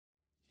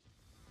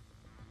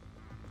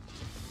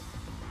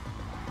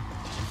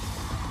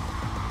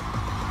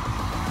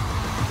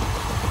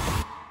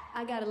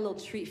I got a little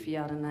treat for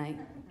y'all tonight.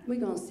 We're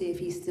gonna see if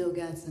he's still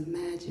got some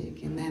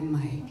magic in that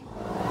mic.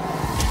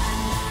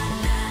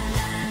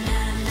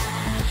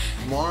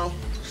 Tomorrow,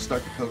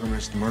 start the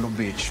pilgrimage to Myrtle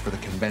Beach for the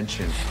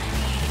convention.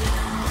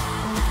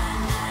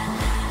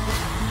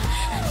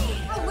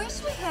 I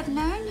wish we had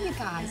known you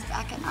guys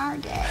back in our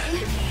day.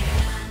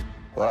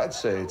 Well, I'd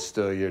say it's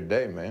still your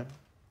day, man.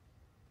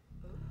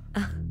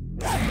 I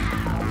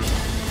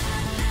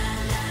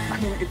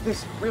mean, if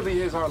this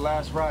really is our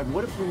last ride,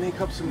 what if we make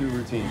up some new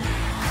routine?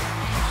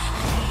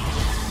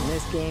 In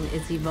this game,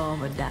 it's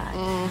evolve or die.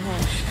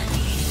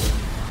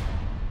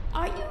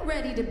 Are you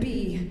ready to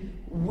be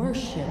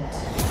worshipped?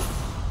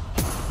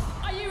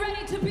 Are you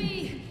ready to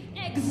be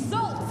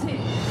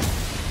exalted?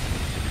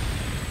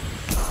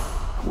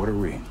 What are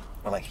we?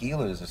 We're like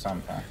healers or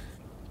something.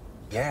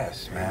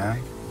 Yes,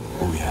 man.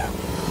 Oh, yeah.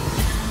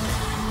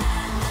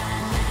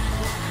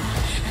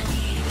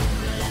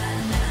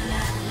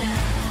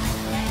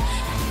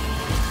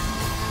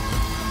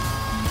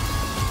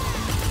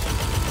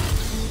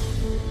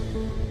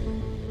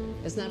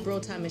 It's not bro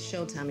time, it's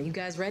show time. Are you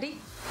guys ready?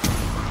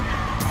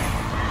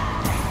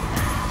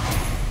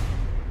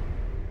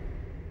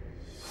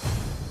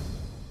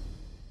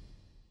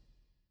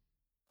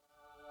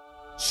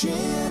 His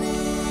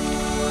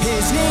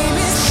name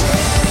is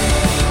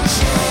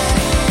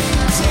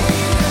Channing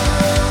Tatum,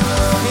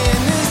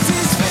 and this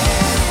is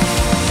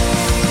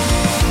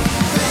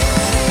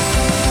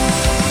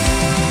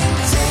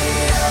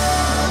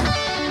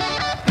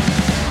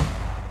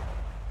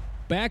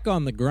Back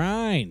on the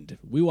grind,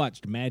 we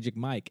watched Magic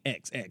Mike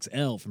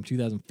XXL from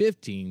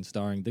 2015,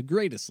 starring the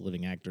greatest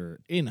living actor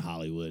in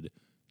Hollywood,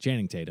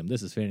 Channing Tatum.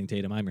 This is Fanning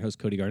Tatum. I'm your host,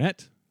 Cody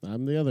Garnett.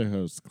 I'm the other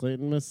host,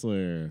 Clayton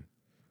Missler.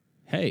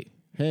 Hey,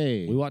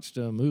 Hey. we watched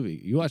a movie.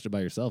 You watched it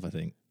by yourself, I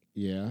think.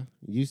 Yeah.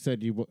 You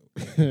said you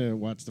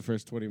watched the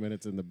first 20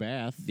 minutes in the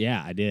bath.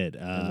 Yeah, I did.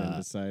 And then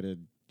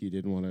decided you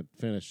didn't want to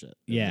finish it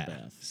in Yeah, the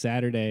bath.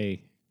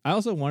 Saturday. I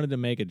also wanted to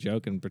make a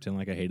joke and pretend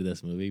like I hated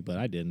this movie, but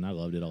I didn't. I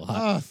loved it a lot.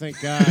 Oh, thank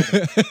God.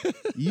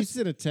 You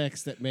sent a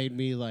text that made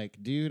me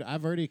like, dude,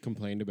 I've already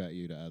complained about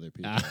you to other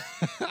people.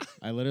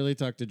 I literally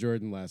talked to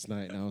Jordan last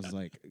night, and I was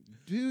like,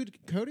 dude,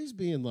 Cody's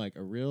being like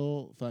a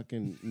real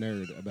fucking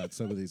nerd about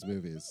some of these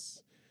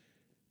movies.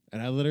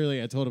 And I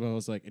told him, I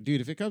was like, dude,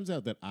 if it comes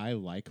out that I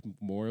like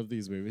more of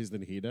these movies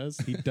than he does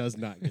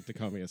not get to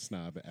call me a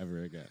snob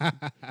ever again.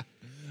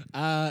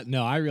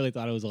 No, I really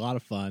thought it was a lot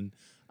of fun.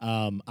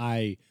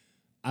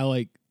 I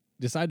like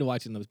decided to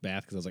watch it in the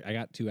bath because I was like, I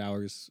got 2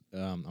 hours.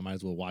 I might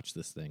as well watch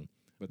this thing.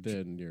 But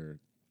then your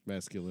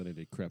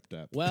masculinity crept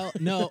up. Well,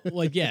 no,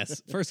 like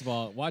yes. First of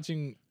all,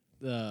 watching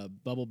the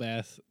bubble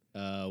bath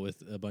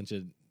with a bunch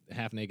of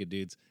half-naked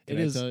dudes.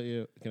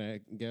 Can I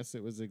guess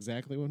it was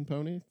exactly when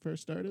Pony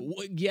first started?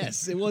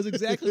 Yes, it was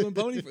exactly when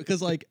Pony, because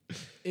like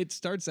it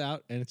starts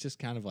out and it's just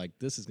kind of like,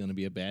 this is going to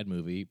be a bad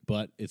movie,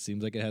 but it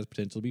seems like it has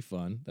potential to be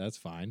fun. That's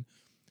fine.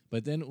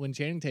 But then when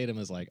Channing Tatum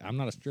is like, I'm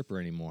not a stripper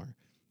anymore,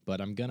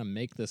 but I'm going to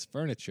make this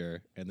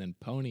furniture, and then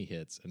Pony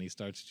hits and he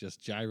starts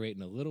just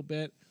gyrating a little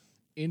bit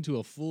into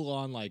a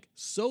full-on like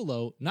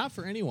solo, not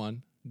for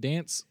anyone,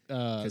 dance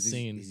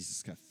scene. He's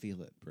just got to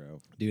feel it, bro.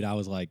 Dude, I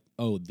was like,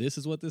 oh, this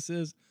is what this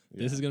is?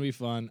 This is going to be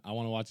fun. I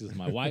want to watch this with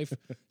my wife.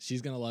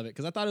 She's going to love it.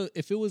 Because I thought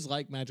if it was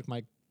like Magic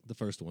Mike, the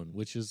first one,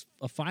 which is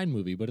a fine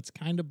movie, but it's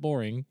kind of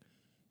boring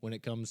when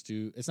it comes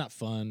to, it's not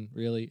fun,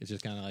 really. It's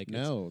just kind of like.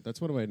 No,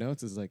 that's one of my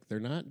notes is like, they're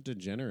not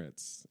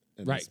degenerates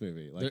in Right. this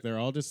movie. Like, they're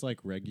all just like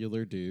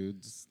regular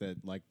dudes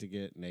that like to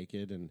get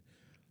naked and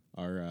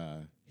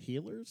are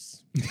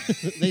healers.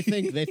 they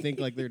think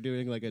like they're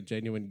doing like a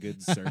genuine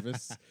good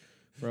service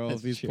for all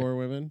of these poor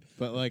women.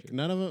 But like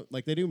none of them,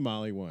 like they do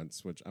Molly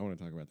once, which I want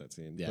to talk about that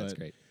scene. Yeah, but, it's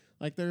great.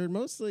 Like they're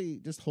mostly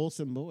just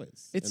wholesome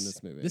boys in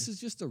this movie. This is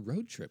just a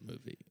road trip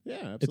movie.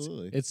 Yeah,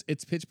 absolutely.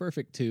 It's Pitch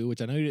Perfect 2,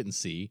 which I know you didn't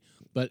see,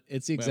 but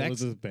it's the exact.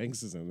 Elizabeth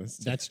Banks is in this.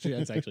 That's true.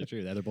 That's actually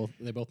true.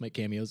 They both make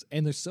cameos,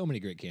 and there's so many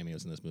great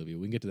cameos in this movie.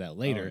 We can get to that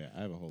later. Oh, yeah,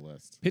 I have a whole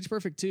list. Pitch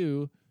Perfect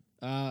 2,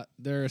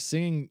 they're a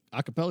singing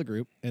a cappella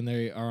group, and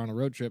they are on a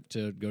road trip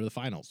to go to the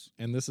finals.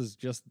 And this is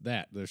just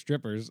that. They're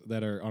strippers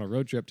that are on a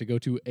road trip to go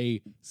to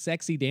a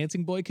sexy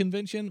dancing boy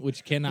convention,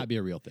 which cannot be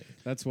a real thing.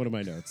 That's one of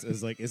my notes.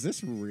 Is like, is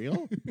this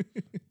real?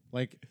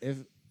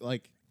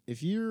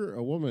 If you're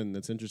a woman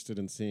that's interested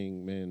in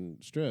seeing men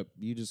strip,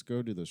 you just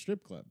go to the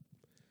strip club.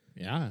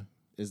 Yeah.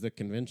 Is the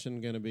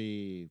convention going to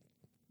be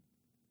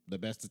the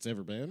best it's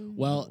ever been?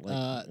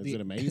 Well, is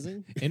it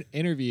amazing? In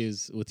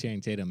interviews with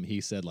Channing Tatum, he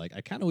said, like,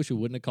 I kind of wish we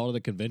wouldn't have called it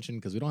a convention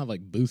because we don't have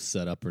like booths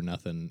set up or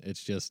nothing.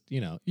 It's just,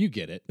 you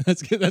get it.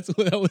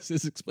 That was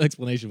his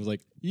explanation. Was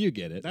like, you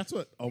get it. That's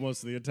what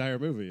almost the entire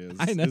movie is.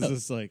 I know. It's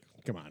just like,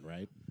 come on,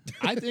 right?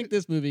 I think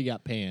this movie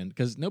got panned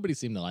because nobody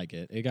seemed to like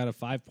it. It got a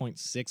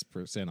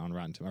 5.6% on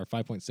Rotten Tomatoes,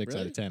 or 5.6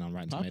 out of 10 on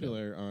Rotten Tomato.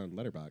 Popular on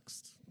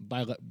Letterboxd.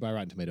 By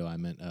Rotten Tomato, I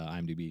meant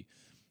IMDb.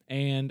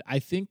 And I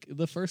think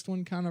the first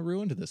one kind of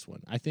ruined this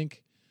one. I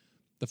think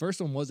the first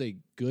one was a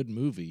good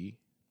movie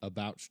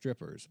about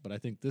strippers, but I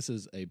think this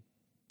is a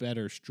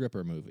better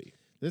stripper movie.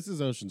 This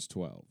is Ocean's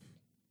 12.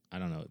 I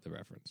don't know the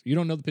reference. You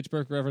don't know the Pitch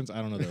Perfect reference?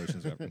 I don't know the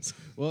Ocean's reference.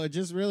 Well, it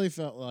just really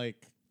felt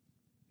like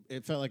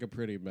a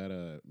pretty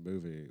meta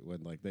movie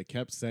when like they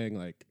kept saying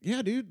like,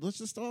 yeah, dude, let's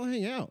just all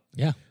hang out.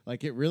 Yeah.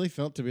 Like it really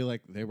felt to be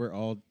like they were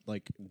all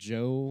like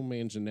Joe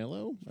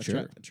Manganiello.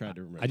 Sure. I tried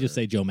to remember. I just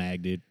say Joe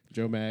Mag, dude.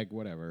 Joe Mag,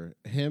 whatever.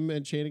 Him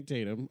and Channing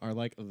Tatum are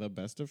like the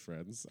best of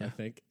friends. I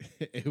think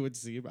it would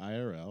seem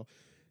IRL.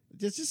 It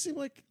just seemed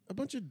like a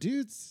bunch of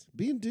dudes,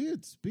 being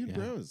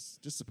bros,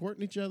 just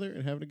supporting each other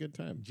and having a good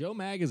time. Joe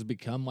Mag has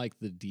become like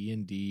the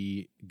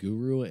D&D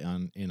guru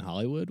in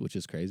Hollywood, which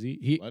is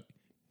crazy. What?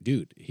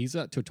 Dude, he's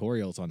got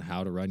tutorials on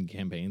how to run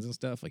campaigns and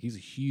stuff. Like he's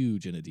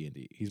huge into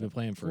D&D. He's been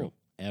playing forever,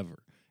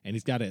 and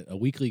he's got a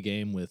weekly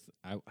game with.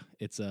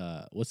 What's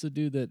the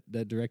dude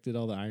that directed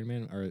all the Iron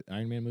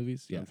Man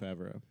movies? Jon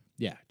Favreau.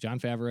 Yeah, Jon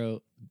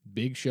Favreau,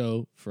 Big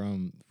Show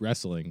from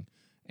wrestling,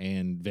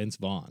 and Vince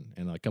Vaughn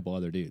and a couple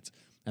other dudes.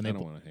 And I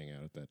don't want to hang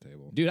out at that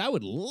table, dude. I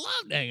would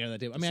love to hang out at that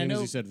table. I mean, as soon I know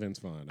as you said Vince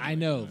Vaughn. I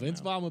know Vince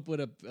Vaughn would put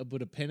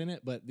a pin in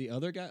it, but the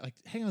other guy, like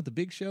hang out at the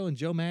Big Show and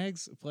Joe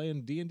Maggs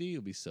playing D&D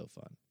would be so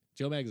fun.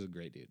 Joe Maggs is a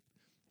great dude.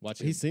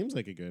 He seems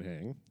like a good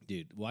hang.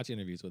 Dude, watch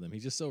interviews with him.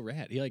 He's just so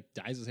rad. He like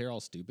dyes his hair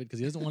all stupid because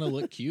he doesn't want to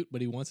look cute,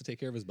 but he wants to take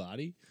care of his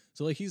body.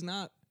 So like he's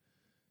not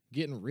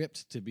getting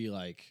ripped to be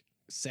like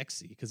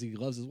sexy because he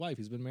loves his wife.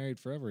 He's been married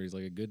forever. He's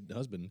like a good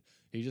husband.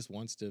 He just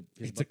wants to.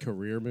 It's a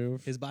career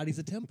move. His body's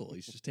a temple.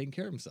 He's just taking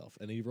care of himself,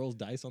 and he rolls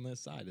dice on that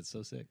side. It's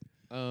so sick.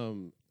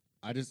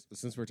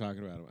 Since we're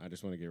talking about him, I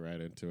just want to get right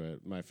into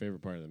it. My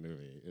favorite part of the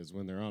movie is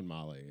when they're on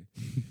Molly,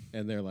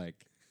 and they're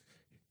like.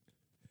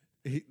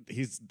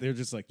 They're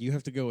just like, you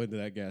have to go into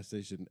that gas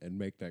station and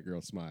make that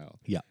girl smile.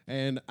 Yeah.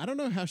 And I don't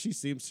know how she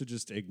seems to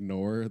just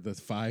ignore the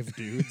 5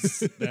 dudes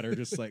that are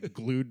just like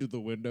glued to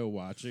the window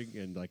watching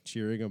and like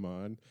cheering him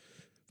on.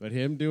 But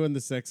him doing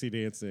the sexy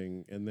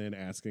dancing and then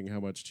asking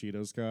how much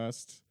Cheetos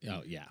cost.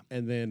 Oh, yeah.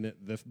 And then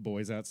the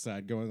boys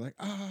outside going like,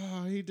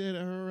 oh, he did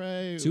it,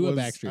 hooray. To a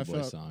Backstreet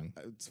Boys song.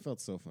 It felt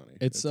so funny.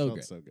 It's so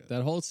great. So good.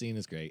 That whole scene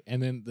is great.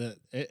 And then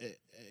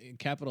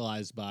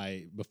capitalized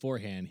by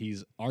beforehand,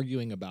 he's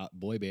arguing about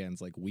boy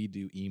bands like we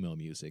do emo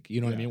music.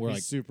 You know what I mean? We're he's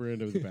like super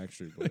into the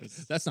Backstreet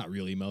Boys. that's not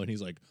real emo. And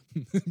he's like,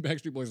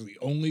 Backstreet Boys are the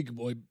only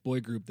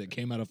boy group that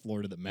came out of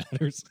Florida that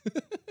matters.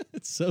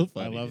 It's so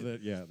funny. I love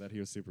that. Yeah, that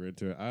he was super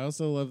into it. I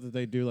also love that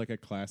they do like a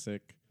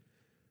classic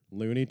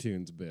Looney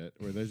Tunes bit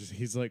where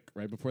he's like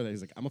right before that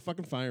he's like, I'm a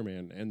fucking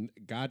fireman, and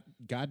God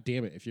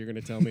damn it, if you're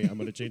gonna tell me I'm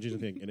gonna change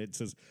anything, and it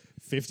says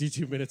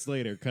 52 minutes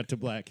later, cut to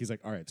black. He's like,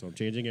 all right, so I'm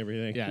changing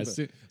everything. Yeah, as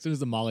soon as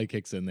the Molly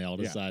kicks in, they all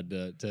decide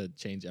to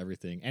change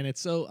everything, and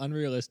it's so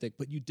unrealistic.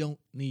 But you don't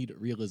need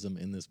realism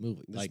in this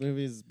movie. This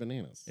movie is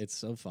bananas. It's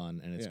so fun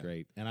and it's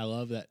great, and I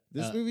love that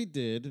this movie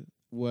did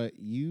what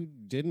you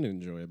didn't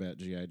enjoy about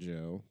G.I.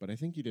 Joe, but I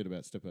think you did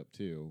about Step Up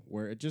 2,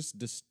 where it just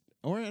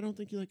or I don't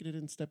think you liked it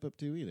in Step Up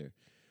 2 either,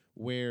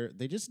 where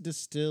they just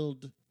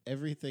distilled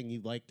everything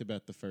you liked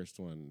about the first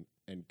one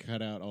and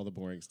cut out all the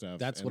boring stuff.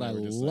 That's what I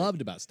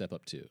loved about Step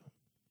Up 2.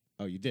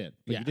 Oh, you did?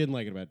 But you didn't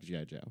like it about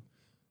G.I. Joe.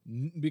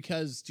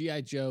 Because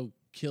G.I. Joe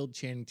killed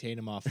Channing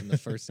Tatum off in the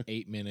first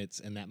 8 minutes,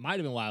 and that might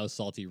have been why I was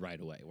salty right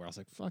away, where I was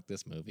like, fuck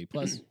this movie.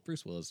 Plus,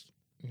 Bruce Willis,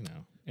 you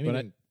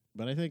know.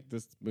 But I think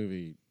this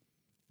movie,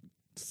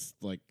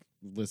 like,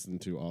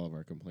 listened to all of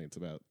our complaints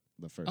about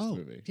the first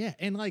movie. Yeah,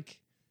 and, like,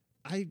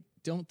 I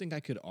don't think I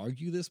could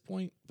argue this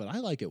point, but I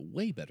like it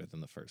way better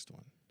than the first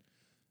one.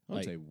 I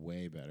would say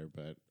way better,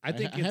 but I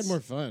think I had more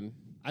fun.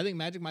 I think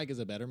Magic Mike is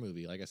a better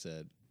movie, like I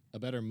said. A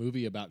better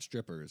movie about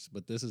strippers,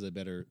 but this is a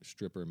better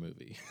stripper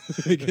movie.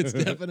 Like, it's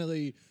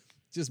definitely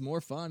just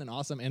more fun and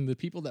awesome. And the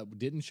people that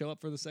didn't show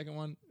up for the second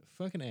one,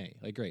 fucking A.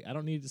 Like, great. I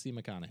don't need to see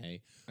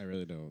McConaughey. I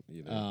really don't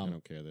either. I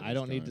don't care. I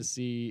don't need to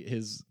see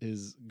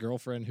his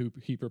girlfriend who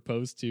he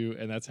proposed to,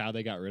 and that's how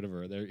they got rid of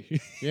her.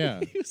 Yeah.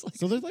 Like,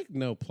 so there's like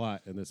no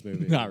plot in this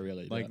movie. Not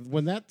really. Like no.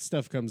 when that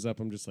stuff comes up,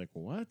 I'm just like,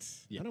 what?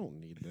 Yeah. I don't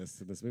need this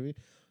in this movie.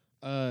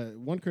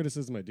 One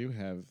criticism I do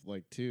have,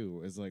 like,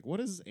 too, is like, what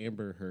is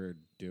Amber Heard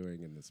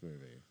doing in this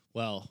movie?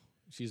 Well,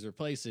 she's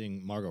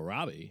replacing Margot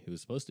Robbie, who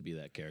was supposed to be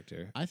that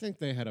character. I think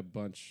they had a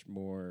bunch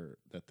more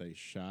that they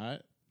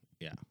shot.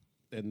 Yeah.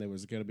 And there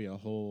was going to be a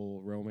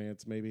whole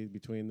romance maybe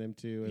between them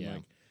two. And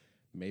like,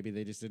 maybe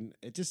they just didn't.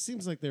 It just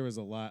seems like there was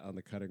a lot on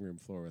the cutting room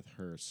floor with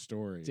her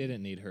story.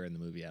 Didn't need her in the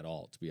movie at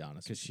all, to be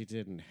honest. Because she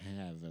didn't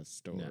have a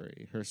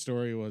story. No. Her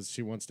story was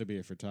she wants to be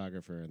a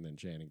photographer, and then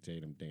Channing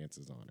Tatum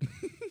dances on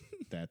her.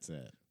 That's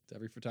it. It's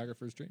every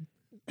photographer's dream.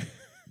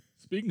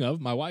 Speaking of,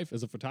 my wife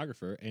is a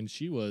photographer, and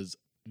she was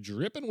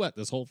dripping wet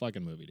this whole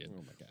fucking movie, dude.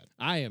 Oh, my God.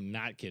 I am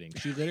not kidding.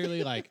 She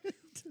literally, like,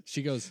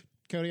 she goes,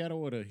 Cody, I don't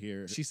want to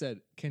hear. She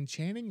said, can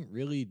Channing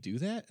really do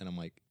that? And I'm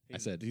like, I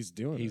said, he's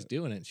doing it. He's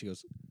doing it. And she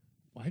goes,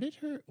 why did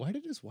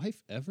his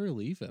wife ever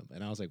leave him?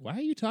 And I was like, why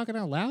are you talking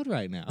out loud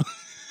right now?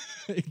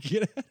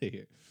 Get out of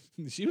here.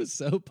 She was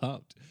so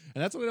pumped.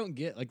 And that's what I don't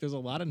get. Like, there's a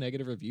lot of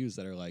negative reviews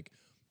that are like,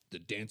 the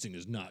dancing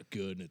is not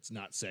good and it's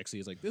not sexy.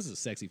 It's like, this is a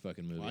sexy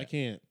fucking movie. Well, I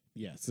can't.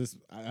 Yes,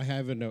 I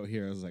have a note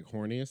here. It was like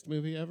horniest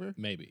movie ever.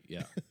 Maybe,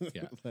 yeah,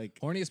 yeah. Like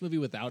horniest movie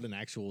without an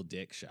actual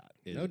dick shot.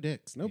 No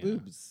dicks, no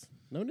boobs.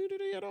 No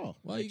nudity at all.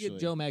 Well, you actually. get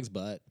Joe Mag's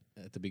butt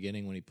at the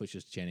beginning when he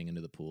pushes Channing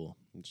into the pool.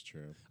 It's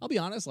true. I'll be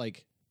honest,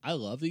 like, I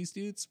love these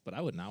dudes, but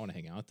I would not want to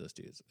hang out with those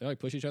dudes. They like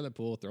push each other in the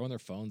pool, throwing their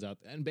phones out,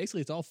 and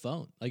basically it's all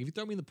phone. Like, if you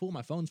throw me in the pool,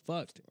 my phone's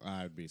fucked.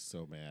 I'd be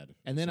so mad.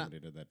 And if then somebody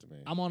did that to me.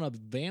 I'm on a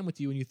van with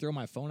you and you throw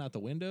my phone out the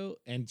window.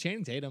 And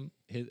Channing Tatum,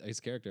 his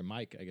character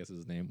Mike, I guess is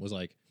his name, was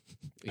like,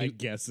 I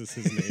guess is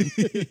his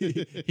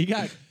name. he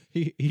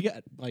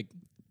got like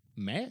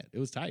mad. It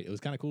was tight. It was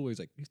kind of cool. Where he's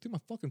like, he threw my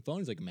fucking phone.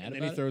 He's like mad And about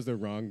then he it. throws the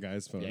wrong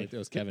guy's phone. Yeah, he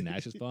throws Kevin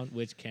Nash's phone.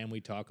 Which can we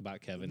talk about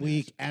Kevin We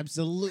Nash?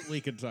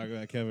 absolutely could talk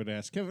about Kevin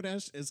Nash. Kevin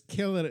Nash is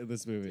killing it in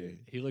this movie.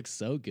 He looks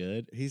so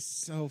good. He's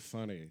so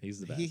funny. He's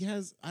the He best.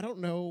 has. I don't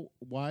know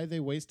why they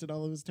wasted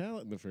all of his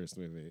talent in the first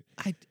movie.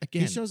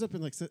 Again, He shows up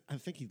in like I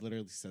think he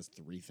literally says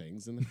 3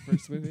 things in the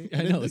first movie. I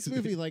And know. in this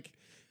movie, like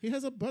he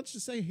has a bunch to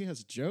say. He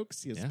has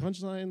jokes. He has Yeah.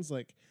 punchlines.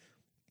 Like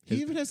he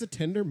even has a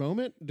tender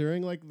moment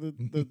during like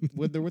the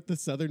when they're with the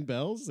Southern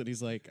Belles, and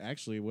he's like,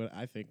 actually, what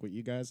I think what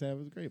you guys have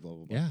is great. Blah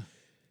blah blah. yeah.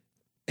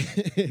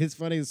 His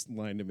funniest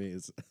line to me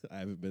is, "I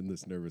haven't been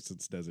this nervous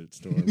since Desert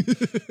Storm,"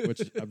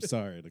 which I'm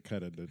sorry to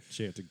cut into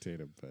Channing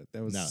Tatum, but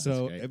that was No, that's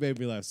so. great. It made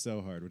me laugh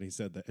so hard when he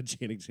said that. And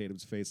Channing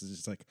Tatum's face is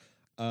just like,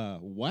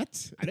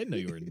 what? I didn't know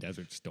you were in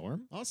Desert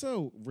Storm.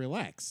 Also,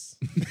 relax.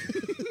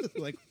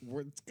 Like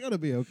it's gonna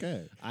be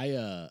okay.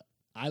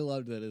 I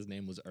loved that his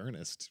name was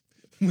Ernest.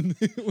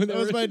 That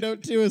was my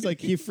note too. Is like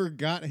he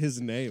forgot his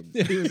name.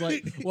 He was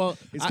like, well,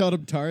 He's called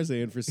him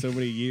Tarzan for so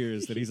many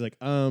years that he's like,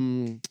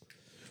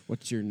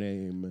 what's your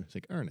name? It's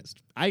like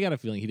Ernest. I got a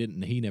feeling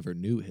he never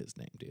knew his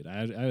name, dude. I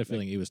had a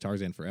feeling he was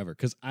Tarzan forever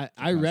because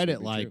I read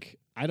it possibly like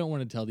I don't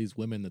want to tell these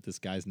women that this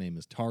guy's name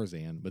is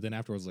Tarzan, but then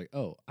afterwards like,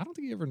 oh, I don't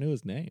think he ever knew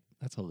his name.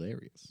 That's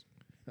hilarious.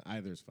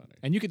 Either's funny.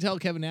 And you can tell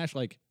Kevin Nash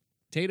like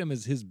Tatum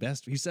is his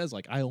best. He says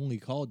like, I only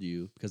called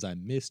you because I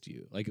missed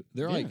you. Like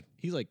they're Yeah. like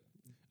he's like,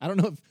 I don't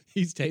know if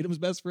he's Tatum's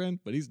best friend,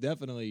 but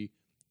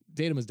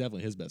Tatum is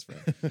definitely his best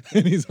friend.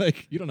 And he's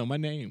like, you don't know my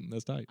name.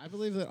 That's tight. I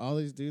believe that all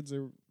these dudes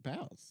are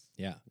pals.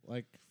 Yeah.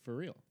 Like for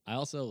real. I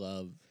also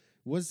love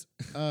Was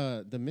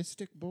the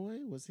Mystic Boy?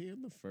 Was he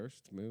in the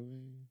first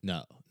movie?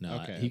 No.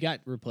 Okay. He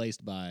got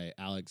replaced by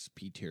Alex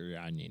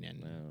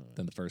Peterianen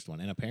than the first one.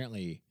 And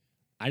apparently,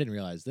 I didn't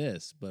realize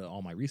this, but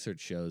all my research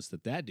shows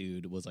that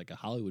dude was like a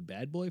Hollywood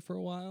bad boy for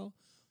a while,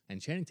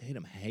 and Channing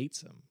Tatum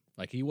hates him.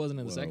 Like he wasn't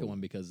in the second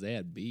one because they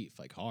had beef,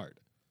 like hard.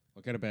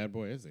 What kind of bad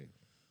boy is he?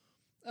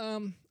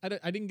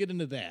 I didn't get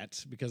into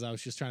that because I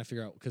was just trying to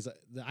figure out because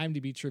the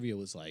IMDb trivia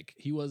was like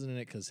he wasn't in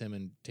it because him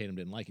and Tatum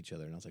didn't like each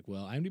other, and I was like,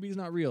 well, IMDb is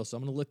not real, so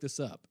I'm going to look this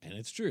up, and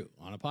it's true.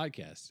 On a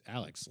podcast,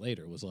 Alex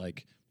later was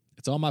like,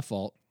 it's all my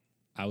fault.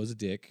 I was a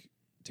dick.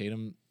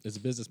 Tatum is a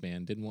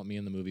businessman, didn't want me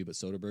in the movie, but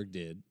Soderbergh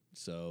did,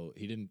 so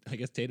he didn't. I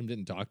guess Tatum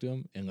didn't talk to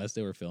him unless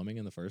they were filming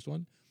in the first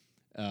one,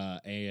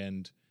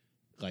 and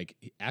like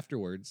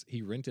afterwards,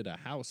 he rented a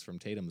house from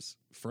Tatum's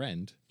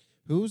friend.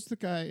 Who's the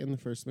guy in the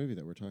first movie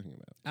that we're talking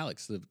about?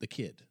 Alex, the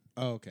kid.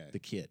 Oh, okay. The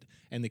kid.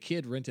 And the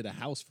kid rented a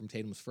house from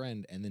Tatum's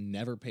friend and then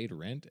never paid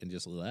rent and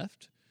just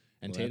left.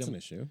 And Well, Tatum, that's an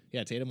issue.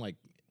 Yeah, Tatum like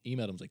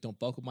emailed him, was like, don't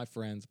fuck with my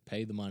friends,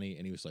 pay the money.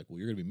 And he was like, well,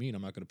 you're gonna be mean,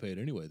 I'm not gonna pay it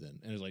anyway then.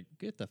 And it was like,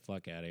 get the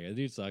fuck out of here. The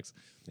dude sucks.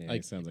 Yeah,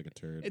 like, he sounds like a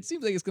turd. it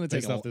seems like it's gonna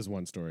take Based off this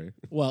one story.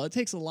 well, it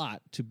takes a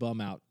lot to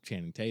bum out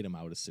Channing Tatum,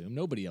 I would assume.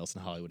 Nobody else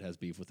in Hollywood has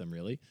beef with him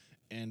really.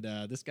 And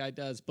this guy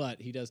does, but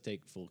he does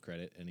take full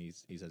credit and he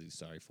says he's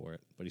sorry for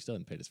it, but he still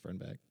didn't pay his friend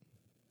back.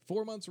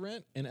 4 months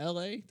rent in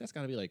LA, that's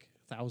gotta be like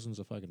thousands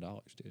of fucking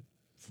dollars, dude.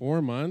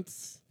 4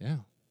 months? Yeah.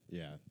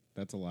 Yeah,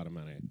 that's a lot of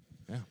money.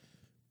 Yeah.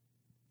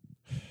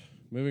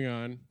 Moving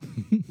on.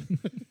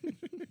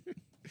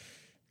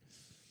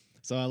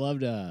 So I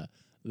loved the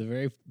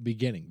very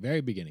beginning.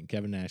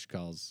 Kevin Nash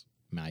calls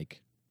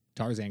Mike.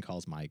 Tarzan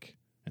calls Mike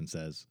and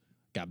says,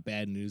 got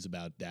bad news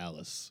about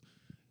Dallas.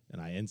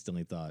 And I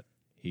instantly thought,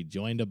 he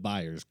joined a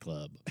buyer's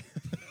club.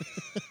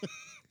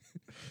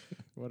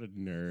 What a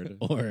nerd.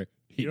 Or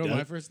You know what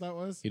my first thought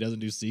was? he doesn't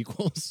do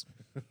sequels.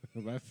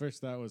 My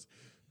first thought was,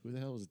 who the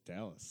hell was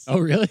Dallas? Oh,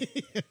 really?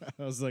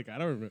 I was like, I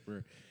don't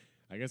remember.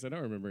 I guess I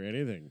don't remember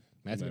anything.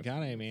 Matthew from that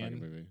McConaughey, fucking man.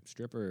 movie.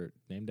 Stripper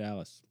named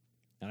Dallas.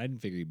 And I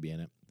didn't figure he'd be in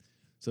it.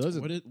 So those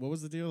are What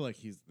was the deal? Like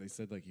they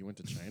said like he went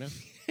to China?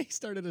 he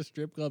started a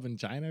strip club in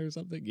China or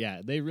something.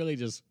 Yeah, they really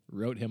just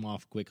wrote him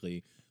off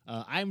quickly.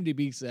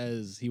 IMDb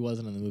says he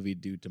wasn't in the movie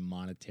due to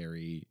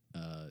monetary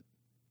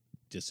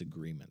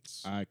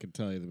disagreements. I could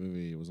tell you the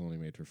movie was only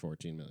made for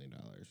 $14 million.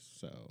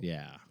 So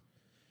Yeah,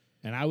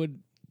 and I would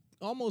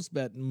almost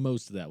bet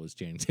most of that was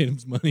Channing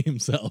Tatum's money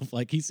himself.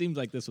 Like he seems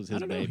like this was his I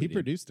don't know. baby. He dude.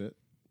 produced it.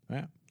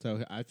 Yeah,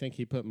 So I think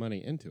he put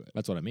money into it.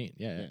 that's what I mean.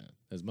 Yeah, Yeah.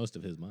 As most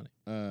of his money.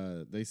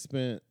 They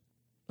spent,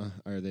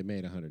 or they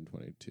made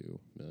 122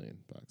 million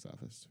box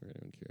office. For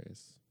anyone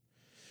curious,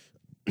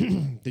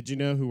 did you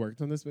know who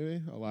worked on this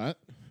movie? A lot.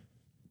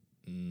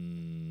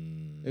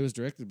 It was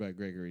directed by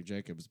Gregory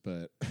Jacobs,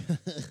 but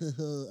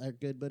our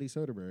good buddy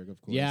Soderbergh,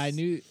 of course. Yeah, I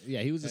knew.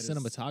 Yeah, he was a That is-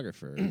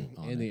 cinematographer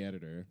on and it. the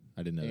editor,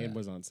 I didn't know and that.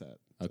 was on set.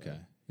 Okay. So.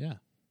 Yeah.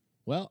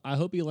 Well, I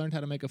hope you learned how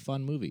to make a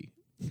fun movie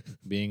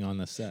being on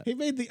the set. He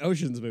made the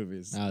Ocean's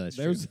movies. Oh, that's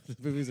Those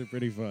movies are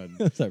pretty fun.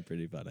 Those are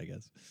pretty fun, I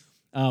guess.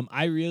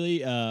 I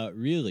really,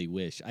 really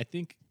wish. I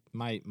think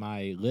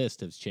my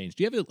list has changed.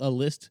 Do you have a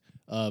list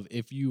of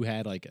if you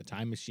had like a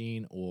time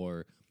machine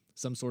or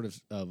some sort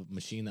of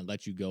machine that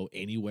lets you go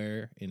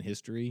anywhere in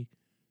history,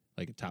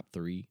 like a top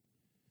 3?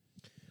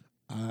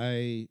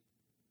 I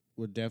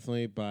would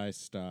definitely buy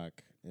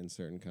stock in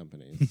certain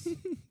companies.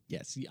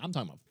 Yeah, see, I'm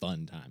talking about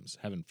fun times,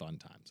 having fun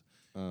times.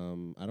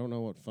 I don't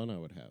know what fun I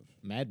would have.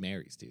 Mad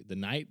Mary's, dude. The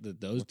night that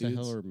those What dudes,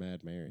 the hell are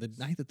Mad Marys? the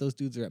night that those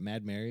dudes are at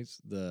Mad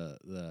Mary's, the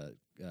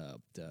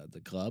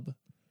club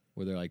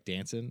where they're like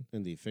dancing.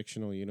 In the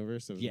fictional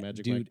universe of Yeah,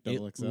 Magic dude, Mike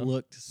it XXL?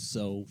 looked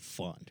so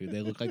fun, dude.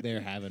 They looked like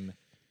they're having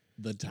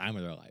the time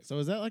of their life. So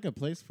is that like a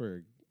place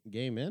for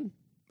gay men?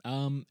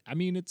 I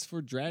mean, it's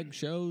for drag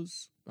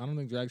shows. I don't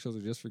think drag shows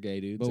are just for gay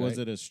dudes. But was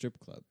right? it a strip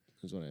club?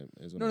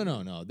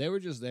 No. They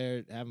were just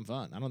there having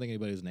fun. I don't think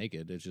anybody was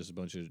naked. It's just a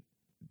bunch of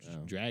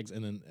drags,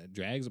 and then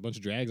a bunch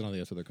of drags, and all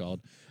that's what they're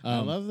called. I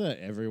love that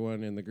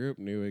everyone in the group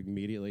knew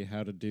immediately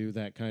how to do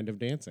that kind of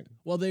dancing.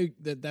 Well,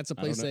 that's a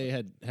place know. they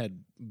had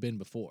been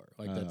before.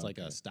 Like that's like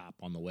okay. a stop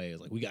on the way.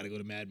 It's like we got to go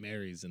to Mad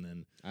Mary's, and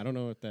then I don't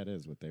know what that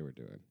is, what they were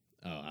doing.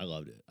 oh, I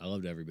loved it. I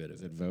loved every bit of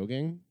Is it. it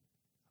voguing?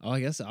 Oh,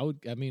 I guess I would.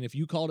 I mean, if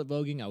you called it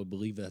voguing, I would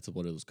believe that's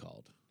what it was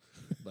called.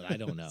 But I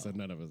don't know. So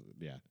none of us,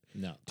 yeah.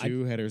 No,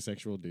 Two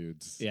heterosexual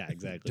dudes. yeah,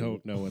 exactly.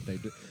 Don't know what they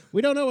do.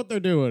 We don't know what they're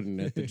doing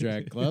at the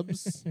drag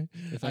clubs,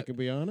 if I can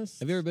be honest.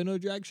 Have you ever been to a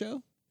drag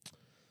show?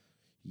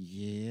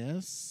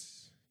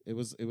 Yes. It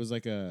was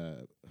like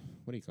a,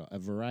 what do you call it? A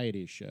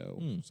variety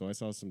show. So I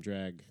saw some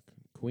drag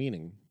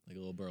queening. Like a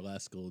little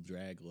burlesque, little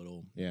drag,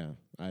 little. Yeah,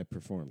 I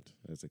performed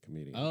as a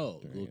comedian. Oh,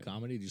 during little it.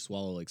 comedy. Did you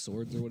swallow like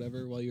swords or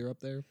whatever while you're up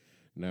there?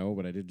 No,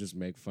 but I did just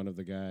make fun of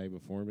the guy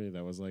before me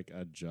that was like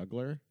a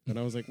juggler. And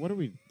I was like, what are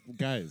we,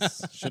 guys,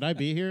 should I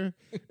be here?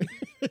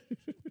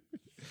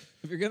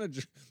 If you're gonna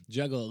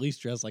juggle, at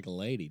least dress like a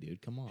lady,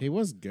 dude. Come on. He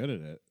was good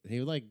at it.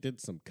 He like did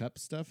some cup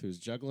stuff. He was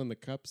juggling the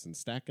cups and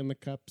stacking the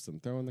cups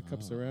and throwing the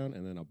cups around.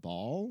 And then a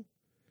ball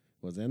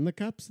was in the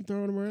cups and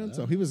throwing them around.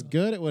 So he was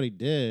good at what he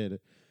did.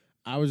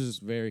 I was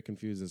just very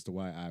confused as to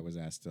why I was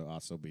asked to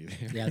also be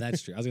there. Yeah,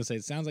 that's true. I was gonna say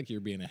it sounds like you're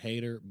being a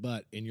hater,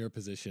 but in your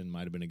position,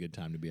 might have been a good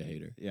time to be a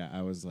hater. Yeah,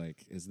 I was like,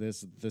 is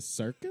this the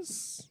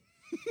circus?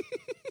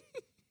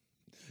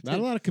 Not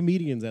a lot of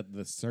comedians at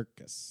the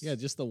circus. Yeah,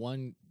 just the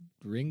one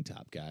ring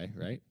top guy,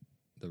 right?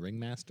 The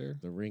ringmaster.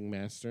 The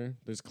ringmaster.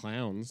 There's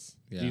clowns.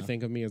 Do Yeah. you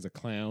think of me as a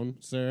clown,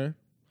 sir?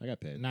 I got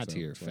paid. Not so to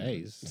your it's whatever.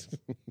 face.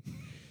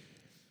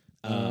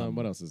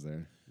 What else is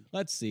there?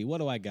 Let's see. What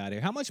do I got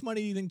here? How much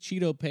money do you think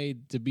Cheeto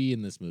paid to be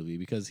in this movie?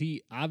 Because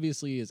he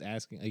obviously is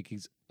asking. Like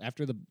he's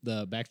after the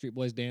Backstreet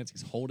Boys dance,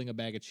 he's holding a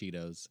bag of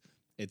Cheetos.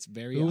 It's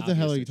very. Who the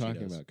hell are you obvious talking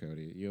they're Cheetos. about,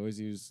 Cody? You always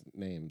use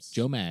names.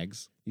 Joe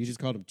Maggs. You just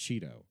called him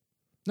Cheeto.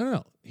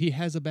 No. He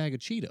has a bag of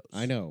Cheetos.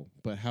 I know,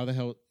 but how the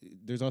hell?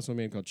 There's also a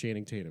man called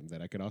Channing Tatum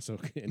that I could also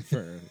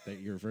infer that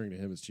you're referring to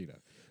him as Cheeto.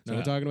 So No.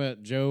 we're talking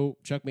about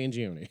Chuck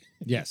Mangione.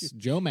 Yes,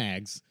 Joe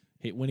Maggs.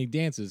 When he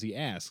dances, he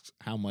asks,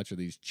 "How much are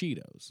these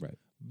Cheetos?" Right.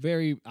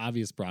 Very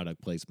obvious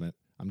product placement.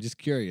 I'm just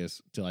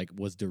curious to like,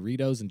 was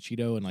Doritos and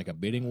Cheeto in like a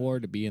bidding war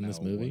to be in this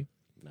movie?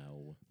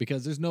 No.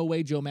 Because there's no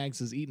way Joe Maggs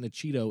has eaten a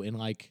Cheeto in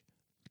like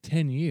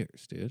 10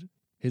 years, dude.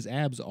 His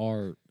abs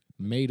are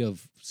made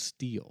of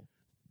steel.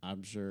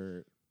 I'm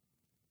sure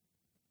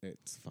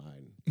it's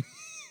fine.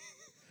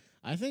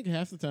 I think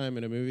half the time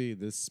in a movie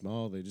this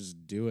small, they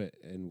just do it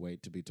and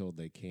wait to be told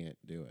they can't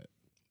do it.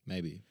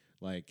 Maybe.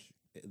 Like,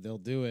 they'll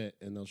do it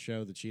and they'll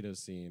show the Cheetos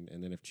scene,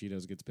 and then if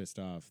Cheetos gets pissed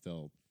off,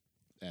 they'll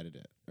edit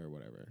it or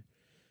whatever.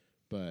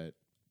 But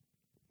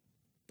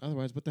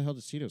otherwise, what the hell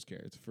does Cheetos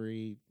care? It's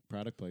free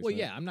product placement. Well,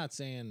 yeah, I'm not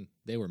saying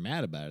they were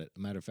mad about it.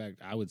 Matter of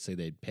fact, I would say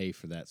they'd pay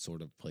for that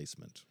sort of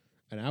placement.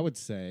 And I would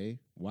say,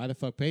 why the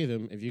fuck pay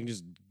them if you can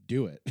just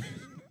do it?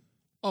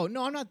 Oh,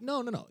 no, I'm not.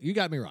 No. You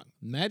got me wrong.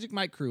 Magic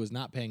Mike Crew is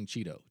not paying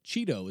Cheeto.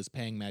 Cheeto is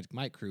paying Magic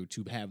Mike Crew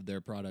to have their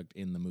product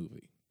in the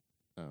movie.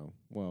 Oh,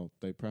 well,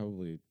 they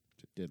probably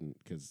didn't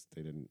because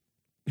they didn't.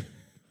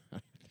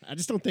 I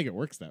just don't think it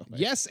works that way.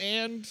 Yes,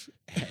 and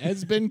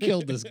has been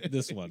killed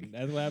this one.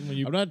 That's what happened when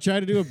you. I'm not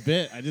trying to do a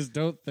bit. I just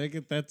don't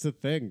think that's a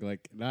thing.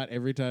 Like, not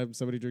every time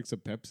somebody drinks a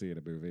Pepsi in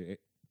a movie.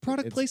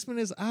 Product it's- placement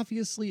is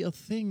obviously a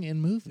thing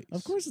in movies.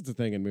 Of course it's a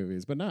thing in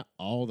movies, but not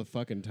all the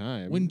fucking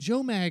time. When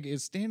Joe Mag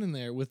is standing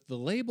there with the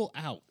label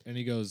out and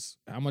he goes,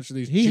 "How much are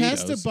these he Cheetos?"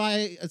 has to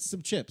buy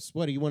some chips.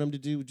 What do you want him to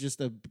do? Just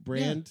a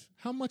brand? Yeah.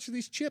 How much are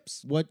these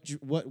chips? What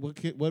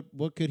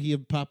could he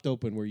have popped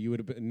open where you would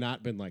have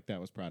not been like that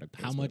was product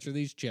How placement? much are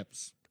these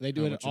chips? They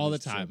do How it much are all the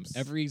these time. chips?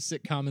 Every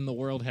sitcom in the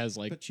world has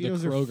like But the Cheetos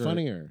Kroger. are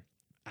funnier.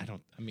 I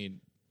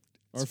mean,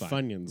 Or it's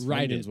fine. Funyuns.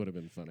 Write Funyuns it. would have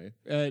been funny.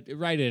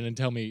 Write in and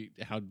tell me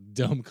how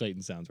dumb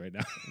Clayton sounds right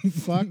now.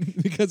 Fuck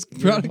because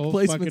your product whole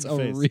placement's a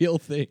fucking face. real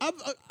thing. I'm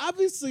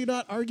obviously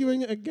not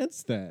arguing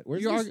against that.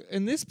 Where's You're this?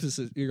 in this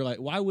position. You're like,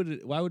 why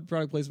would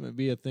product placement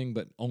be a thing,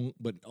 but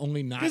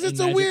only not? Because in it's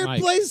a Magic weird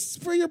Mike? place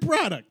for your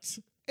product.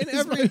 in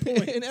That's my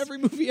point. every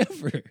movie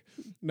ever.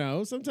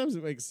 No, sometimes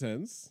it makes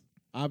sense.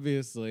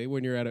 obviously,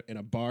 when you're in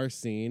a bar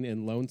scene,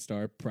 and Lone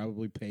Star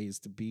probably pays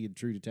to be a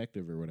True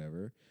Detective or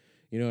whatever.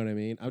 You know what I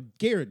mean? I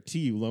guarantee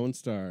you, Lone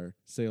Star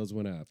sales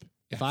went up.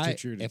 If after I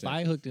True if I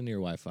Detective. hooked into your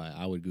Wi-Fi,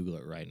 I would Google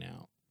it right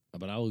now.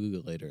 But I will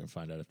Google it later and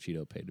find out if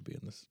Cheeto paid to be in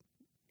this.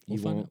 We'll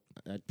You find won't.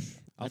 out.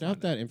 I I'll doubt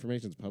find that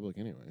information's public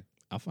anyway.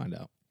 I'll find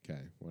out. Okay,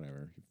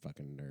 whatever. You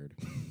fucking nerd.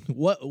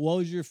 What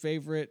was your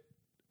favorite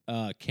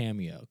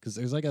cameo? Because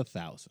there's like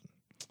 1,000.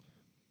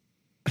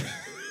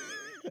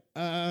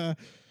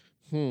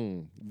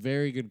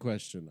 Very good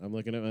question. I'm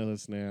looking at my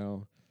list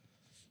now.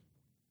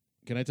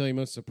 Can I tell you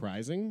most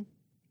surprising?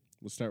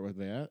 We'll start with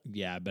that.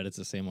 Yeah, I bet it's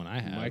the same one I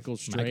have. Michael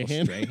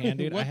Strahan.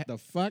 Dude. What the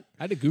fuck?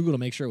 I had to Google to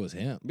make sure it was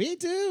him. Me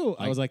too.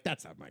 I Like- was like,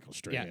 that's not Michael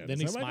Strahan. Yeah, then Is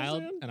he that Michael smiled,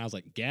 Strahan? and I was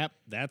like, "Gap,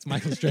 that's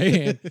Michael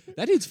Strahan."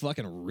 That dude's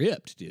fucking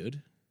ripped,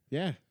 dude.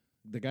 Yeah.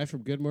 The guy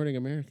from Good Morning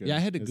America. Yeah, I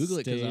had to has Google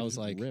it 'cause I stayed was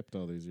like- ripped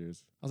all these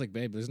years. I was like,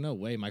 "Babe, there's no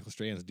way Michael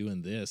Strahan's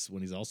doing this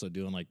when he's also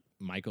doing like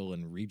Michael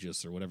and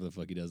Regis or whatever the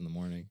fuck he does in the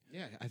morning."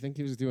 Yeah, I think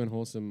he was doing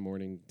wholesome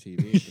morning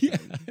TV. At the Yeah,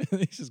 time.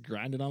 he's just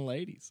grinding on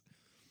ladies.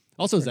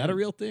 Also, is that a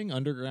real thing?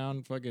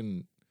 Underground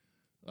fucking,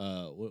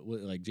 what,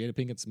 like Jada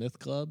Pinkett Smith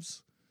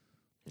clubs?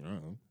 I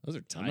don't know. Those are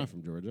I'm tight. not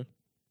from Georgia.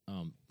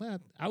 Well,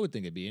 I would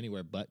think it'd be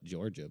anywhere but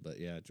Georgia, but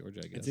yeah,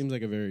 Georgia, I guess. It seems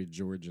like a very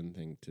Georgian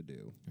thing to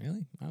do.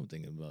 Really? I would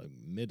think about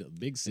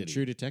big In city.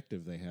 True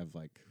Detective, they have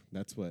like,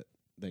 that's what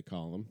they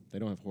call them. They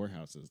don't have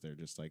whorehouses. They're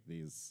just like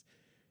these,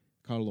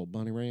 called a little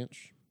bunny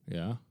ranch.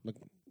 Yeah. Look,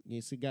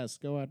 you see guys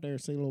go out there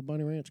and see a little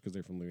bunny ranch because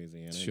they're from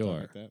Louisiana. and Sure.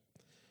 stuff like that.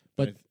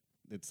 But-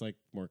 it's like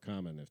more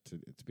common if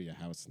to be a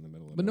house in the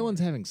middle of But no nowhere. one's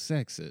having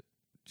sex at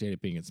Jada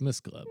Pinkett Smith's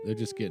club. They're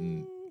just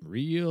getting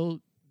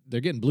they're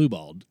getting blue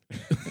balled.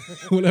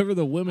 Whatever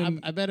the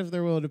women. I bet if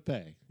they're willing to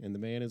pay, and the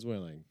man is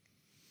willing.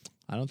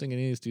 I don't think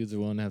any of these dudes are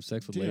willing to have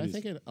sex with Dude, ladies. I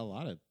think at a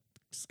lot of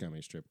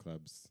scummy strip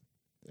clubs.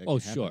 it Oh,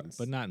 sure, happens.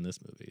 but not in this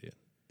movie. Dude.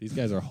 These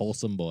guys are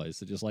wholesome boys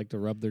that just like to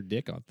rub their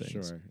dick on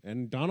things. Sure.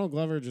 And Donald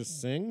Glover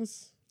just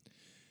sings.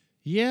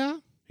 Yeah.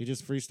 He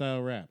just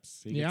freestyle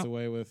raps. He Yeah. gets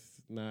away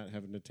with not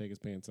having to take his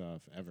pants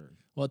off ever.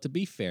 Well, to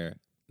be fair,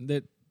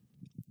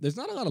 there's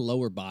not a lot of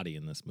lower body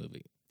in this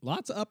movie.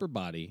 Lots of upper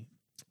body.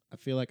 I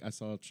feel like I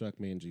saw Chuck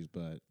Mangi's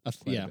butt.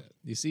 quite a Yeah, bit.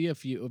 you see a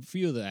few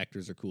of the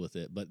actors are cool with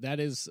it, but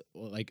that is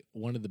like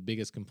one of the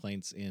biggest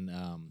complaints in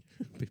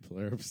People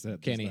are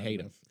upset. Can he There's not hate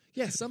him? enough.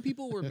 Yeah, some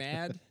people were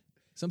mad.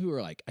 Some people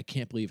were like, I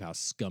can't believe how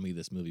scummy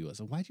this movie was.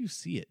 So why'd you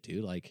see it,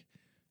 dude? Like,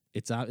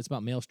 it's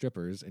about male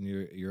strippers, and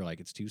you're like,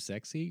 it's too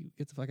sexy.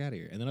 Get the fuck out of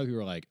here. And then other people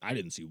were like, I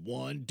didn't see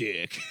one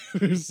dick.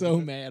 They're so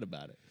mad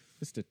about it.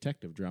 This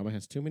detective drama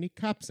has too many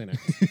cops in it.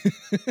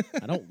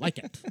 I don't like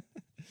it.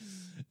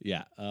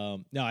 Yeah.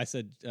 No, I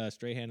said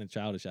Strahan and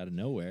Childish out of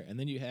nowhere, and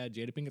then you had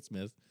Jada Pinkett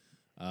Smith.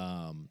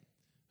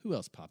 Who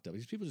else popped up?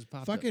 These people just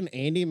popped up. Fucking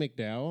Andy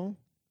McDowell,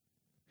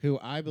 who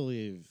I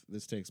believe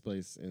this takes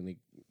place in the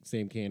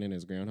same canon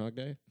as Groundhog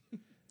Day.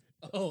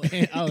 Oh,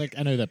 and,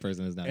 I know who that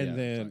person is now. And yeah,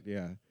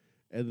 then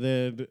and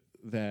then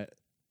that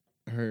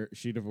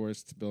she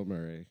divorced Bill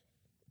Murray.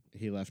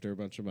 He left her a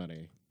bunch of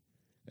money,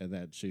 and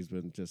that she's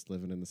been just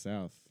living in the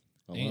South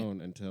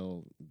alone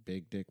until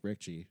Big Dick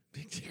Richie.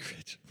 Big Dick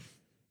Rich.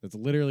 That's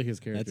literally his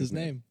character. That's his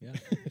name. Yeah,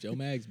 Joe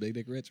Maggs, Big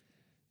Dick Rich.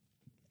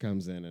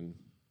 Comes in and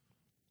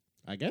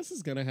I guess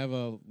is gonna have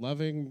a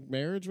loving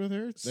marriage with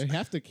her.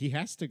 He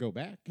has to go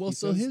back. Well, He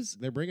so says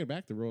they're bringing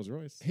back the Rolls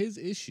Royce. His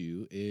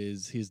issue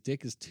is his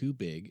dick is too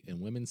big,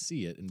 and women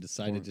see it and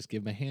decide to just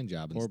give him a hand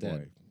job Poor instead.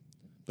 boy.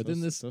 But So-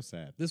 then this so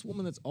sad. this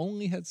woman that's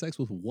only had sex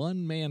with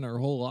one man her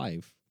whole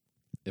life,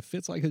 it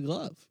fits like a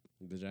glove.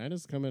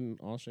 Vaginas come in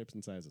all shapes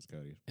and sizes,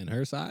 Cody. And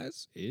her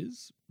size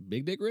is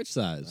Big Dick Rich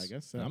size. I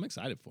guess so. And I'm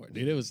excited for it,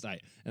 dude. It was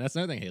tight. And that's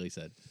another thing Haley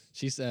said.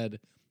 She said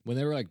when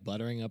they were like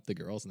buttering up the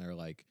girls and they were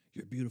like,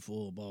 "You're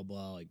beautiful," blah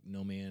blah, like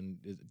no man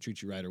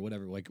treats you right or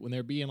whatever. Like when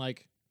they're being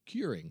like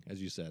curing,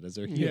 as you said, as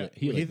they're healing.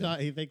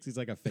 He thinks he's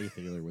like a faith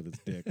healer with his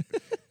dick.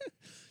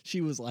 She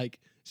was like,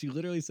 she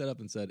literally set up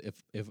and said,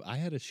 "If I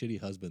had a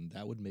shitty husband,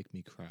 that would make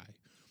me cry."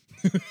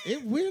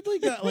 It weirdly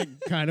got like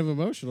kind of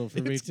emotional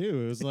for me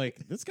too. It was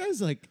like this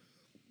guy's like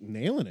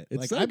nailing it.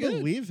 It's Like so I good.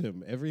 believe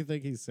him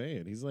everything he's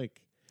saying. He's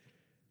like,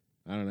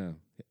 I don't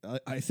know.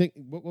 I think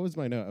what was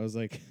my note? I was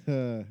like,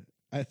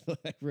 I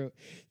wrote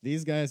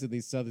these guys and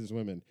these Southern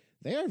women.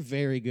 They are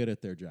very good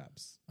at their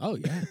jobs. Oh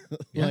yeah,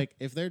 yeah. Like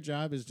if their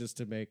job is just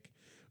to make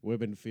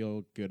women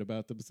feel good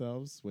about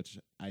themselves, which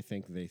I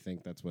think they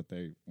think that's what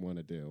they want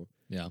to do.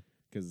 Yeah.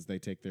 Because they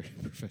take their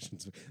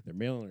professions. They're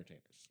male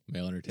entertainers.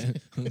 Male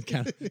entertainment.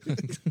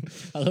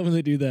 I love when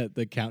they do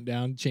the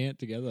countdown chant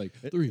together, like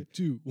 3,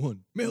 2, 1,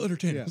 male Yeah,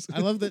 entertainers. I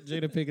love that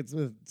Jada Pinkett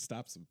Smith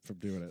stops them from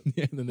doing it.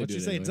 Yeah, and then they Once do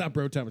you it say it's anyway. not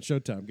bro time, it's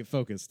showtime. Get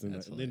focused, and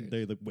That's then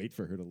they like, wait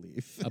for her to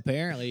leave.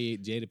 Apparently,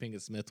 Jada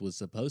Pinkett Smith was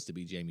supposed to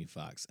be Jamie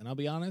Foxx, and I'll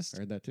be honest, I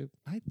heard that too.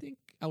 I think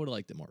I would have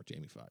liked it more with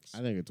Jamie Foxx. I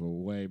think it's a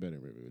way better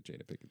movie with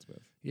Jada Pinkett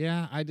Smith.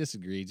 Yeah, I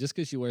disagree. Just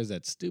because she wears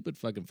that stupid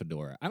fucking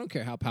fedora, I don't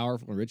care how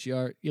powerful and rich you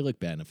are, you look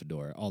bad in a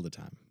fedora all the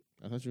time.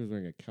 I thought she was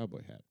wearing a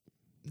cowboy hat.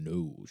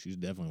 No, she's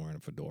definitely wearing a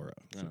fedora.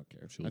 I don't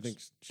care. she I looks think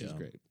she's dumb.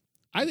 great.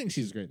 I think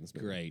she's great in this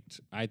movie. Great.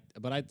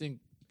 But I think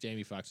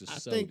Jamie Foxx is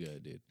so think-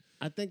 good, dude.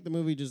 I think the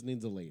movie just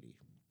needs a lady.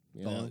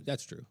 You know?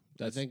 That's true.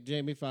 I think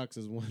Jamie Foxx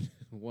is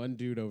one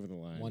dude over the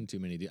line. One too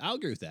many. I'll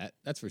agree with that.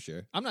 That's for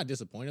sure. I'm not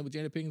disappointed with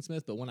Jada Pinkett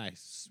Smith, but when I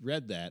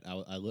read that,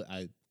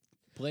 I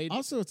played.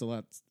 Also, it's a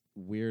lot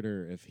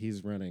weirder if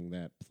he's running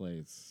that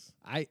place.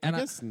 I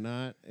guess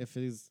not. If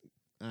he's,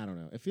 I don't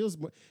know. It feels.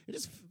 It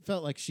just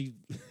felt like she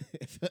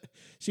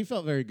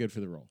felt very good for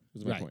the role.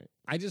 Was my point.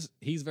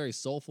 He's very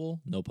soulful,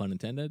 no pun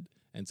intended,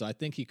 and so I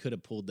think he could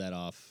have pulled that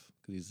off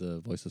because he's the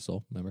voice of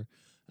soul. Remember?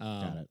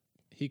 Got it.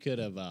 He could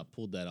have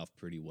pulled that off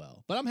pretty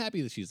well. But I'm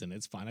happy that she's in it.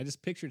 It's fine. I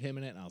just pictured him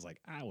in it, and I was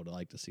like, I would have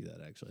liked to see that,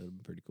 actually. It would have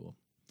been pretty cool.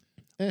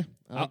 I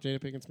like Jada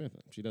Pinkett Smith.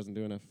 She doesn't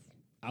do enough.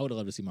 I would have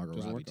loved to see Margot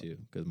Doesn't Robbie, work too,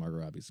 because Margot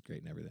Robbie's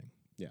great and everything.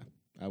 Yeah,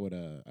 I would.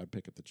 I'd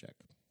pick up the check,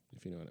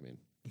 if you know what I mean.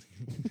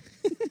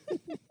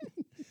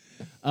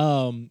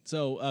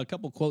 So a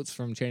couple quotes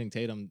from Channing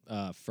Tatum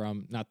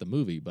from not the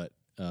movie, but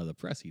the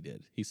press he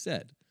did. He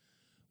said,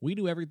 "We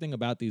knew everything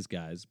about these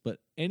guys, but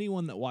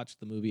anyone that watched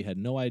the movie had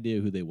no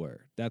idea who they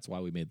were. That's why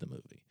we made the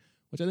movie."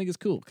 Which I think is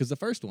cool because the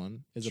first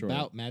one is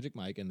about Magic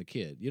Mike and the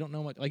kid. You don't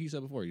know much, like you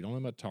said before. You don't know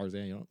about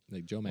Tarzan. You don't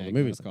like Joe Mag. The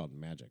movie's called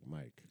Magic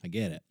Mike. I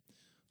get it,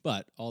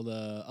 but all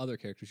the other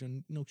characters you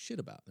don't know shit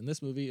about. And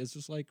this movie is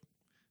just like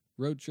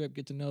road trip,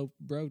 get to know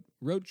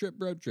road trip.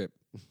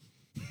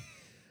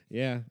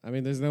 Yeah, I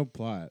mean, there's no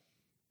plot.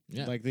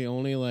 Yeah, Like the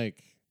only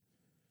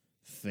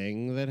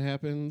thing that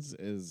happens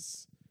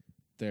is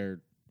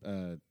their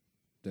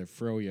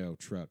Froyo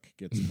truck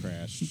gets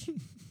crashed.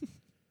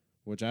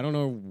 Which I don't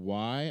know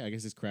why. I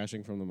guess he's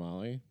crashing from the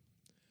Molly.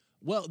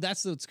 Well,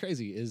 that's what's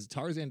crazy is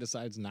Tarzan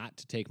decides not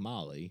to take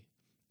Molly,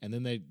 and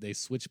then they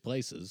switch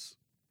places,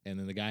 and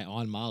then the guy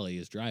on Molly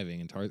is driving,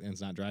 and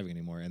Tarzan's not driving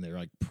anymore, and they're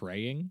like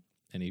praying,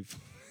 and he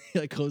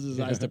like closes his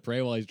eyes to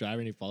pray while he's driving,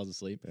 and he falls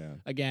asleep. Yeah.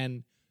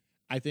 Again,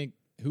 I think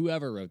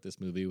whoever wrote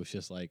this movie was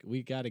just like,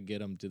 we got to get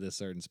him to this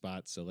certain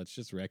spot, so let's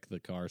just wreck the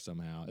car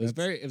somehow. It was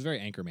very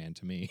Anchorman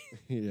to me.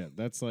 Yeah,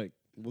 that's the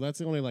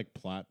only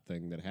plot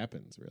thing that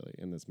happens really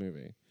in this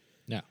movie.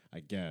 Yeah, I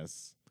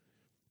guess.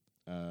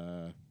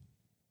 I'm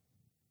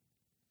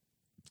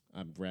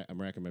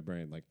racking my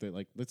brain.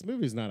 This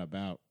movie's not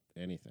about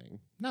anything.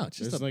 no, it's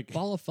just There's, a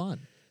ball of fun.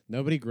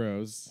 Nobody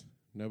grows.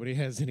 Nobody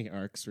has any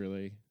arcs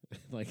really.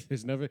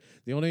 There's never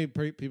the only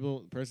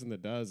person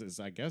that does is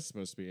I guess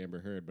supposed to be Amber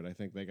Heard, but I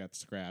think they got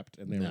scrapped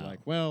and they were like,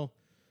 well,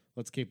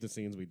 let's keep the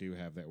scenes we do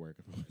have that work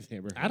with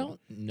Amber Heard. I don't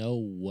know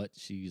what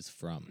she's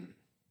from.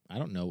 I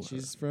don't know.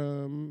 She's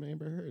from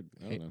Amber Heard.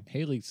 I don't know.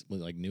 Haley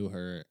knew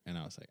her, and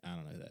I was like, I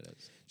don't know who that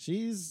is.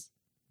 She's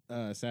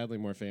sadly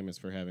more famous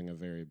for having a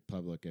very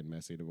public and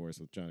messy divorce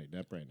with Johnny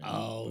Depp right now.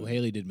 Oh,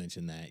 Haley did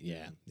mention that.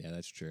 Yeah,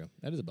 that's true.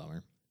 That is a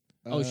bummer.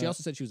 She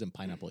also said she was in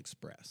Pineapple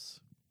Express.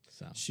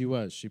 So She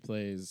was. She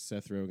plays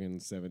Seth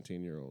Rogen's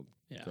 17-year-old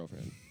Yeah.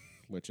 girlfriend,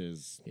 which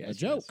is Yeah, a she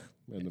joke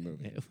in the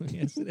movie.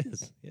 yes, it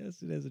is.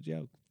 Yes, it is a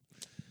joke.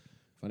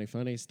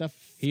 Funny stuff.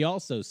 He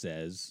also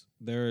says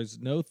there's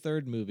no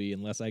third movie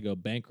unless I go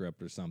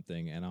bankrupt or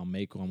something, and I'll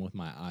make one with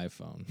my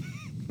iPhone,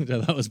 which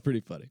I thought was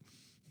pretty funny.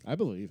 I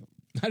believe him.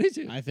 I do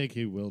too. I think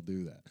he will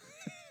do that.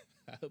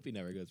 I hope he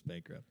never goes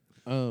bankrupt.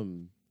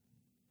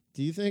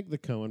 Do you think the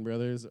Coen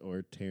brothers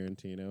or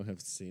Tarantino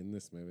have seen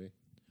this movie?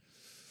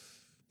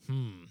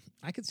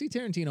 I could see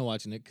Tarantino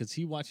watching it because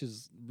he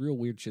watches real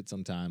weird shit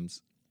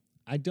sometimes.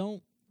 I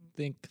don't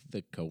think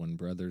the Coen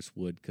brothers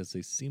would because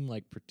they seem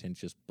like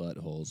pretentious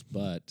buttholes,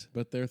 but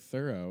But they're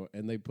thorough,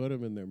 and they put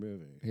him in their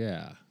movie.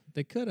 yeah,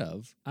 they could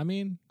have. I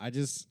mean, I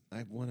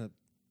want to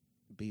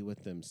be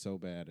with them so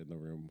bad in the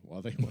room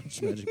while they watch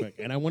Magic Mike,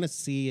 and I want to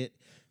see it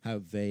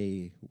how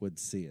they would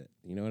see it.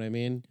 You know what I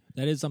mean?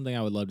 that is something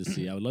I would love to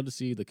see. I would love to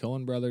see the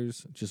Coen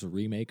brothers just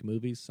remake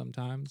movies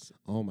sometimes.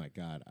 Oh my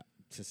God.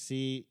 To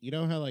see, you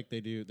know how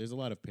they do, there's a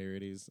lot of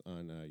parodies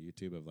on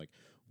YouTube of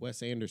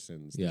Wes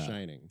Anderson's The Yeah.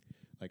 Shining.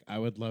 I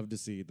would love to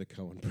see the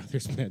Coen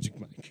brothers Magic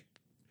Mike.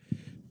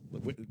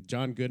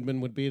 John Goodman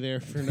would be there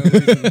for no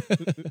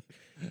reason.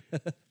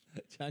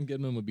 John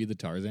Goodman would be the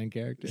Tarzan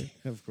character.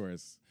 Of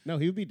course. No,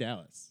 he would be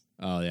Dallas.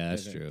 Oh yeah,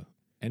 that's think. true.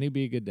 And he'd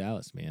be a good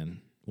Dallas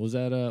man. Was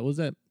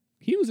that?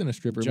 He was in a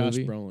stripper Josh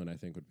movie. Brolin, I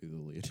think, would be the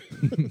lead.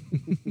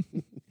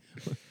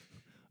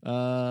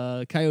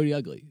 Coyote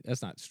Ugly.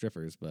 That's not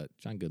strippers, but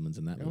John Goodman's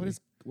in that movie.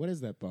 What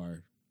is that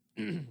bar?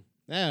 It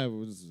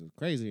was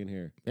crazy in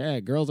here. Yeah,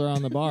 girls are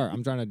on the bar.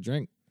 I'm trying to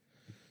drink.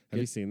 Have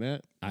you seen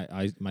that?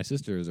 My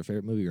sister is her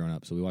favorite movie growing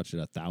up, so we watched it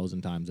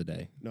 1,000 times a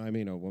day. No, I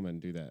mean a woman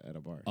do that at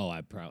a bar. Oh,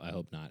 I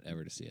hope not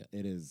ever to see it.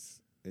 It is.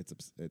 It's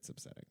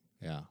upsetting.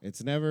 Yeah.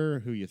 It's never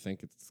who you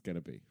think it's gonna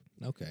be.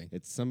 Okay.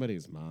 It's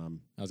somebody's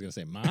mom. I was gonna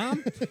say,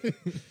 Mom.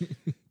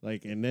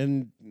 And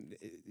then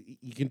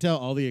you can tell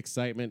all the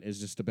excitement is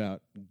just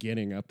about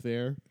getting up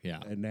there. Yeah.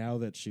 And now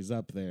that she's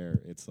up there,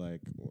 it's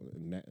like,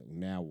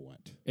 now what?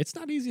 It's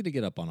not easy to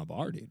get up on a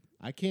bar, dude.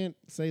 I can't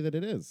say that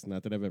it is.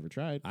 Not that I've ever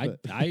tried.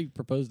 I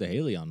proposed to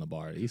Haley on the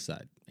bar at East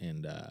Side,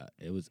 and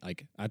it was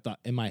like I thought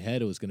in my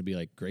head it was gonna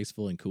be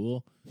graceful and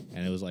cool,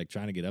 and it was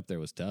trying to get up there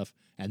was tough.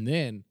 And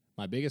then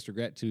my biggest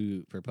regret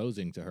to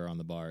proposing to her on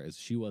the bar is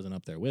she wasn't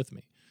up there with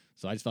me.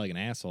 So I just felt like an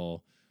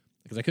asshole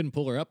because I couldn't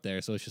pull her up there.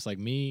 So it's just like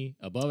me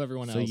above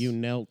everyone else. So you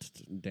knelt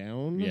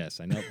down? Yes,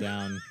 I knelt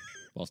down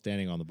while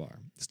standing on the bar.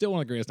 Still one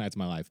of the greatest nights of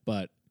my life,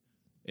 but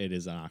it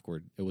was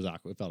awkward.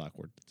 It felt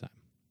awkward at the time.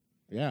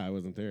 Yeah, I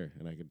wasn't there,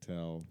 and I could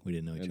tell. We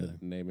didn't know each in other.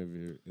 The name of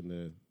your in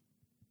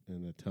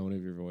the tone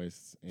of your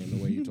voice and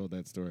the way you told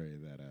that story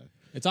that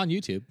It's on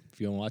YouTube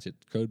if you want to watch it.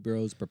 Code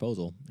Bros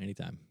Proposal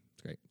anytime.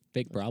 It's great.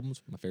 Fake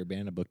Problems, my favorite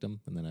band. I booked them,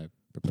 and then I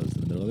proposed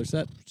in the middle of their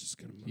set. just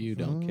gonna You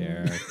don't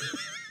care.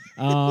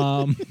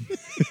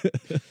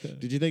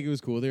 Did you think it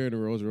was cool there in a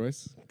Rolls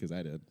Royce? Because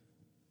I did.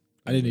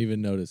 I didn't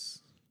even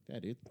notice. Yeah,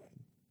 dude.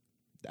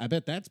 I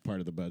bet that's part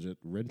of the budget.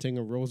 Renting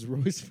a Rolls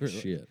Royce for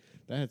Shit.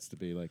 That has to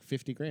be like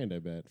 $50,000, I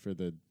bet, for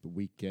the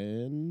week.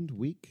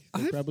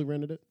 They probably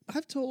rented it.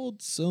 I've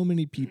told so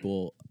many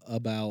people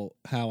about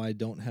how I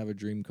don't have a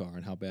dream car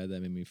and how bad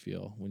that made me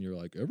feel when you're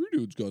like, every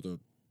dude's got a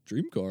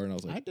dream car. And I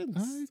was like,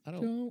 I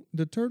don't.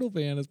 The Turtle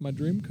Van is my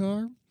dream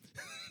car.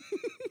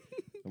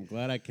 I'm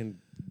glad I can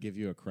give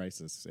you a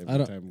crisis I every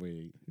don't- time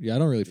we. Yeah, I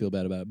don't really feel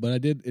bad about it.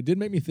 But it did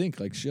make me think,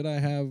 like, should I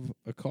have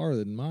a car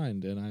in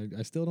mind? And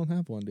I still don't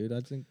have one, dude.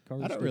 I think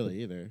cars I are don't stupid.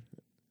 really either.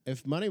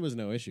 If money was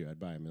no issue, I'd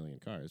buy a million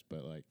cars.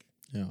 But like,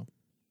 Yeah.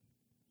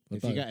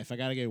 if I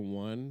gotta get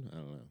one, I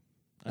don't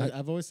know.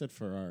 I've always said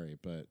Ferrari,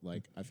 but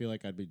like, I feel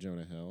like I'd be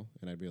Jonah Hill,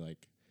 and I'd be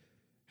like,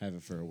 have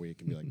it for a week,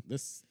 and be like,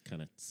 this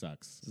kind of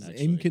sucks. This is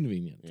actually.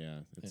 inconvenient. Yeah,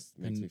 it makes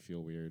And- me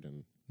feel weird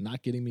and.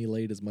 Not getting me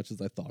laid as much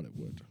as I thought it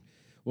would.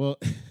 Well,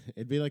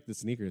 it'd be like the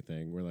sneaker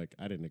thing where, like,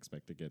 I didn't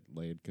expect to get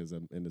laid because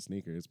I'm into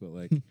sneakers. But,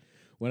 like,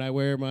 when I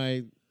wear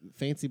my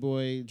fancy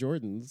boy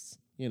Jordans,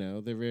 you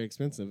know, they're very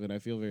expensive and I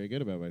feel very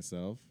good about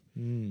myself.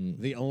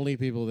 The only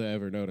people that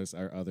ever notice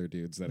are other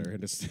dudes that are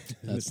into, into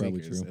That's probably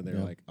sneakers. true, And they're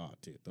yeah. like, oh,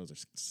 dude, those are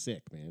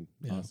sick, man.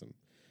 Yeah. Awesome.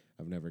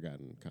 I've never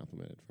gotten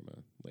complimented from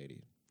a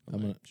lady on I'm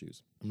my gonna-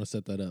 shoes. I'm going to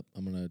set that up.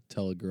 I'm going to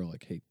tell a girl,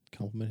 like, hey,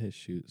 compliment his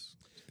shoes.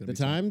 It's gonna The be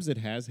something. times it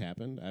has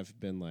happened, I've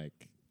been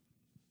like,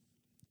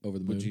 Over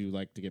the moon. would you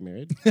like to get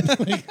married?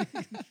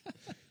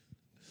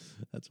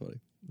 That's funny.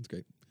 That's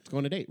great. Let's go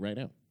on a date right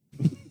now.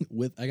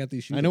 I got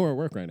these shoes. I know we're at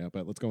work right now,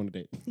 but let's go on a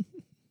date.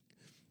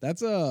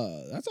 That's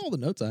all the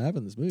notes I have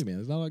in this movie, man.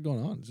 There's not a lot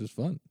going on. It's just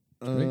fun.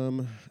 It's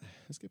great.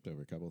 I skipped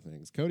over a couple of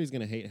things. Cody's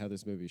gonna hate how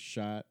this movie's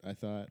shot. I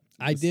thought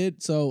I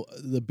did. So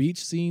the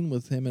beach scene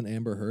with him and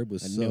Amber Heard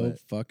was I knew so it.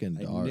 fucking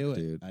I dark, knew it.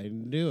 dude. I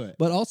knew it.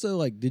 But also,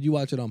 like, did you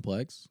watch it on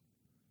Plex?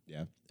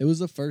 Yeah. It was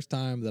the first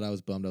time that I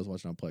was bummed I was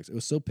watching on Plex. It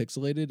was so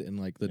pixelated and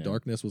like the Yeah.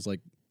 darkness was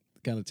like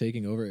kind of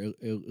taking over.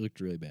 It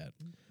looked really bad.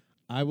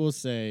 I will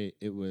say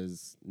it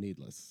was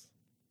needless.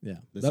 Yeah.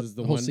 This That- is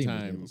the whole one scene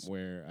was time needless.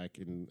 where I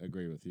can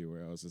agree with you.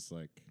 Where I was just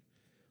like,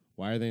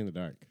 why are they in the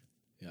dark?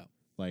 Yeah.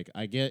 Like,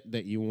 I get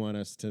that you want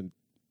us to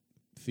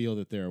feel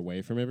that they're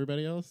away from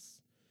everybody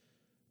else,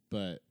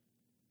 but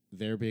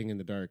their being in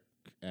the dark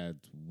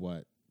adds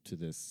what to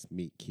this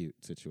meet cute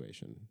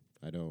situation?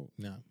 I don't.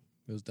 No,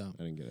 it was dumb.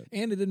 I didn't get it.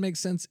 And it didn't make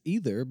sense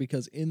either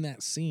because in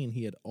that scene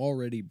he had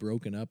already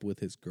broken up with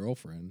his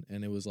girlfriend,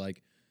 and it was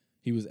like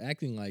he was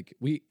acting like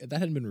that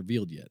hadn't been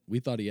revealed yet. We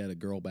thought he had a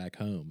girl back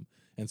home,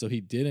 and so he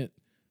didn't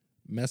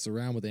mess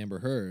around with Amber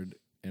Heard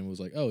and was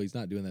like, "Oh, he's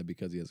not doing that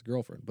because he has a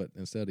girlfriend," but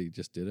instead he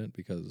just didn't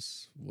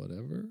because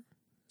whatever.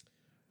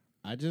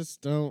 I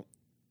just don't.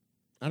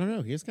 I don't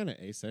know. He's kind of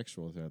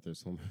asexual throughout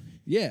this whole movie.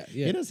 Yeah,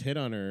 He yeah. does hit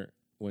on her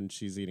when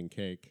she's eating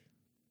cake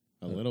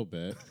a little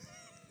bit.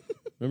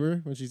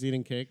 Remember when she's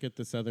eating cake at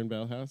the Southern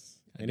Belle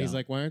House? I And he's don't.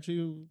 like, why aren't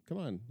you? Come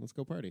on, let's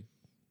go party.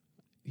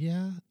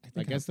 Yeah,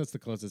 I guess that's the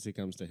closest he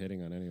comes to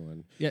hitting on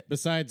anyone. Yeah.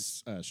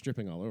 Besides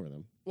stripping all over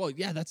them. Well,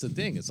 yeah, that's the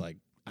thing. It's like,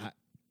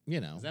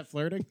 Is that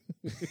flirting?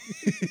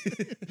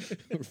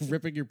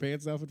 Ripping your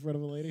pants off in front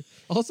of a lady?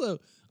 Also,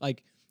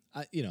 like,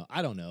 I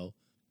don't know.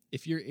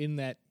 If you're in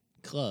that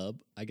club,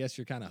 I guess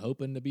you're kind of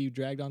hoping to be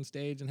dragged on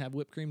stage and have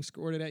whipped cream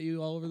squirted at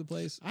you all over the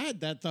place. I had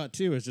that thought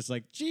too. It's just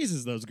like,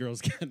 Jesus, those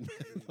girls get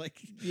like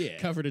Yeah.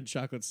 covered in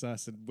chocolate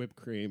sauce and whipped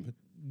cream.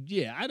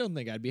 Yeah, I don't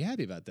think I'd be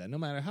happy about that. No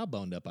matter how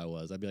boned up I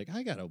was, I'd be like,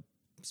 I gotta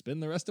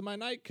spend the rest of my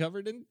night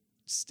covered in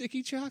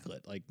sticky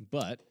chocolate. Like,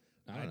 but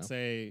I don't I'd know.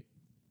 say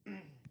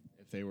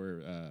if they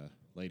were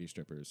lady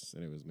strippers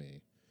and it was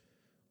me,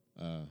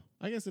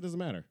 I guess it doesn't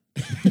matter.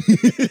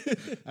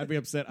 I'd be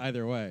upset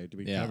either way to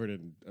be Yeah. covered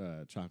in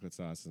chocolate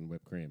sauce and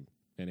whipped cream,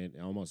 and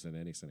almost in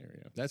any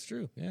scenario. That's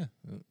true. Yeah.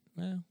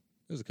 Well,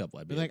 there's a couple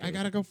I'd Be be like, okay I with.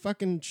 gotta go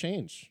fucking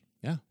change.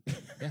 Yeah,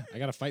 yeah. I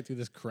gotta fight through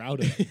this crowd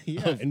of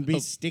And be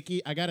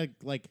sticky. I gotta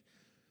like.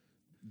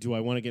 Do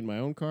I want to get in my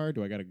own car?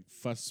 Do I gotta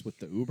fuss with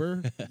the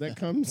Uber that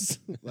comes?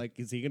 Like,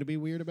 is he gonna be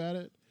weird about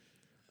it?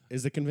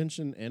 Is the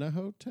convention in a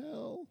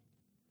hotel?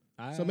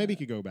 So maybe you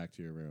could go back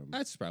to your room.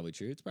 That's probably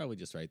true. It's probably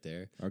just right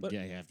there. Or But,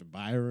 yeah, you have to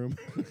buy a room.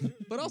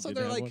 but also Did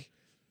they're have like, one?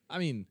 I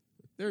mean,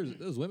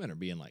 those women are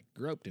being like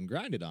groped and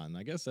grinded on.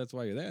 I guess that's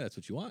why you're there. That's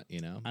what you want,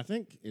 you know? I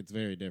think it's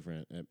very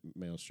different at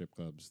male strip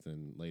clubs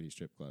than lady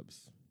strip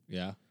clubs.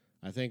 Yeah.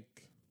 I think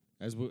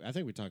I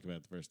think we talked about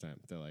it the first time.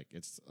 That like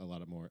it's a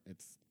lot of more.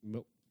 It's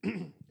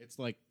it's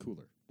like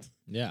cooler.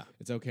 Yeah.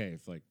 It's okay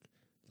if like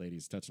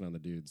ladies touching on the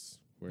dudes.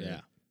 Where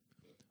Yeah.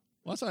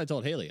 Well, that's what I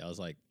told Haley. I was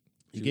like,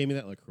 you gave me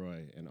that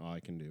LaCroix, and all I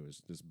can do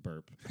is just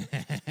burp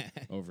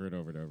over and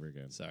over and over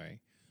again. sorry.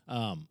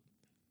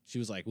 She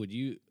was like, would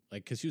you,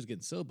 like, because she was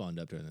getting so bummed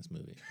up during this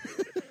movie.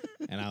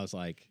 And I was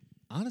like,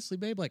 honestly,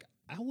 babe, like,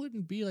 I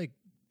wouldn't be, like,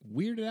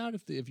 weirded out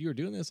if you were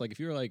doing this. Like, if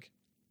you were, like,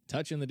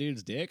 touching the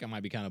dude's dick, I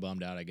might be kind of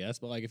bummed out, I guess.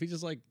 But, like, if he's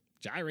just, like,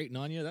 gyrating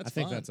on you, that's I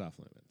think fun. that's off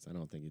limits. I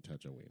don't think you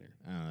touch a wiener.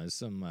 I don't know. There's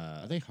some,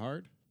 Are they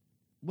hard?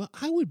 well,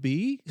 I would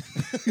be.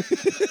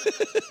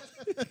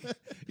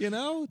 You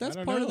know, that's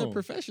don't part of their know.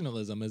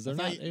 professionalism is they're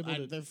not able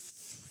to. They're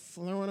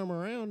throwing them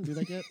around. Do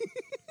they get?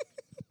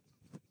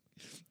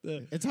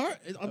 It's hard.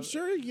 I'm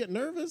sure you get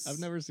nervous. I've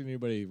never seen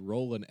anybody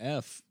roll an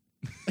F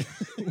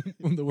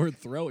when the word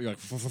throw. You're like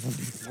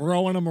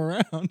throwing them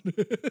around.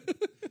 That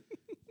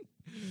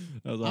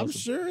was awesome. I'm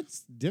sure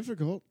it's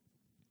difficult.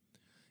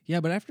 Yeah,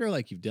 but after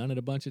like you've done it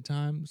a bunch of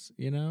times,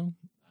 you know.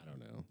 I don't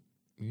know.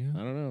 Yeah,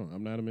 I don't know.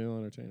 I'm not a male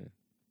entertainer.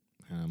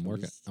 I'm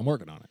working. I'm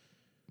working on it.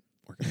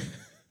 Working on it.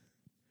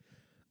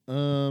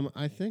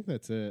 I think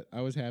that's it.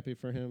 I was happy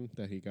for him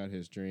that he got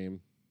his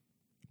dream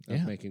of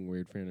Yeah. making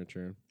weird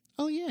furniture.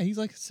 Oh yeah, he's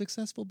like a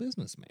successful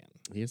businessman,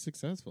 He is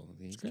successful.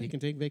 He great. can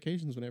take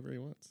vacations whenever he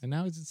wants. and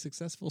now he's a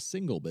successful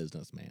single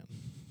businessman.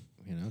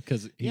 You know,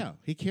 because Yeah,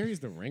 he carries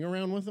the ring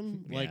around with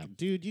him. Yeah. Like,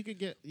 dude, you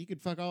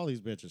could fuck all these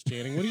bitches,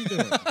 Channing. What are you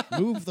doing?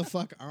 Move the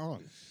fuck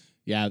on.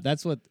 yeah,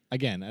 that's what.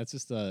 Again, that's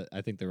just.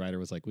 I think the writer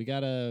was like, we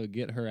gotta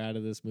get her out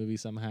of this movie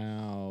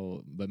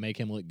somehow, but make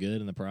him look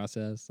good in the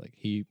process. Like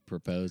he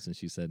proposed and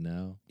she said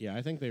no. Yeah,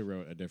 I think they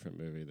wrote a different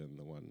movie than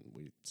the one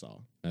we saw.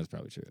 That's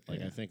probably true. Like,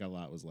 yeah. I think a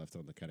lot was left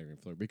on the cutting room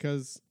floor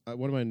because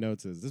one of my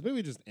notes is this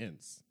movie just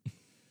ends.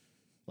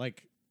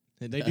 Like,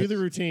 they do the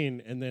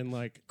routine and then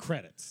like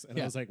credits, and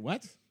I Yeah. was like,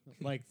 what?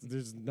 Like,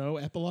 there's no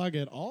epilogue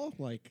at all.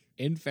 Like,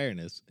 In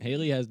fairness,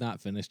 Haley has not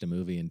finished a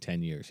movie in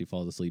 10 years. She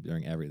falls asleep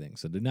during everything.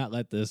 So do not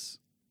let this,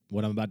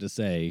 what I'm about to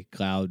say,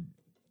 cloud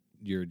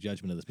your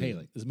judgment of this movie.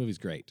 Haley. This movie's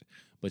great.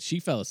 But she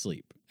fell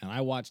asleep, and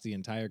I watched the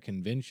entire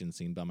convention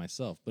scene by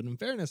myself. But in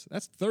fairness,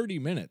 that's 30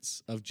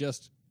 minutes of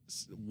just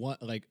one,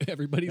 like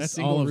everybody's that's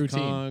single all of routine.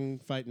 Kong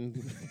fighting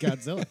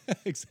Godzilla.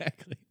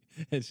 Exactly.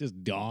 It's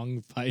just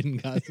Dong fighting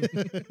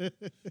Godzilla.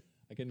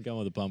 I couldn't come up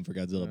with a pun for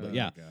Godzilla, but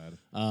yeah.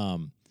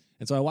 God.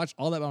 And so I watched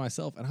all that by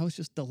myself, and I was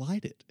just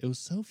delighted. It was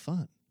so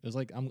fun. It was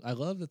like I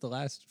love that the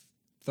last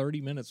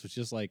 30 minutes was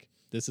just like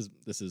this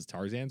is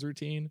Tarzan's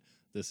routine,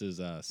 this is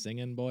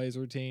Singing Boy's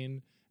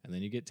routine, and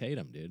then you get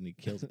Tatum, dude, and he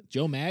kills it.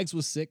 Joe Maggs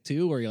was sick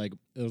too, where he like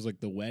it was like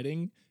the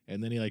wedding,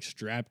 and then he like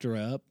strapped her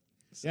up.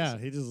 Yeah,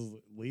 he just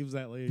leaves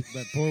that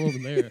poor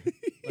woman there.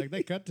 Like,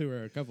 they cut to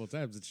her a couple of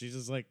times, and she's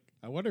just like,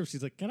 I wonder if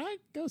she's like, can I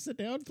go sit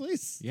down,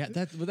 please? Yeah,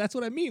 that's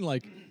what I mean.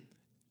 Like,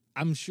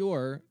 I'm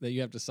sure that you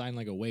have to sign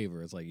like a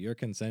waiver. It's like you're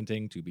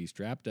consenting to be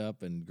strapped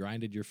up and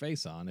grinded your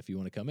face on if you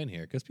want to come in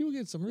here, because people get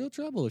in some real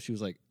trouble if she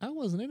was like, I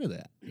wasn't into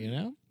that, you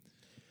know?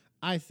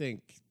 I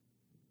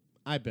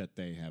bet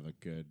they have a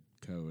good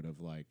code of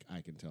like,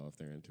 I can tell if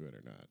they're into it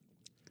or not.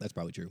 That's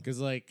probably true. Because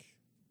like,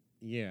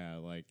 yeah,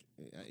 like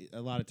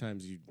a lot of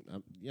times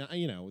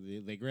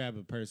they grab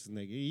a person,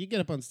 you get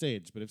up on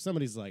stage, but if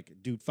somebody's like,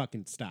 dude,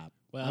 fucking stop.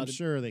 Well, I'm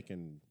sure they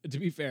can. To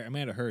be fair,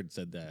 Amanda Heard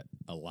said that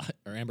a lot,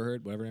 or Amber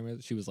Heard, whatever her name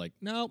is. She was like,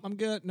 "No, I'm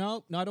good.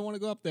 No, I don't want to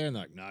go up there." And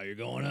they're like, "No, you're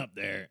going up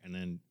there." And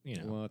then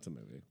Well, it's a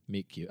movie.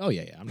 meet cute. Oh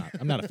yeah.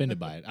 I'm not offended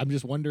by it. I'm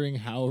just wondering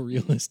how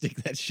realistic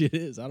that shit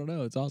is. I don't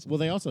know. It's awesome. Well,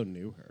 they also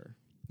knew her.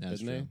 That's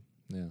didn't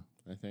true.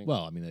 Yeah. I think.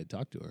 Well, I mean, they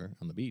talked to her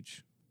on the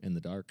beach in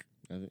the dark.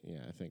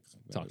 I think.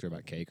 Talk to her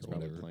about cake or it's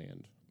probably whatever.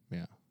 planned.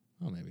 Yeah.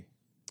 Oh, maybe.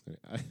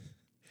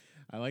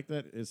 I like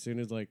that as soon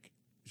as like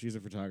she's a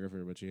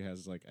photographer, but she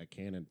has like a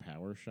Canon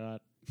Power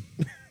Shot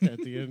at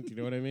the end. You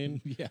know what I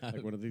mean? Yeah.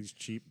 Like one of these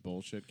cheap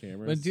bullshit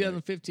cameras. But in Like,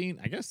 2015,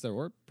 I guess there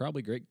were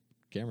probably great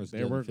cameras. In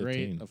there were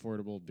great 2015.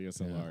 affordable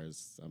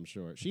DSLRs. I'm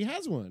sure she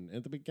has one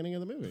at the beginning of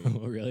the movie.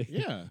 Oh, really?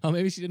 Yeah. Oh,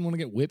 maybe she didn't want to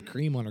get whipped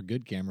cream on her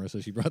good camera, so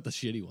she brought the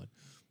shitty one.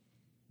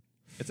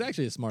 It's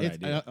actually a smart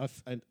idea.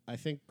 I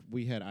think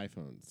we had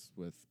iPhones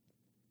with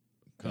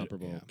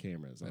comparable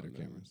cameras. Better on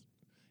them. cameras.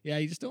 Yeah,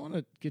 you just don't want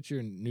to get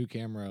your new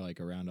camera like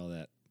around all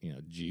that,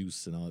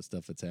 juice and all that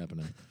stuff that's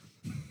happening.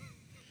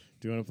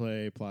 Do you want to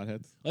play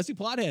Plotheads? Let's do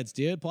plot heads,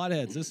 dude. Plot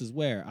heads. This is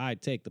where I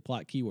take the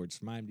plot keywords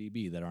from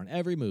IMDb that are on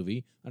every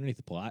movie underneath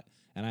the plot,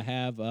 and I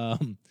have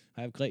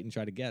Clayton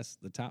try to guess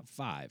the top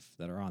 5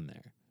 that are on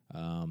there.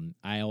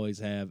 I always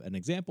have an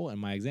example, and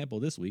my example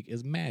this week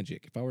is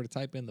magic. If I were to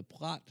type in the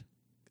plot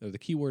or the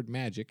keyword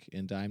magic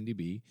into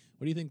IMDb,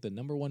 what do you think the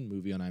number 1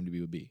 movie on IMDb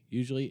would be?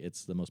 Usually,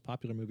 it's the most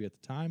popular movie at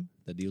the time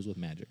that deals with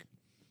magic,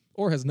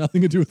 or has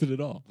nothing to do with it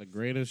at all. The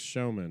Greatest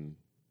Showman.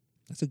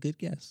 That's a good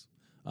guess.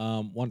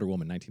 Wonder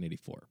Woman,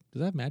 1984. Does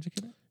that have magic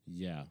in it?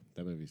 Yeah,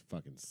 that movie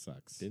fucking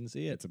sucks. Didn't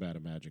see it. It's about a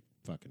magic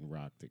fucking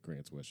rock that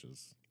grants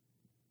wishes.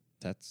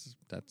 That's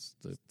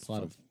the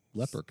plot of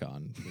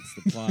Leprechaun.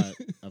 It's the plot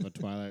of a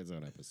Twilight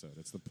Zone episode.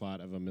 It's the plot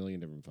of a million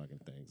different fucking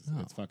things. Oh.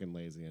 It's fucking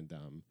lazy and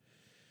dumb.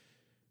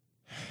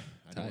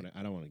 I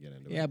don't want to get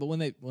into it. Yeah, but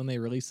when they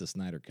release the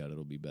Snyder Cut,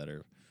 it'll be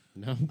better.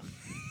 No,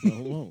 no,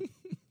 it won't.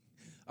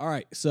 All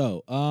right,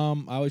 so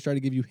I always try to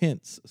give you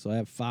hints, so I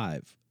have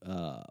 5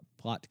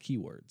 plot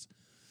keywords.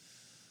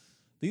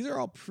 These are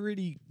all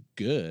pretty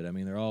good. I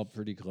mean, they're all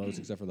pretty close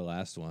except for the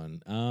last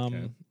one.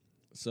 Okay.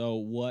 So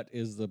what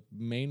is the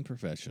main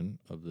profession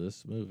of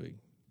this movie?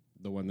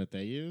 The one that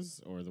they use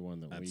or the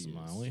one that we That's use?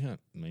 my only hint.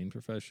 Main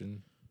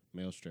profession.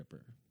 Male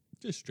stripper.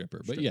 Just stripper,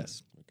 but Stripper.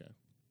 yes. Okay.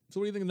 So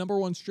what do you think the number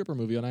 1 stripper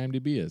movie on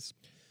IMDb is?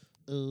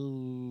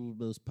 Oh,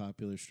 most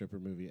popular stripper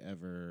movie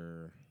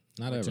ever.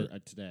 Not Or ever.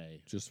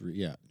 today. Just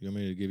yeah. You want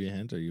me to give you a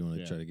hint, or you want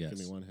to Yeah, try to guess? Give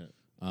me one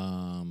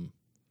hint.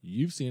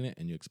 You've seen it,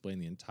 and you explain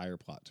the entire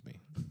plot to me.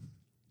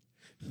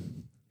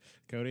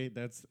 Cody,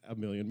 that's a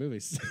million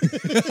movies.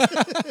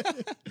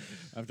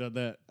 I've done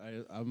that.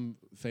 I'm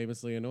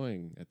famously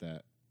annoying at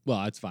that.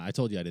 Well, it's fine. I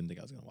told you I didn't think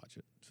I was going to watch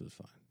it, so it's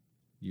fine.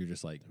 You're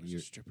just like There's a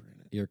stripper in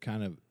it. you're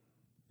kind of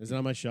Is it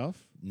on my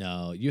shelf?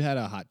 no. You had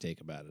a hot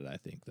take about it. I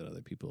think that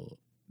other people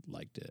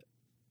liked it,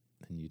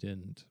 and you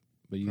didn't.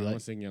 But you like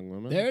Promising Young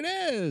Woman? there. It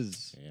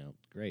is. Yeah.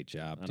 Great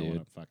job, I don't dude.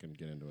 want to fucking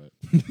get into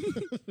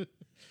it.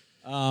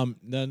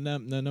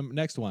 The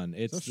next one.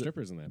 It's There's the,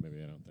 strippers in that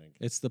movie, I don't think.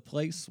 it's the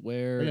place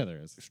where Yeah, there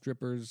is.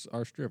 strippers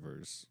are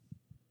strippers.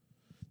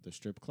 The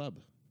strip club.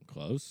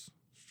 Close.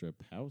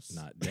 Strip house.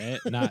 Not day.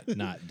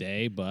 not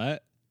day,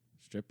 but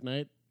Strip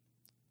night.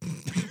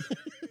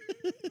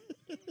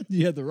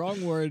 you had the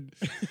wrong word.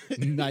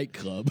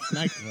 Nightclub.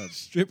 Nightclub.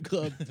 Strip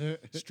club.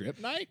 Strip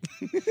night.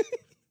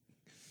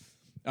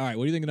 All right.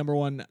 What do you think the number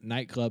 1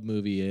 nightclub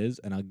movie is?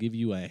 And I'll give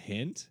you a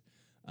hint.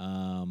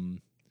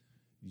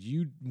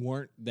 You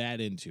weren't that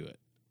into it,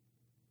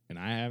 and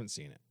I haven't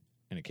seen it,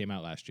 and it came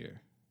out last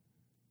year.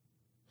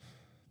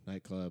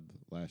 Nightclub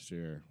last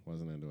year.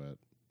 Wasn't into it.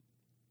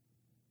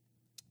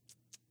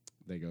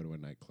 They go to a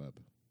nightclub.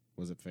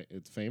 Was it?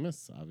 It's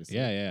famous, obviously.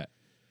 Yeah.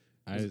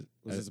 Was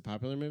this a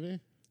popular movie?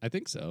 I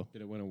think so.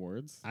 Did it win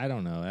awards? I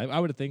don't know.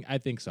 I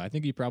think so. I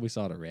think you probably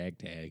saw it at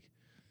Ragtag.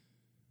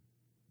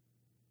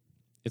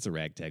 It's a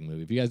Ragtag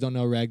movie. If you guys don't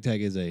know,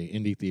 Ragtag is a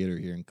indie theater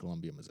here in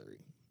Columbia, Missouri.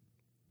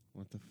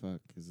 What the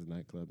fuck is a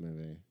nightclub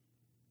movie?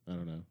 I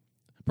don't know.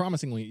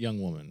 Promising Young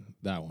Woman.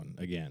 That one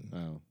again.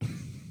 Oh,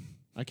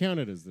 I count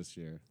it as this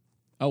year.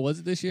 Oh, was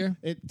it this year?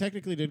 It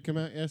technically did come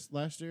out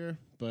last year,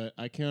 but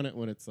I count it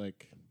when it's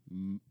like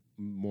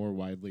more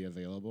widely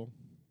available,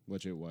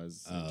 which it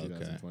was in okay.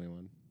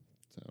 2021.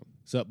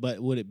 So, but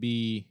would it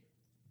be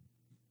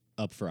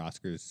up for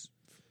Oscars?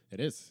 It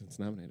is. It's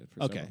nominated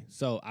for. Okay, several.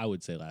 so I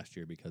would say last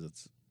year because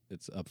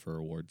it's up for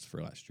awards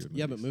for last year.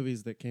 Yeah, but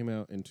movies that came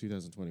out in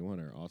 2021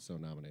 are also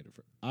nominated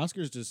for.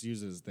 Oscars just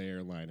uses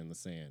their line in the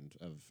sand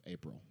of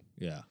April.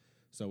 Yeah.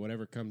 So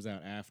whatever comes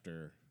out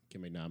after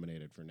can be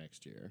nominated for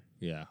next year.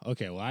 Yeah.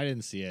 Okay. Well, I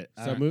didn't see it.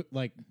 So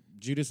like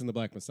Judas and the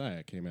Black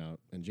Messiah came out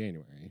in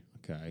January.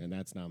 Okay. And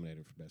that's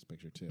nominated for Best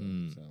Picture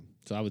too.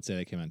 So I would say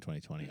they came out in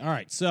 2020. All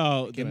right.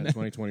 So It came out in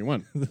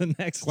 2021. the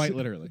next, Quite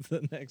literally.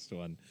 the next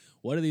one.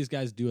 What do these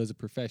guys do as a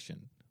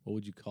profession? What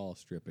would you call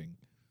stripping?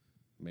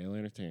 Male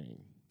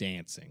entertaining.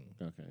 Dancing.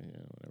 Okay, yeah,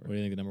 whatever. What do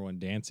you think the number 1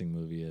 dancing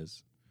movie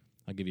is?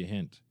 I'll give you a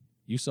hint.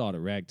 You saw it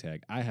at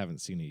Ragtag. I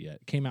haven't seen it yet.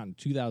 It came out in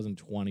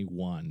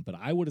 2021, but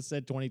I would have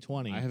said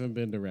 2020. I haven't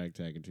been to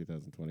Ragtag in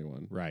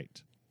 2021.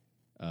 Right.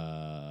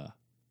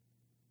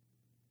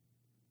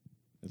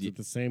 Is it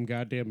the same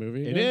goddamn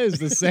movie? It again? is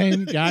the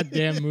same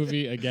goddamn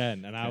movie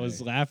again. And I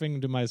was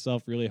laughing to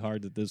myself really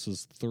hard that this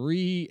was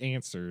 3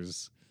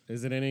 answers.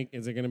 Is it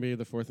going to be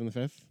the 4th and the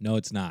 5th? No,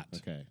 it's not.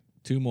 Okay.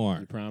 2 more.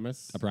 You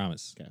promise? I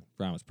promise. Okay.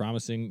 Promise.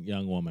 Promising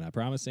young woman. I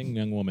promising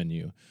young woman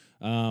you.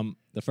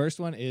 The first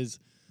one is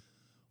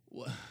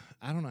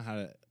I don't know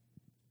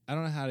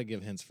how to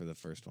give hints for the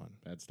first one.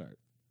 Bad start.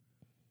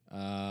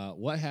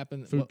 What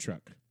happened Food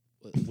truck.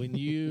 when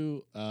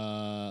you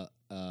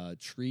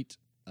treat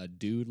a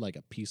dude like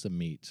a piece of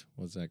meat?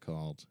 What's that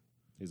called?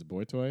 He's a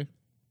boy toy?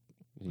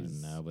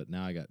 No, but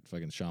now I got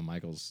fucking Shawn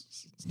Michaels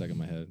stuck in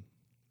my head.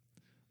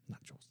 Not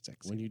your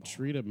sexy When you boy.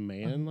 treat a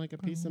man like a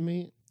piece of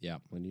meat? Yeah.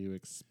 When you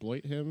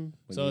exploit him?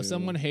 So if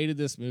someone hated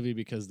this movie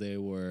because they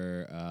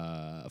were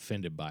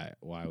offended by it,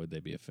 why would they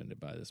be offended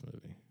by this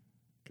movie?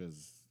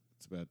 Because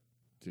it's about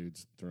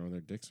dudes throwing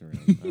their dicks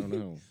around. I don't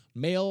know.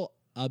 Male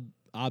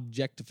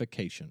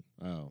objectification.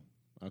 Oh,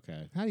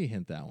 okay. How do you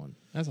hint that one?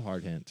 That's a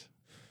hard hint.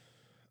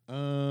 I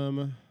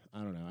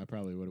don't know. I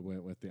probably would have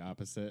went with the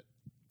opposite.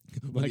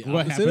 Like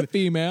what opposite happened? of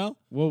female?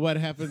 Well, what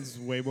happens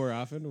way more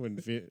often when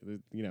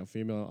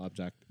female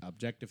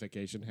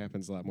objectification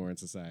happens a lot more in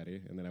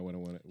society, and then I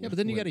wouldn't want it. Yeah, but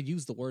then you got to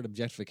use the word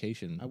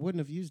objectification. I wouldn't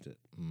have used it.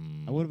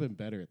 I would have been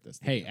better at this.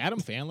 than Hey, you.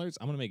 Adam Fandler's.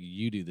 I'm gonna make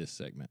you do this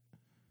segment.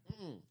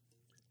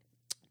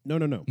 No.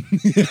 I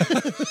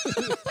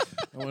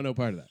want no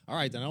part of that. All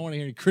right, then I want to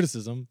hear any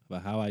criticism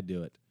about how I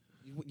do it.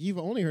 You've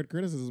only heard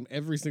criticism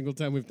every single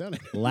time we've done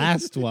it.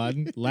 Last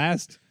one,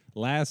 last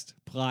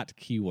plot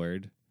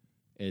keyword.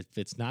 If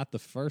it's not the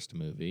first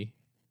movie,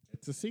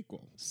 It's a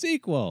sequel.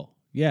 sequel.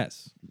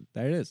 Yes,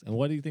 there it is. And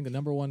what do you think the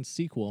number 1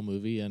 sequel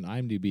movie in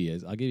IMDb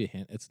is? I'll give you a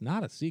hint. It's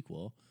not a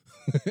sequel,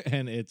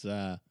 and it's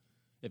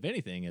if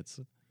anything,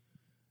 it's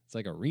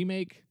like a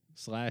remake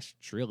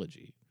 /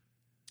 trilogy.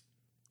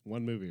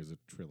 One movie is a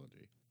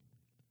trilogy.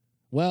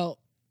 Well,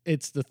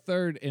 it's the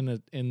third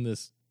in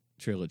this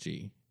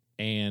trilogy,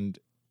 and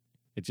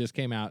it just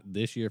came out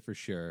this year for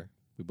sure.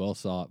 We both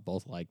saw it,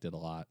 both liked it a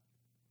lot.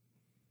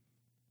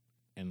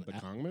 And The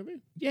Kong movie?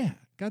 yeah,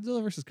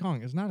 Godzilla vs.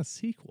 Kong is not a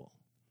sequel.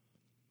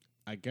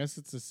 I guess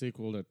it's a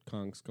sequel to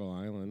Kong Skull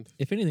Island.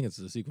 If anything, it's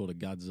a sequel to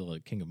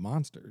Godzilla King of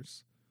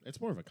Monsters.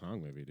 It's more of a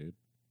Kong movie, dude.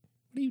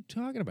 What are you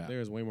talking about?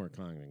 There's way more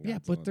Kong than Godzilla. Yeah,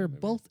 but they're in the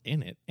movie. both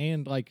in it,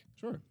 and like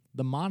Sure.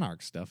 the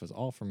Monarch stuff is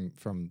all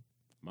from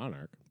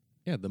Monarch.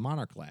 yeah, the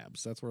Monarch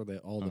Labs. That's where all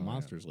the Oh, yeah.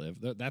 monsters live.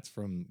 That's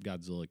from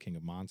Godzilla King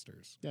of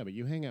Monsters. Yeah, but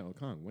you hang out with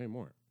Kong way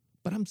more.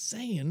 But I'm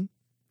saying,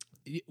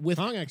 with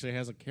Kong actually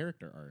has a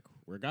character arc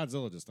where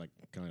Godzilla just like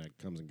kind of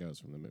comes and goes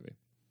from the movie.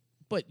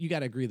 but you got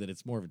to agree that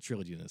it's more of a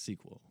trilogy than a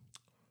sequel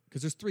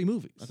because there's 3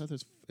 movies.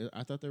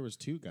 I thought there was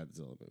 2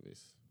 Godzilla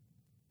movies.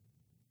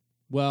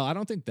 Well, I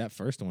don't think that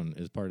first one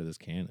is part of this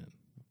canon.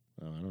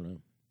 Oh, I don't know.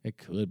 It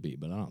could be,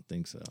 but I don't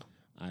think so.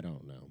 I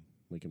don't know.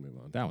 We can move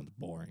on. That one's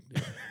boring,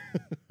 dude.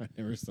 I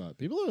never saw it.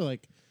 People are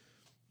like,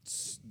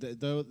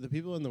 the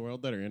people in the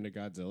world that are into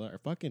Godzilla are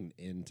fucking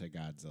into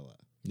Godzilla.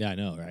 Yeah, I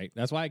know, right?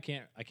 That's why I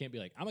can't be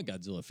like, I'm a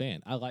Godzilla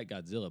fan. I like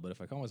Godzilla, but if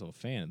I call myself a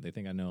fan, they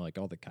think I know like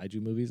all the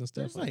kaiju movies and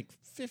stuff. There's like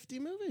 50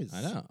 movies.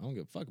 I know. I don't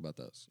give a fuck about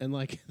those. And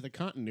like the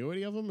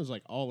continuity of them is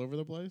like all over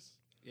the place.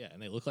 Yeah,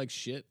 and they look like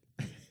shit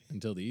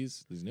until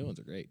these new ones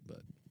are great.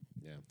 But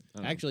Yeah. I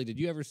don't know. actually, did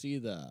you ever see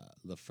the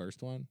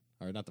first one?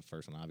 Or not the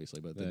first one, obviously,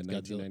 but the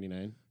Godzilla.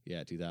 1999.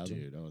 Yeah, 2000.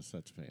 Dude, I was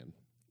such a fan.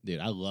 Dude,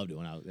 I loved it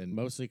when I was and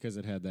Mostly because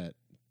it had that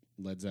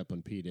Led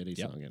Zeppelin P. Diddy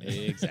Yep, song in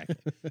it. exactly.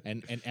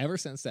 and ever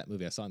since that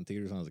movie, I saw it in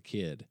theaters when I was a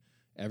kid.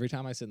 Every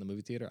time I sit in the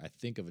movie theater, I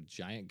think of a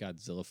giant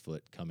Godzilla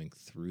foot coming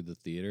through the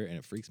theater, and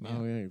it freaks me out.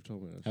 Oh, yeah, you've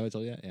told me this. Have I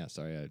told you that? Yeah,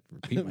 sorry, I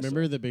repeat myself.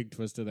 Remember the big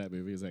twist of that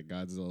movie is that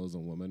Godzilla is a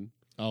woman?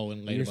 Oh,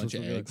 and laid You're a bunch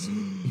of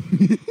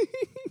supposed eggs.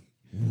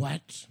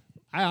 What?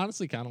 I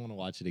honestly kind of want to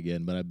watch it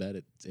again, but I bet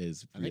it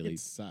is I think really. it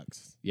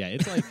sucks. Yeah,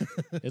 it's like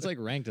it's like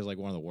ranked as like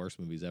one of the worst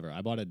movies ever.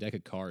 I bought a deck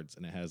of cards,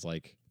 and it has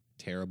like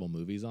terrible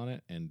movies on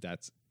it, and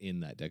that's in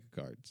that deck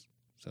of cards.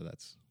 So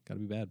that's got to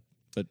be bad.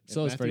 But If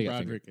so is Matthew Freddy Got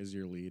Fingered. Broderick is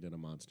your lead in a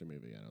monster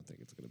movie, I don't think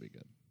it's going to be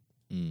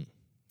good.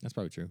 That's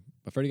probably true.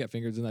 But Freddy Got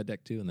Fingered's in that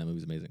deck too, and that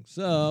movie's amazing.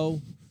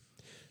 So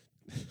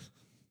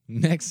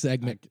next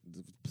segment,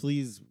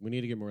 Please, we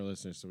need to get more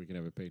listeners so we can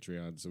have a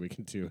Patreon so we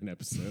can do an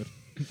episode.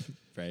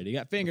 Freddy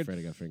Got Fingered.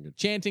 Freddy Got Fingered.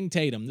 Chanting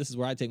Tatum. This is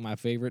where I take my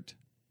favorite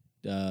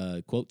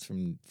quotes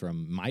from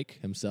Mike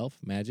himself,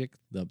 Magic,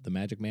 the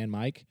Magic Man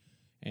Mike,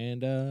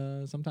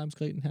 and sometimes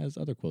Clayton has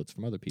other quotes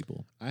from other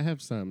people. I have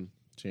some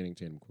Channing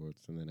Tatum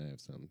quotes, and then I have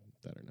some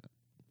that are not.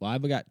 Well,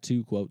 I've got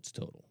 2 quotes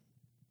total.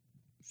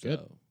 Good.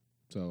 So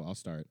So I'll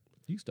start.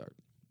 you start.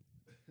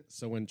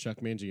 So when Chuck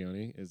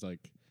Mangione is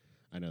like,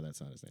 I know that's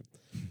not his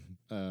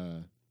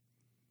name,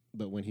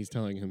 but when he's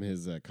telling him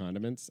his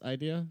condiments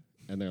idea,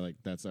 and they're like,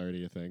 that's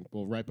already a thing.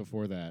 Well, right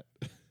before that,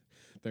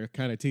 they're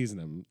kind of teasing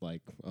him,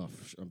 like, oh,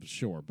 I'm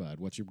sure, bud.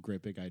 What's your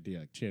great big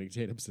idea? Channing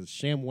Tatum says,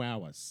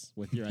 ShamWow us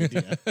with your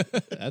idea.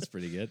 That's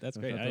pretty good. That's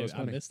great. thought that was I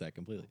funny. missed that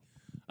completely.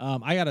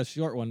 I got a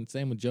short one.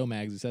 Same with Joe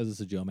Maggs. He says this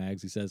is Joe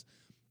Maggs. He says,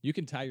 you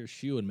can tie your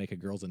shoe and make a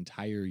girl's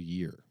entire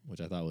year,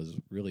 which I thought was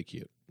really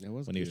cute It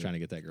was when he was cute. trying to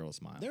get that girl to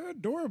smile. They're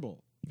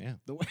adorable. Yeah.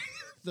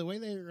 The way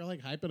they were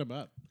like hyping him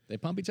up. They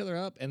pump each other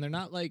up, and they're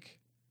not like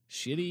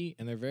shitty,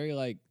 and they're very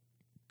like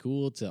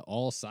cool to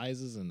all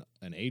sizes and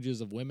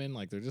ages of women.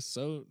 Like they're just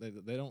so they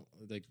don't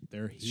like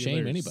They're shame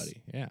healers.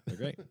 anybody. Yeah, they're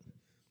great.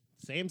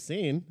 Same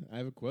scene. I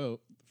have a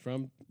quote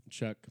from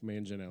Chuck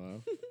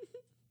Manganiello.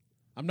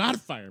 I'm not a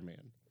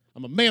fireman.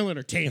 I'm a male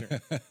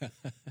entertainer.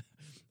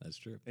 That's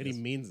true. And Yes.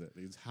 he means it.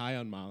 He's high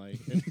on Molly.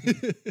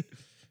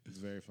 It's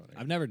very funny.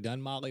 I've never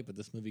done Molly, but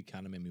this movie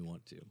kind of made me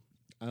want to.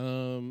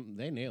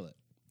 They nail it.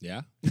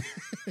 Yeah.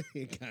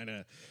 It kind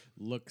of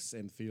looks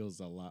and feels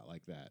a lot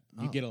like that.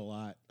 You Oh. get a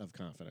lot of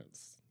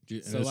confidence.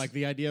 And So this- like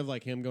the idea of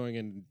like him going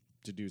in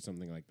to do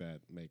something like that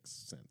makes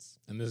sense.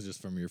 and this is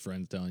just from your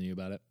friends telling you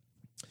about it.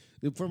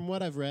 From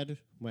what I've read,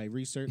 my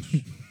research,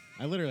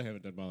 I literally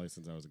haven't done Molly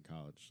since I was in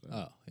college. So.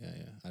 Oh, yeah.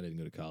 I didn't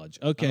go to college.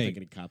 I don't Okay. think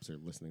any cops are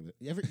listening.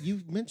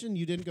 You mentioned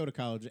you didn't go to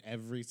college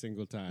every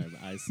single time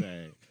I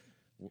say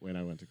when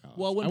I went to college.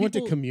 Well, when I went to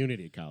people-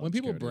 community college. When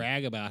people Cody.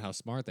 brag about how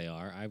smart they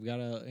are, I've got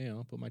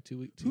to, put my 2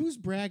 weeks. Who's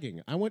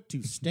bragging? I went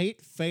to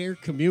State Fair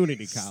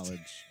Community College.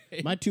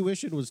 My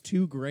tuition was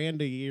 $2,000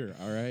 a year.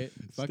 All right,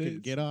 fucking States.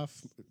 get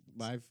off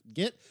my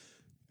get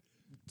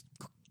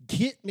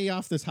me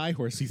off this high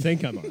horse you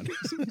think I'm on.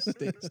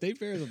 State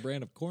Fair is a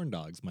brand of corn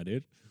dogs, my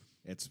dude.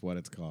 It's what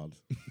it's called.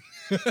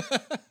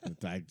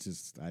 I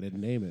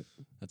didn't name it.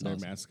 That's Their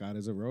awesome. mascot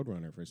is a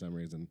Roadrunner for some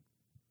reason.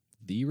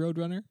 The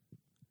Roadrunner?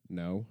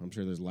 No, I'm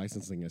sure there's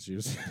licensing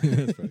issues,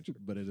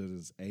 but it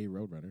is a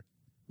Roadrunner.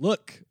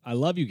 Look, I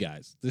love you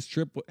guys. This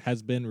trip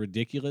has been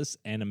ridiculous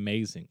and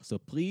amazing. So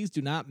please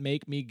do not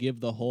make me give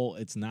the whole,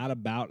 it's not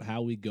about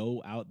how we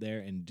go out there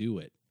and do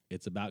it.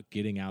 It's about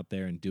getting out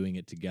there and doing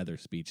it together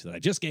speech that I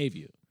just gave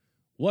you.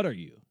 What are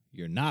you?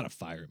 You're not a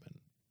fireman.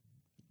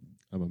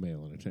 I'm a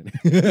male entertainer.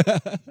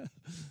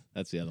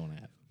 That's the other one I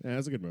have. Yeah,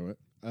 that's a good moment.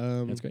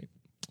 That's great.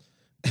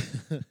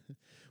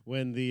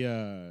 When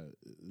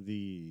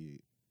the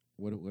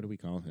what do we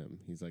call him?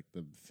 He's like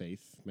the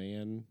faith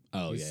man.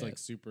 Oh, he's yeah, like yeah.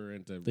 super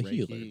into The Reiki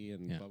healer.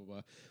 and Yeah. blah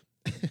blah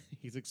blah.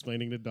 He's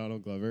explaining to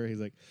Donald Glover. He's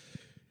like,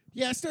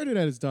 "Yeah, I started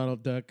out as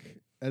Donald Duck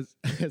as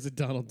a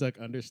Donald Duck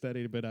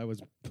understudy, but I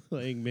was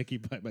playing Mickey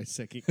by my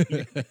second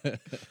year."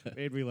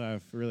 Made me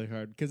laugh really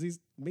hard because he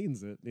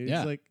means it. He's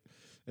Yeah. like,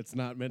 it's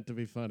not meant to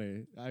be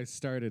funny. I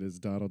started as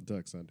Donald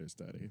Duck's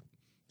understudy.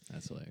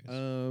 That's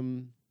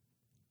hilarious.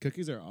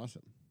 Cookies are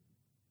awesome.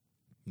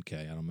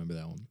 Okay, I don't remember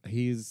that one.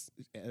 He's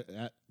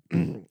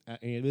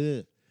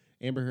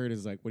Amber Heard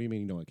is like, "What do you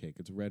mean you don't want cake?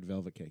 It's a red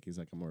velvet cake." He's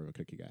like, "I'm more of a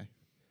cookie guy."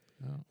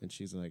 Oh. And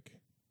she's like,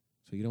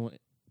 "So you don't want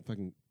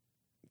fucking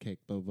cake?"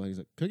 Blah blah blah. He's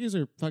like, "Cookies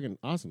are fucking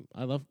awesome.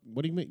 I love.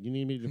 What do you mean? You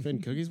need me to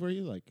defend cookies for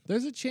you?" Like,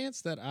 There's a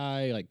chance that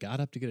I like got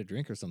up to get a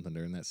drink or something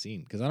during that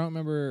scene because I don't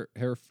remember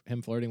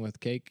him flirting with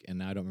cake, and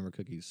now I don't remember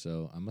cookies.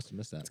 So I must have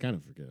missed that. it's kind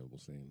of a forgettable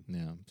scene.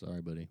 Yeah,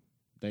 sorry, buddy.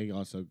 They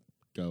also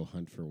go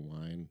hunt for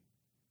wine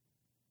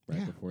right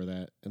Yeah. before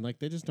that, and like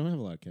they just don't have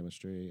a lot of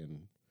chemistry.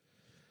 And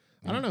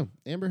I don't know,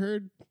 Amber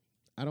Heard.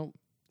 I don't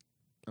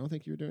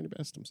think you were doing your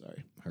best. I'm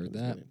sorry. Heard I'm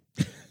just that.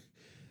 kidding.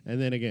 And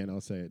then again,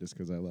 I'll say it just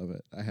because I love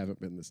it. I haven't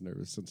been this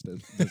nervous since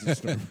Desert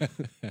Storm.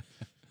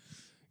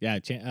 Yeah,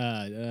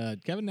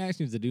 Kevin Nash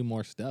needs to do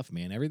more stuff,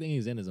 man. Everything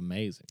he's in is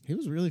amazing. He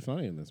was really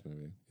funny in this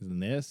movie. He's in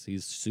this.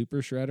 He's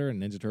Super Shredder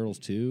and Ninja Turtles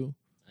 2.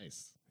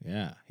 Nice.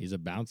 Yeah, he's a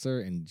bouncer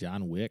in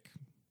John Wick.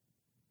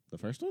 The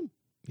first one?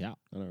 Yeah.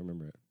 I don't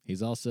remember it.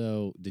 He's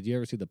also, did you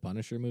ever see the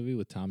Punisher movie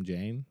with Tom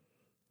Jane?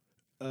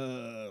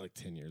 Like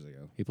 10 years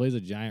ago. He plays a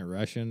giant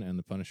Russian, and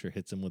the Punisher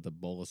hits him with a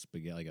bowl of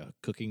spaghetti, like a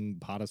cooking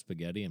pot of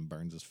spaghetti, and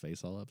burns his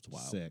face all up. It's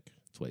wild. Sick.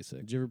 It's way sick.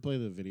 Did you ever play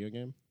the video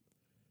game?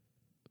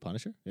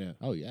 Punisher? Yeah.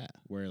 Oh, yeah.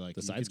 Where like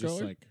The you side could just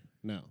scroller? like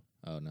no,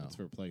 Oh, no. it's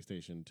for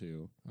PlayStation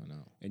 2, Oh, no.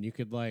 and you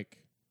could like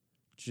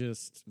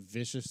just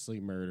viciously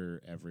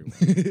murder everyone.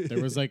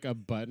 There was like a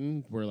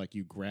button where like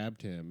you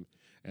grabbed him,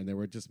 and there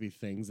would just be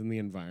things in the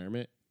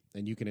environment,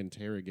 and you can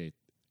interrogate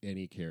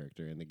any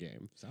character in the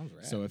game. Sounds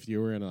rad. So if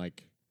you were in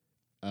like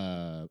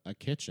a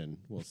kitchen,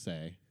 we'll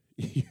say,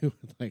 you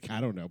would, like, I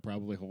don't know,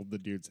 probably hold the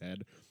dude's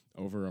head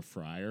over a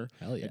fryer.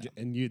 Hell yeah.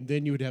 And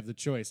then you would have the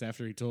choice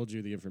after he told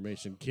you the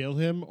information: kill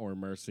him or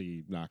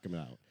mercy, knock him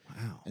out.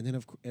 Wow.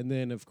 And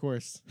then of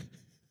course,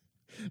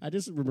 I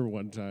just remember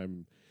one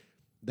time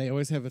they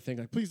always have a thing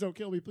like, "Please don't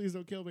kill me, please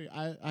don't kill me.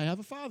 I have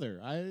a father.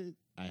 I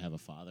have a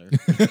father."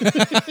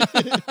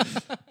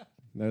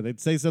 No, they'd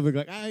say something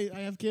like, I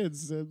have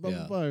kids. Blah,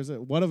 Yeah. blah, blah.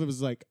 One of them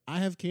was like, "I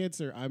have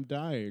cancer. I'm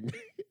dying."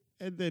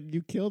 And then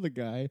you kill the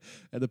guy,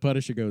 and the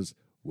Punisher goes,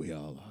 "We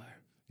all are."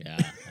 Yeah,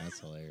 that's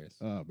hilarious.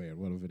 Oh, man,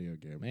 what a video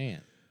game.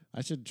 Man,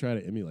 I should try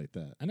to emulate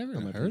that. I never on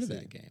even my heard of PC.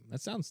 that game.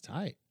 That sounds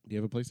tight. Do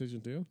you have a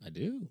PlayStation 2? I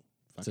do.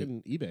 It's a,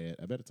 Fucking eBay it.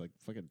 I bet it's like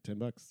fucking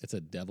 $10. it's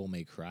a Devil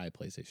May Cry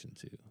PlayStation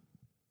 2.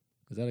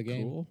 Is that a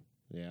game? Cool.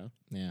 Yeah.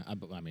 Yeah, I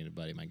mean, a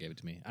buddy of mine gave it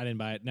to me. I didn't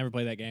buy it. Never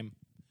played that game.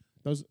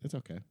 It's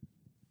okay.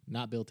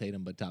 Not Bill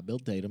Tatum, but top Bill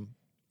Tatum.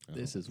 Oh.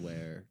 This is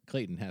where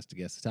Clayton has to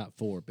guess the top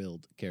 4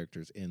 build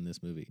characters in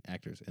this movie,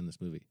 actors in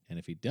this movie. And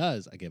if he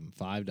does, I give him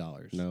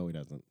 $5. No, he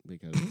doesn't,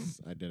 because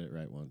I did it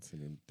right once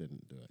and he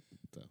didn't do it.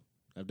 So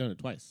I've done it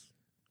twice.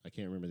 I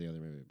can't remember the other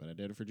movie, but I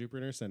did it for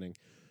Jupiter Ascending.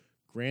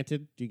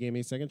 Granted, you gave me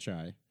a second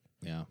try.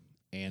 Yeah.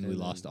 And we And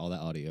lost all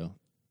that audio.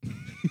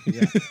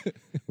 Yeah.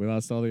 We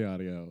lost all the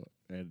audio,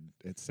 and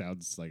it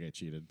sounds like I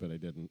cheated, but I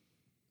didn't.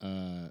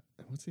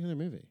 What's the other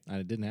movie? And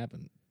it didn't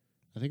happen.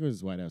 I think it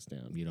was White House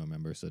Down. You don't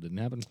remember, so it didn't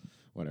happen.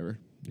 Whatever.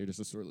 You're just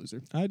a sore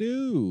loser. I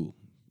do.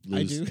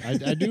 I do?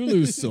 I do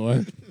lose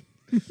sore.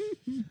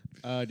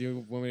 Do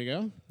you want me to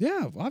go?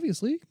 Yeah,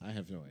 obviously. I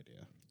have no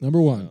idea.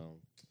 Number 1. So,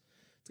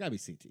 it's got to be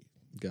CT.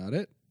 Got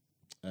it.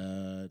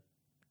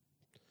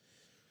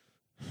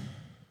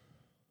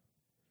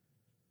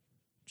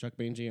 Chuck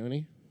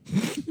Mangione.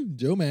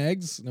 Joe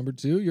Maggs, number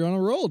 2. You're on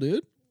a roll,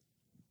 dude.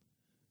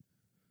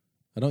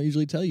 I don't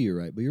usually tell you you're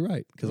right, but you're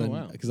right because Oh,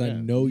 wow. I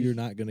Yeah. know you're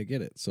not going to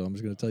get it. So I'm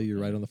just going to tell you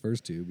you're right on the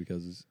first 2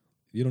 because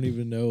you don't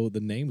even know the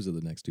names of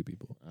the next 2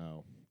 people.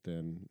 Oh,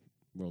 then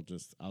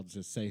I'll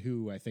just say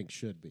who I think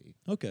should be.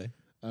 Okay.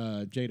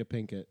 Jada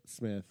Pinkett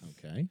Smith.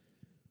 Okay.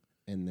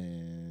 And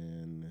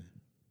then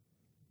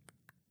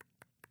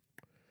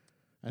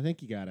I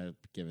think you gotta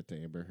give it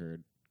to Amber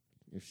Heard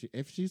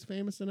if she's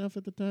famous enough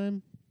at the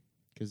time,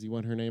 because you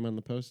want her name on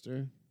the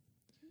poster.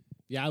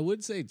 Yeah, I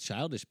would say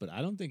Childish, but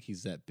I don't think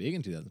he's that big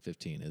in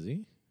 2015, is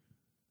he?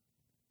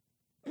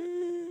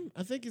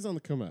 I think he's on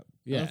the come up. I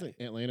Yeah. don't think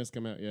Atlanta's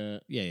come out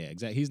yet. Yeah,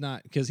 exactly. He's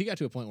not because he got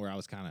to a point where I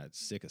was kind of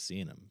sick of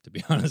seeing him. To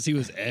be honest, he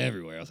was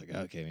everywhere. I was like,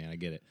 okay, man, I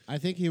get it. I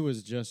think he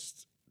was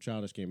just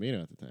Childish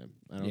Gambino at the time.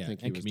 I don't think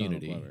he and was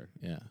Community. Donald Glover.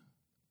 Yeah,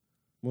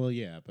 Well,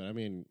 yeah, but I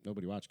mean,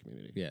 nobody watched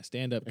Community. yeah.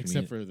 Stand up,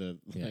 Except for the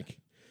Yeah. like,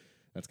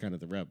 that's kind of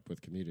the rub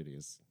with Community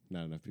is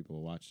not enough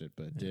people watched it,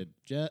 but did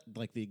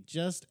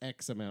just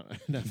X amount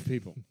enough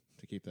people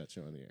to keep that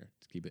show on the air.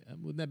 to keep it.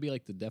 Wouldn't that be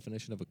like the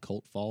definition of a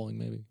cult following?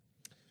 Maybe.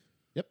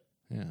 Yep.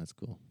 Yeah, that's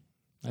cool.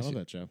 I love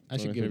that show. I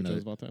It's should one of give my it favorite another.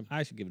 shows of all time.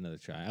 I should give it another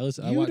try.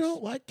 I You watched,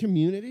 don't like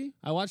Community?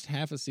 I watched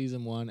half of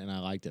season 1 and I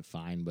liked it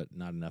fine, but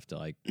not enough to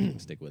like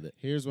stick with it.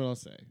 Here's what I'll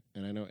say,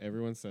 and I know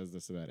everyone says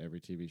this about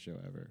every TV show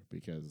ever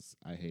because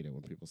I hate it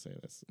when people say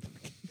this.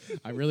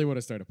 I really want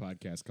to start a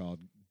podcast called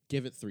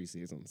 "Give It 3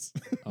 Seasons."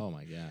 Oh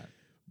my god.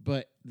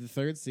 But the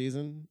third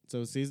season,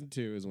 so season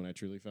 2 is when I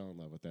truly fell in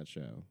love with that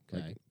show.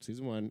 Like, Okay.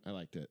 season 1, I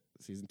liked it.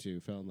 Season 2,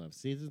 fell in love.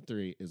 Season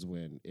 3 is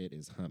when it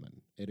is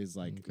humming. It is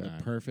like the Okay.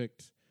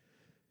 perfect.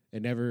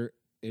 It never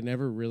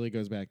really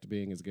goes back to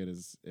being as good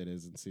as it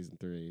is in season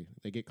 3.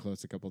 They get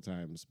close a couple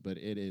times, but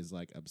it is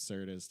like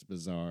absurdist,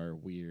 bizarre,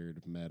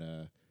 weird,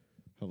 meta,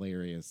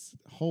 hilarious.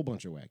 A whole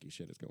bunch of wacky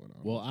shit is going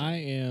on. Well, I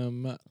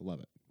am I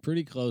love it.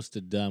 pretty close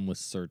to done with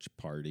Search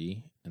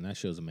Party, and that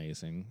show's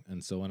amazing.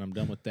 And so when I'm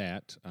done with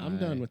that, I'm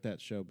done with that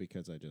show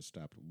because I just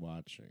stopped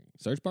watching.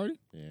 Search Party.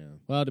 Yeah.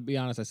 Well, to be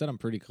honest, I said I'm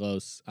pretty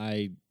close.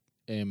 I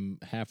am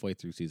halfway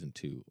through season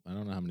 2. I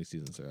don't know how many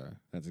seasons there are.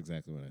 That's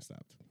exactly when I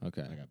stopped.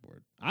 Okay, I got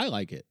bored. I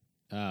like it,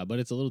 but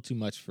it's a little too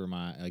much for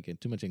my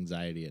too much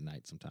anxiety at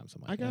night. Sometimes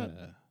I'm like, I got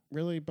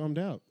really bummed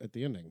out at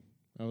the ending.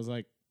 I was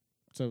like,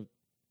 so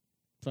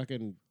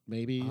fucking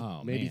maybe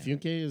Oh, maybe man.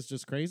 Funke is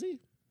just crazy?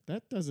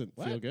 That doesn't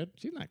What? feel good.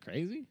 She's not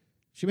crazy.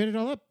 She made it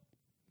all up.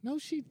 No,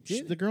 she Sh-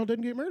 did. the girl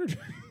didn't get murdered.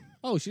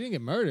 Oh, she didn't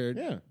get murdered.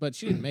 Yeah. but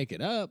she didn't make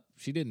it up.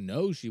 She didn't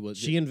know she was.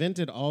 She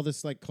invented all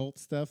this like cult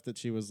stuff that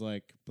she was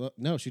like,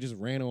 no, she just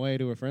ran away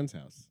to a friend's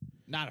house.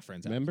 not a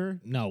friend's house.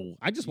 Remember? No,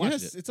 I just watched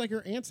Yes, it. it's like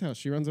her aunt's house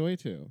she runs away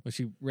to. Well,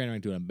 she ran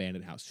into an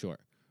abandoned house. Sure,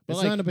 but It's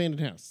like, not an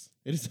abandoned house.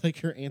 It is like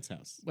her aunt's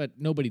house. but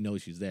nobody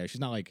knows she's there.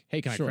 She's not like,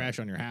 hey, can Sure. I crash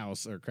on your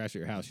house or crash at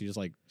your house? She just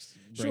like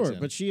breaks Sure, in.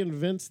 but she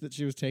invents that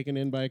she was taken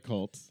in by a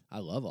cult. I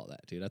love all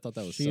that, dude. I thought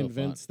that was She so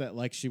invents that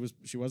like she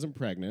wasn't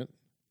pregnant. fun.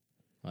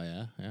 Oh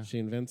yeah, yeah. She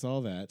invents all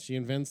that. She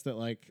invents that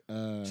like She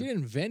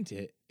didn't invent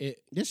it.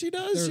 yes, she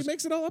does. She there's-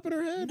 makes it all up in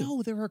her head.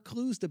 No, there are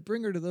clues to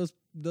bring her to those.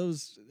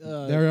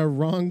 There are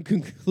wrong Sure.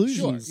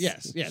 conclusions.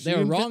 Yes. Yeah. She There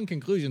are inven- wrong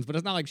conclusions, but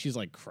it's not like she's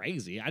like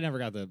crazy. I never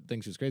got the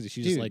thing she was crazy.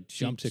 She just Dude, like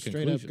she jumped to straight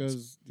conclusions. up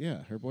goes,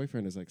 yeah. Her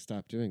boyfriend is like,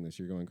 stop doing this.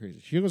 You're going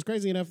crazy. She goes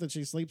crazy enough that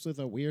she sleeps with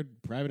a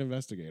weird private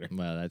investigator.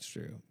 Well, that's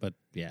true, but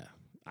yeah,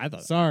 I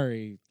thought.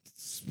 Sorry,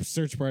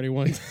 Search Party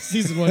 1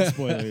 season 1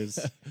 spoilers.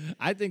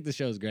 I think the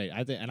show's great.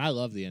 I think, and I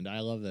love the end.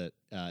 I love that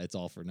it's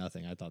all for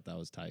nothing. I thought that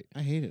was tight.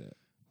 I hated it.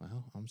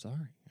 Well, I'm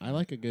sorry. I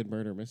like a good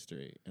murder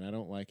mystery, and I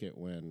don't like it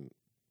when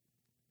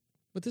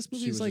But this she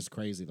movie was is like, just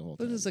crazy the whole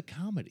but time. it's a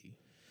comedy.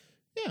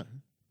 Yeah,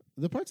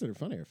 the parts that are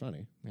funny are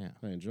funny. Yeah,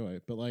 I enjoy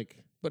it, but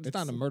like, but it's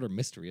not a murder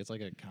mystery. It's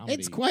like a comedy.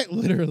 It's quite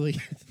literally.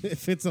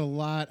 If it's a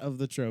lot of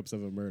the tropes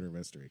of a murder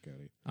mystery,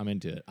 Cody. I'm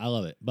into it. I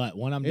love it. But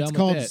when I'm It's done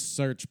called with it,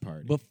 Search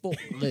Party. before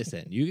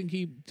listen, you can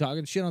keep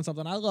talking shit on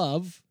something I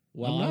love.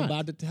 Well, I'm I'm not.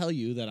 about to tell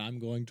you that I'm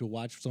going to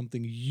watch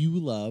something you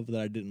love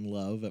that I didn't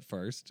love at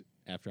first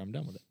after I'm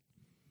done with it.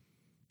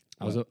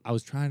 I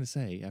was trying to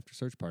say after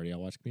Search Party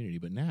I'll watch Community,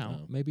 but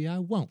now Oh. maybe I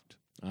won't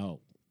Oh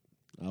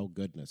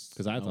goodness.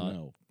 because I Oh, thought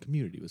no.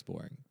 Community was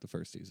boring the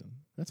first season.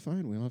 That's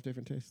fine. We all have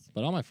different tastes.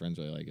 But all my friends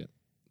really like it,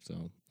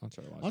 so I'll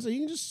try to watch Also, it. you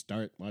can just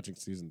start watching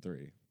season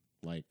 3.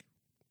 Like,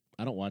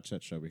 I don't watch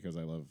that show because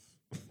I love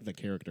the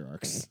character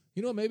arcs.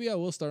 You know what? Maybe I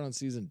will start on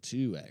season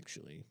 2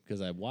 actually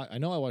because I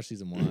know I watched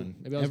season 1.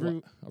 Maybe I'll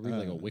read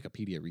like a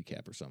Wikipedia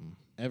recap or something.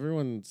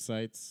 Everyone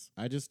cites.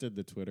 I just did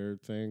the Twitter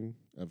thing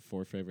of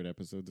 4 favorite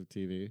episodes of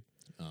TV,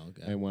 Oh,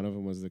 okay. and one of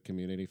them was the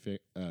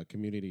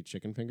community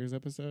chicken fingers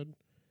episode.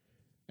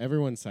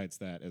 Everyone cites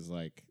that as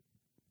like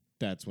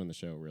that's when the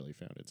show really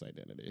found its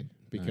identity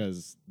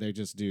because they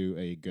just do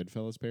a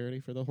Goodfellas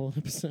parody for the whole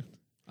episode.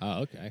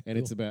 Oh, okay. And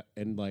it's about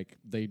like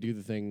they do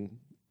the thing.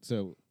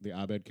 So the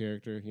Abed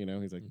character, you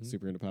know, he's like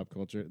super into pop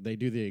culture. They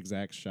do the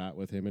exact shot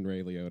with him and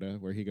Ray Liotta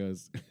where he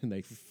goes and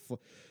they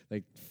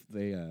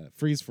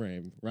freeze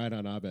frame right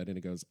on Abed and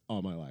he goes,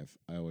 "All my life,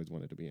 I always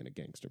wanted to be in a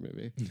gangster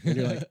movie." And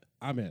you're like,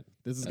 "I'm in.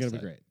 This is That's gonna be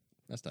tight. great."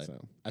 That's tight.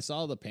 So I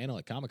saw the panel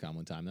at Comic-Con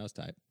one time. That was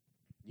tight.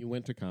 you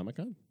went to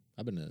Comic-Con?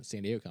 I've been to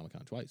San Diego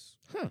Comic-Con twice.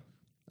 Huh.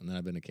 And then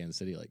I've been to Kansas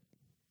City like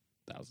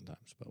 1,000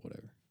 times, but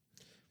whatever.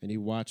 And you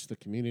watched the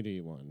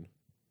Community one,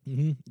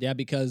 Mm-hmm. Yeah,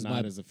 because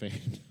not as a fan.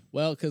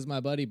 because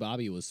my buddy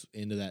Bobby was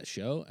into that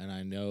show, and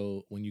I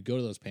know when you go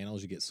to those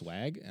panels, you get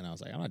swag. And I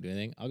was like, I'm not doing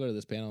anything. I'll go to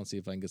this panel and see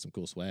if I can get some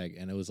cool swag.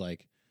 And it was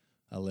like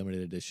a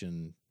limited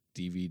edition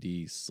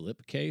DVD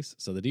slip case.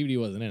 So the DVD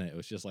wasn't in it. It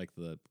was just like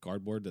the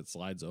cardboard that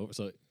slides over.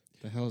 So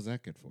The hell is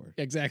that good for?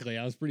 exactly,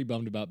 I was pretty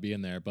bummed about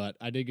being there, but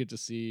I did get to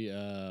see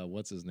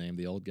what's his name,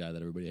 the old guy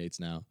that everybody hates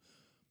now.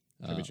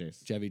 Chevy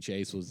Chase. Chevy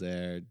Chase was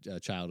there.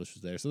 Childish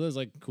was there. So there's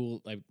like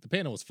cool. Like the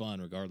panel was fun,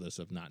 regardless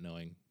of not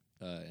knowing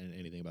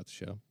anything about the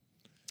show.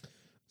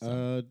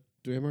 Do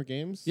we have more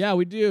games? Yeah,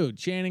 we do.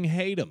 Channing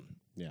Tatum.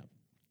 Yeah.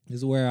 This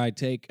is where I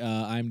take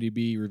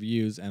IMDb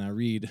reviews and I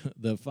read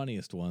the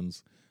funniest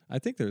ones. I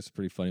think there's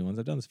pretty funny ones.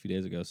 I've done this a few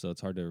days ago, so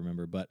it's hard to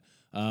remember. But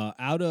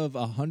out of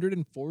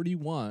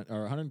 141 or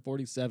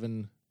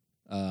 147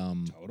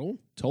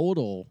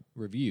 total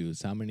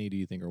reviews, how many do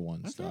you think are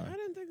one star? I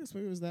didn't think this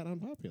movie was that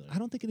unpopular. I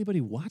don't think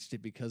anybody watched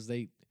it because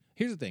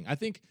Here's the thing. I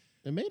think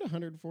It made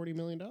 $140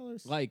 million.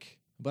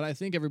 but I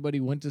think everybody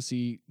went to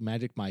see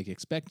Magic Mike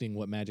expecting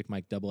what Magic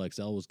Mike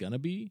XXL was gonna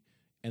be,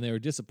 and they were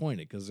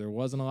disappointed because there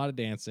wasn't a lot of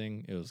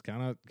dancing. It was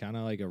kind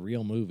of like a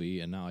real movie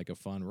and not like a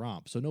fun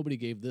romp. So nobody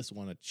gave this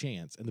one a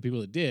chance, and the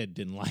people that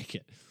didn't like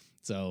it.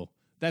 So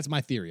that's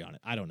my theory on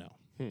it. I don't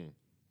know.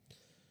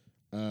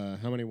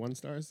 How many 1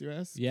 stars do you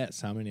ask?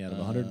 Yes, how many out of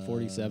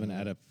 147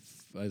 out of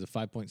is a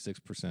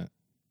 5.6%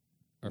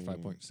 or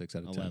 5.6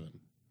 out of 10? 11.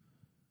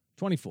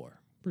 24.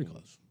 Pretty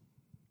close.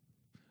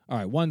 All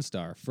right, 1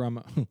 star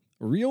from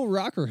Real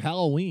Rocker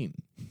Halloween.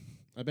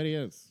 I bet he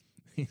is.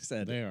 He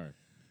said, They are.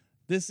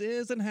 "This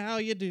isn't how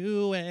you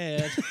do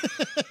it."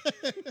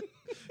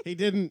 He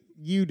didn't.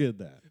 You did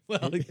that.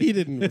 Well, he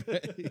didn't.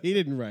 He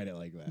didn't write it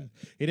like that.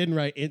 He didn't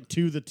write it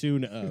to the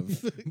tune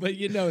of. But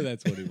you know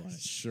that's what he wanted.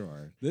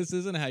 Sure. This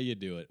isn't how you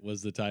do it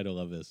was the title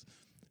of this.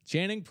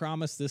 Channing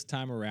promised this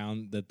time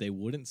around that they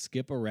wouldn't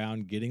skip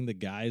around getting the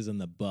guys in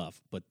the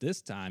buff, but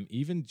this time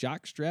even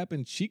jockstrap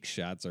and cheek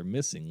shots are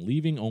missing,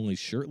 leaving only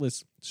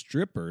shirtless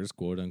strippers,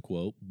 quote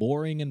unquote,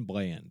 boring and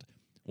bland.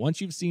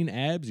 Once you've seen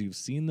abs, you've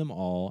seen them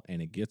all,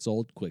 and it gets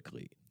old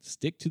quickly.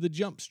 Stick to the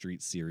Jump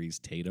Street series,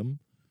 Tatum.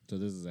 So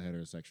this is a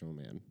heterosexual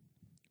man.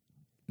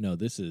 No,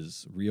 this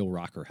is Real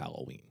Rocker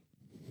Halloween.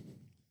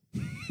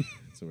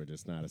 So we're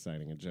just not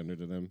assigning a gender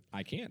to them.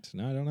 I can't.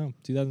 No, I don't know.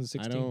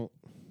 2016.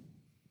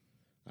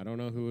 I don't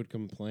know who would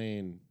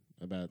complain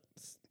about.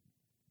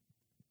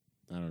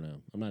 I don't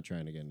know. I'm not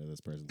trying to get into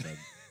this person's head.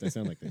 They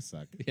sound like they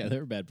suck. Yeah,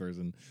 they're a bad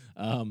person.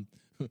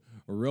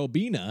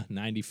 Robina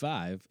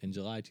 95 in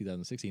July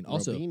 2016.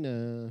 Also,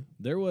 Robina.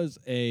 there was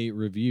a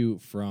review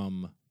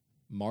from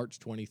March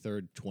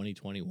 23rd,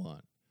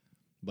 2021.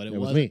 But it was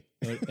wasn't me.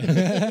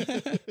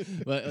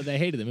 But they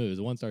hated the movie. It was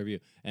a 1-star review,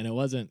 and it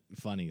wasn't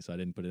funny, so I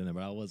didn't put it in there.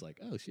 But I was like,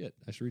 "Oh shit,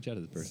 I should reach out to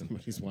this person."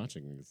 Somebody's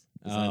watching these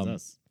besides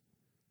us.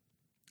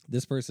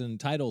 This person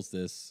titles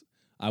this,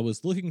 "I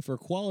was looking for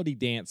quality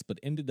dance, but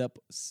ended up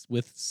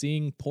with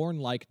seeing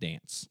porn-like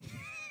dance."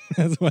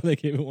 That's why they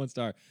gave it 1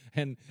 star.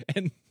 And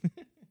and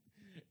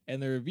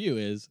the review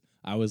is,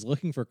 "I was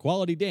looking for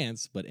quality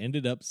dance, but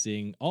ended up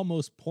seeing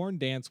almost porn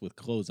dance with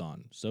clothes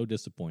on. So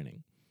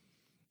disappointing."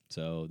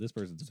 So this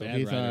person's a So bad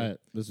he writer. thought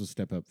this was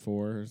Step Up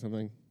 4 or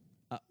something.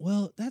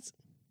 Well, that's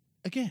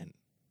again.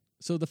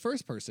 So the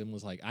first person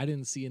was like, "I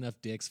didn't see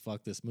enough dicks.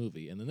 Fuck this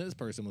movie." And then this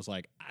person was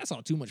like, "I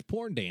saw too much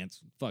porn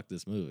dance. Fuck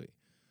this movie."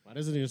 Why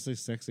doesn't he just say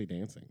sexy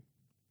dancing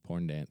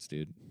Porn dance,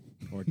 dude.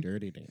 or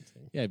dirty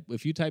dancing? Yeah,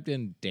 if you typed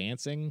in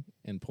dancing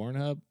in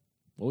Pornhub,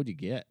 what would you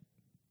get?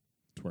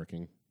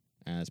 Twerking,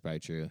 That's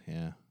probably true.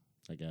 Yeah,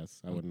 I guess.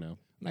 I wouldn't know.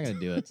 I'm not gonna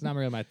do it. It's not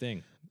really my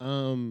thing.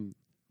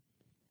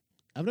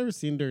 I've never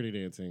seen Dirty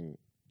Dancing.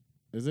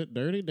 Is it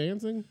Dirty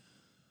Dancing?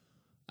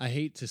 I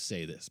hate to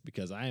say this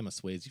because I am a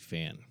Swayze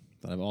fan,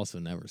 but I've also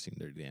never seen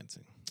Dirty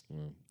Dancing.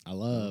 Well, I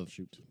love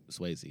shoot.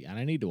 Swayze, and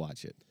I need to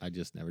watch it. I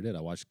just never did.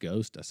 I watched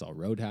Ghost. I saw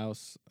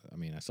Roadhouse. I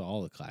mean, I saw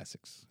all the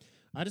classics.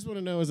 I just want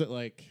to know, is it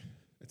like,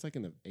 it's like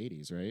in the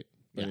 80s, right?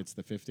 But Yeah. it's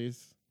the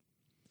 50s?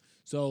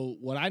 So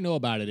what I know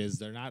about it is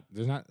there's not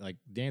like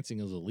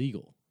dancing is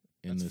illegal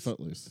in That's this.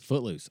 Footloose.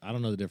 Footloose. I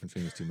don't know the difference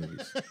between these two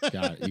movies.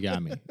 Got it. You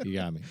got me. You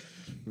got me.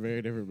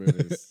 Very different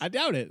movies. I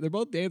doubt it. They're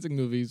both dancing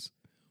movies.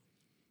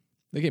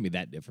 They can't be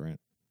that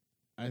different.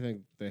 I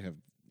think they have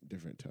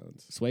different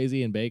tones.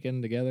 Swayze and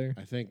Bacon together.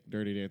 I think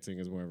Dirty Dancing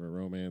is more of a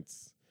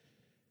romance.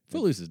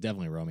 Footloose is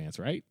definitely a romance,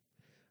 right?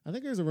 I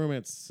think there's a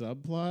romance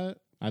subplot.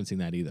 I haven't seen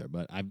that either,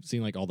 but I've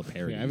seen like all the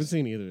parodies. Yeah, I haven't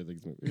seen either of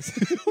these movies.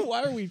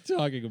 Why are we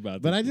talking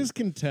about this? But I just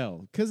can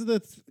tell because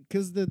the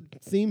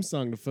theme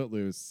song to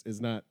Footloose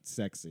is not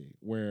sexy,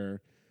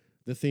 where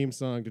the theme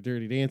song to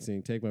Dirty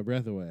Dancing, "Take My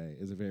Breath Away,"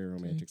 is a very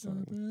romantic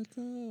song.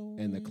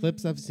 And the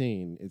clips I've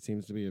seen, it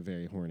seems to be a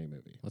very horny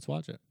movie. Let's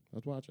watch it.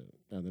 Let's watch it.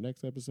 Now, the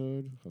next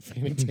episode of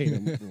Fanning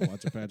Tatum, we'll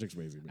watch a Patrick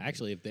Swayze movie.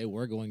 Actually, if they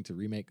were going to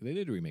remake, they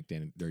did remake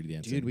Dirty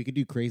Dancing. dude, we could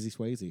do Crazy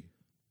Swayze.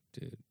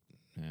 Dude,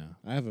 yeah.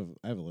 I have a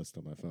list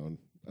on my phone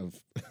of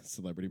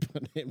celebrity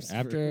put names.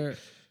 After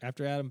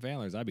Adam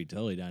Sandler's, I'd be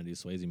totally down to do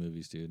Swayze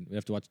movies, dude. We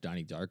have to watch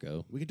Donnie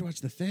Darko. we could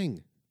watch The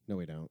Thing. No,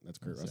 we don't. That's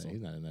Kurt Say, Russell.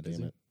 he's not in that, Damn is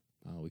he? it.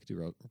 Oh, we could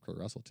do Kurt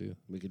Russell too.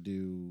 We could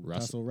do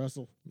Russell.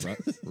 Russell.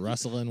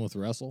 Rustling with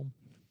Russell.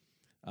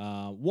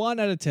 1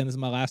 out of 10. This is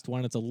my last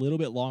one. It's a little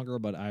bit longer,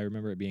 but I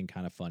remember it being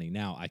kind of funny.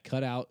 Now, I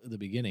cut out the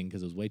beginning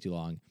because it was way too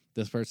long.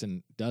 This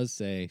person does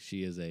say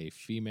she is a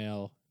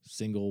female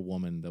single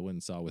woman that went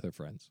and saw with her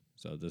friends.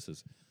 So this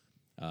is,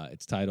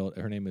 it's titled,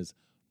 her name is,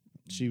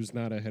 She was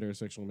not a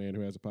heterosexual man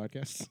who has a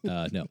podcast.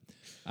 no.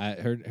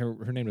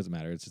 Her name doesn't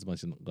matter. It's just a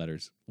bunch of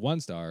letters. 1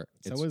 star.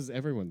 So was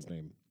everyone's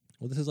name.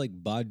 Well, this is like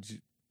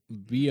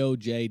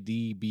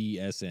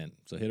BOJDBSN.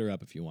 So hit her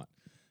up if you want.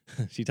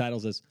 She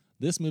titles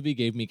this movie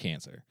gave me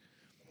cancer.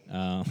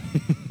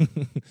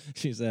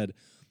 She said,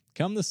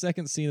 "Come the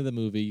second scene of the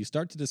movie, you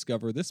start to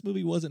discover this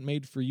movie wasn't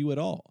made for you at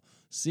all.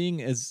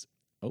 Seeing as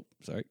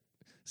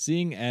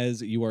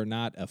you are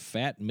not a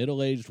fat,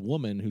 middle-aged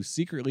woman who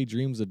secretly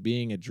dreams of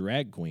being a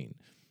drag queen.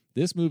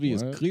 This movie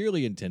is What?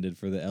 clearly intended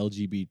for the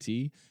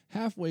LGBT.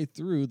 Halfway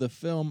through the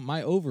film,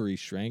 my ovaries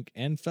shrank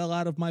and fell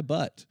out of my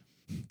butt.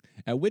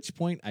 At which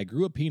point, I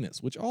grew a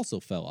penis, which also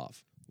fell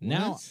off.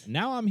 Now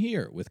I'm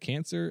here with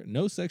cancer,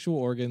 no sexual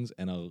organs,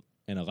 and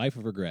a life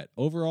of regret.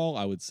 Overall,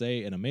 I would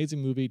say an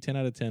amazing movie. 10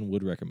 out of 10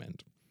 would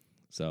recommend.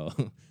 So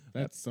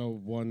That's a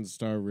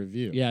 1-star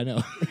review. yeah, I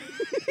know.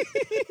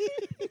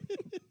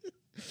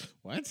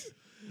 What?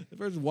 The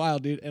first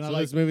wild, dude. And So I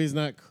like this movie's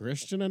not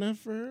Christian enough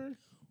for her?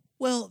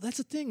 Well, that's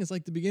the thing. It's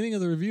like the beginning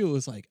of the review, it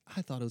was like,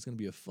 I thought it was going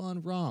to be a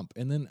fun romp.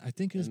 And then I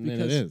think it's And because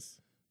then it is.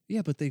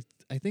 Yeah, but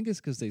I think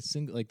it's because they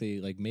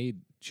made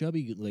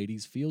chubby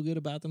ladies feel good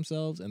about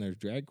themselves and they're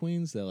drag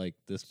queens that like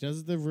this.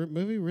 Does the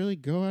movie really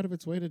go out of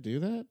its way to do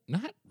that?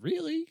 Not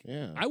really.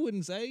 Yeah. I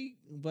wouldn't say,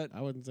 but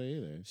I wouldn't say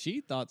either.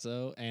 she thought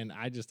so. And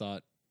I just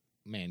thought,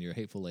 man, you're a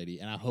hateful lady.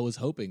 And I was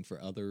hoping for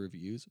other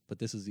reviews, but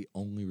this is the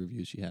only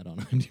review she had on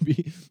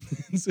IMDb.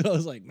 So I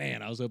was like,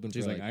 man, I was hoping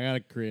She's for like, I got to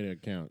create an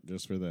account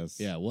just for this.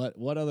 yeah,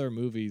 what other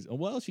movies? Oh,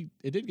 well,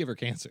 it did give her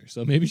cancer,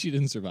 so maybe she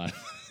didn't survive.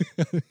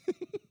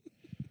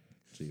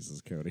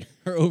 Jesus, Cody.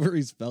 Her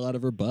ovaries fell out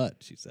of her butt,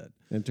 she said.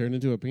 And turned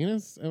into a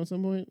penis at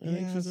some point, I think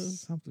she Yes, says.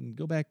 something.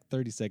 Go back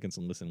 30 seconds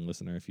and listen,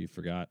 listener, if you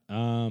forgot.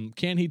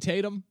 Can he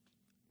Tatum?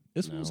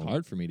 This one was No.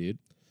 hard for me, dude.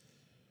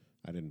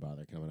 I didn't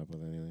bother coming up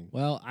with anything.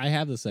 Well, I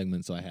have the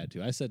segment, so I had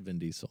to. I said Vin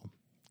Diesel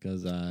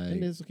because Vin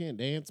Diesel can't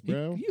dance,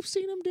 bro. You've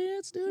seen him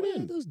dance, dude.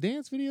 When? Those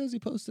dance videos he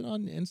posted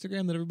on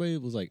Instagram that everybody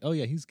was like, "Oh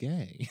yeah, he's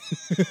gay."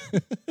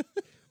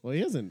 Well,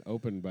 he is an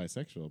open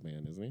bisexual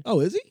man, isn't he? Oh,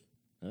 is he?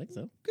 I think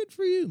so. Good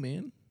for you,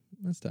 man.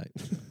 That's tight.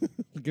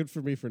 Good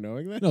for me for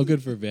knowing that. No,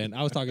 good for Vin.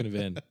 I was talking to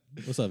Vin.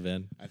 What's up,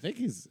 Vin? I think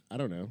he's. I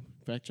don't know.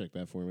 Fact check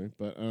that for me.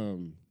 But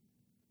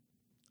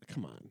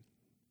come on.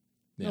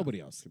 Yeah.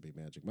 Nobody else could be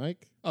Magic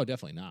Mike. Oh,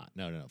 definitely not.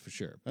 No, for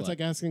sure. That's But like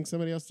asking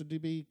somebody else to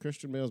be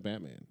Christian Bale's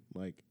Batman.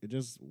 Like it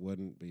just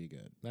wouldn't be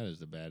good. that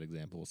is a bad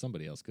example.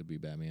 Somebody else could be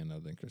Batman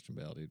other than Christian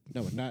Bale, dude.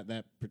 No, but not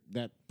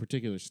that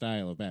particular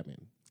style of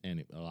Batman.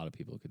 And a lot of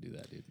people could do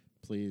that, dude.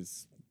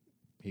 Please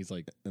He's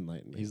like,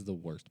 enlighten me. he's the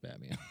worst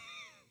Batman.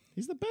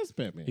 He's the best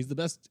Batman. He's the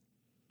best.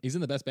 He's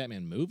in the best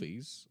Batman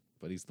movies,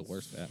 but he's the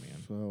worst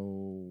Batman. So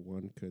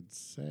one could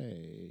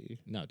say.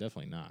 No,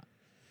 definitely not.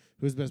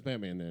 Who's the best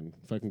Batman then?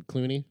 Fucking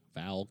Clooney?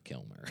 Val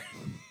Kilmer.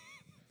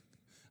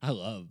 I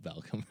love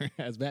Val Kilmer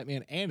as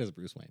Batman and as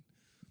Bruce Wayne.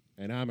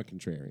 And I'm a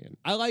contrarian.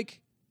 I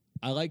like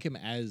him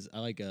as who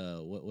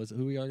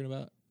are we arguing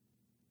about?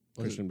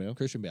 Christian Bale?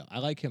 Christian Bale. I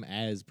like him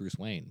as Bruce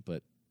Wayne,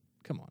 but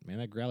come on, man,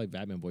 that growly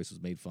Batman voice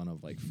was made fun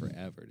of like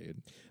forever,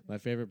 dude. My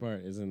favorite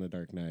part is in The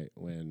Dark Knight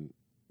when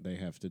they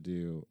have to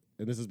do,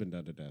 and this has been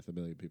done to death. A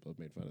million people have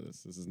made fun of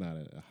this. This is not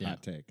a hot Yeah.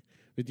 take.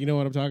 But you know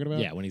what I'm talking about?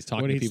 Yeah, when he's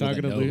talking to people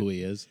that know who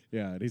he is.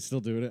 Yeah, and he's still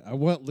doing it. I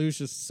want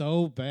Lucius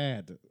so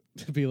bad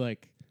to be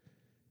like,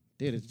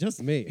 dude, it's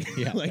just me.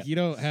 Yeah. Like, you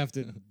don't have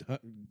to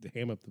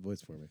ham up the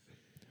voice for me.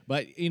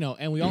 But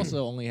and we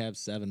also only have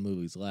 7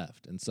 movies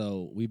left, and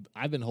so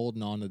I've been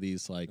holding on to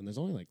these like And there's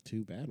only like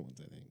 2 bad ones,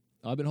 I think.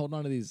 I've been holding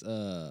on to these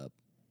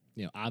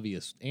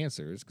obvious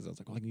answers because I was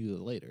like, I can use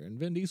it later. And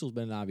Vin Diesel's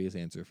been an obvious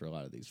answer for a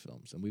lot of these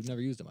films, and we've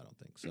never used him, I don't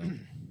think. So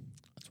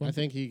that's why I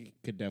think he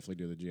could definitely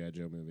do the G.I.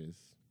 Joe movies.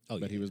 Oh,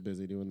 but he yeah. was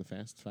busy doing the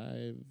Fast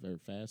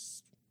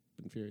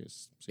and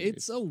Furious series.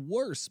 it's a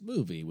worse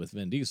movie with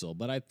Vin Diesel,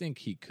 but I think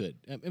he could.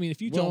 I mean,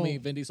 if you told me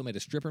Vin Diesel made a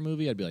stripper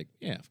movie, I'd be like,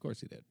 yeah, of course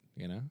he did.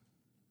 You know,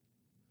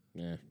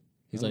 Yeah.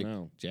 he's I like don't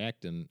know.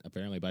 jacked and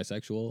apparently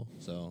bisexual,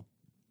 so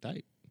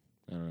tight.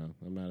 I don't know.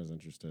 I'm not as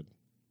interested.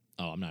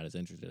 Oh, I'm not as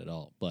interested at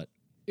all, but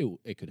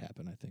it could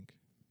happen, I think.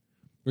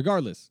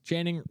 Regardless,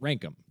 Channing,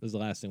 rank 'em. This is the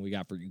last thing we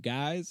got for you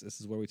guys. This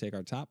is where we take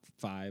our top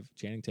 5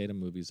 Channing Tatum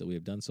movies that we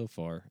have done so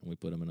far, and we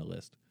put them in a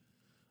list.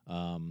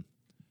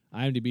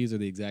 IMDb's are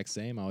the exact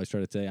same. I always try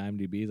to say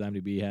IMDb's.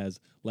 IMDb has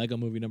Lego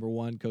Movie number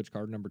 1, Coach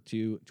Carter number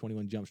 2,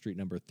 21 Jump Street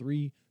number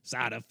 3,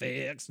 Side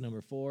Effects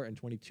number 4, and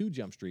 22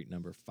 Jump Street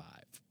number 5.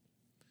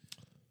 Do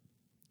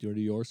you want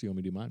to do yours? Or you want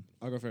me to do mine?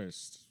 I'll go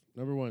first.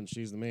 Number 1,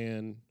 She's the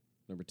Man.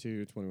 Number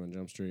 2, 21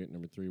 Jump Street.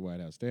 Number 3,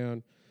 White House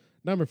Down.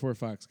 Number 4,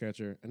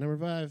 Foxcatcher. And number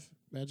 5,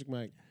 Magic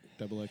Mike.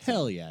 XXL.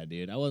 Hell yeah,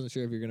 dude. I wasn't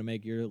sure if you're going to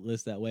make your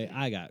list that way.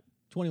 I got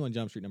 21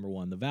 Jump Street number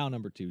 1, The Vow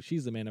number 2,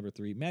 She's the Man number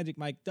 3, Magic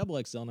Mike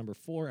XXL number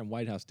 4, and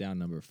White House Down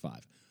number 5.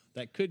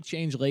 That could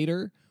change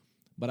later,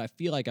 but I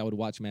feel like I would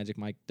watch Magic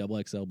Mike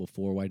XXL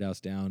before White House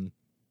Down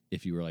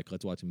if you were like,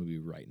 let's watch a movie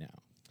right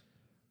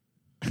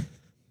now.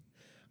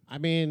 I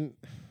mean,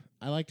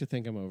 I like to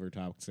think I'm over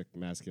toxic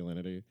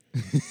masculinity.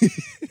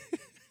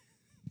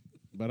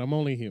 But I'm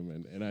only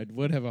human, and I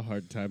would have a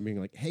hard time being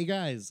like, hey,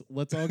 guys,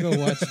 let's all go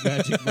watch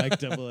Magic Mike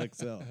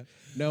XXL.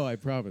 No, I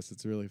promise.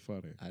 It's really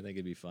funny. I think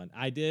it'd be fun.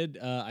 I did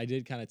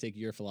kind of take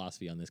your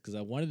philosophy on this because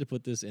I wanted to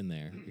put this in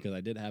there because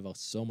I did have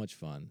so much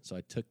fun. So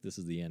I took This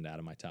Is the End out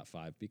of my top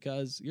 5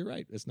 because you're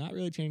right. It's not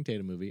really a Channing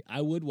Tatum movie.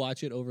 I would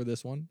watch it over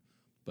this one,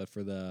 but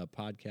for the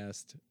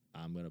podcast,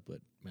 I'm going to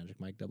put Magic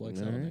Mike XXL in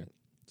there. Right.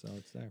 So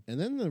it's there. And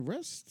then the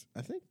rest,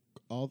 I think,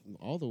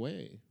 all the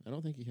way. I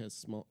don't think he has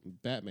small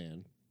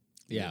Batman.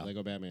 Yeah.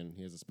 Lego Batman.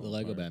 He has a The small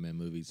Lego part. Batman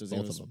movies, Does he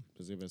both have of them.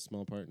 Does he have a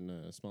small part in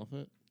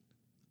Smallfoot?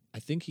 I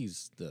think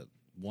he's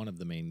one of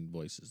the main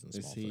voices in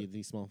Is Smallfoot. he the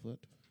Smallfoot?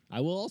 I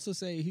will also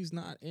say he's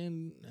not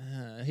in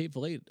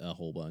Hateful Eight a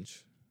whole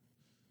bunch.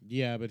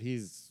 Yeah, but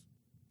he's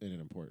in an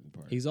important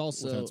part. He's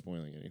also without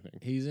spoiling anything.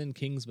 He's in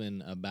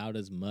Kingsman about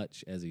as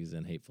much as he's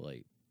in Hateful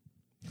Eight.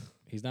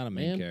 He's not a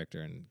main Man.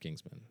 character in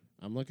Kingsman.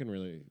 I'm looking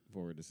really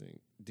forward to seeing.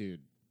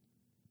 Dude,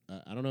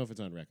 I don't know if it's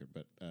on record,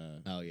 but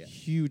Oh, yeah.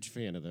 huge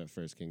fan of the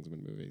first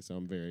Kingsman movie, so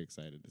I'm very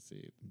excited to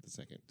see the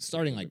second.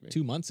 Starting Kingsman like movie.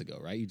 2 months ago,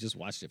 right? You just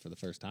watched it for the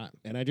first time.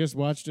 And I just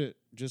watched it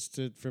just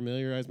to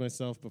familiarize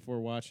myself before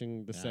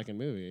watching the second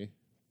movie.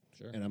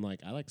 Sure. And I'm like,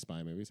 I like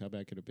spy movies. How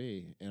bad could it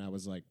be? And I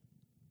was like,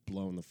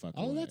 blown the fuck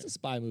away. Oh, that's a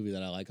spy movie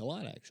that I like a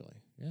lot, actually.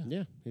 Yeah.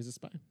 Yeah, he's a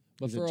spy.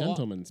 But He's for a a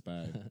gentleman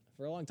spy.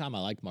 For a long time, I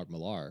liked Mark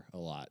Millar a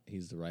lot.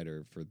 He's the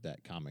writer for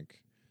that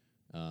comic.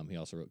 He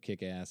also wrote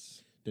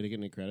Kick-Ass. Did he get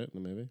any credit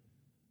in the movie?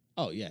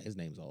 Oh, yeah, his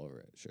name's all over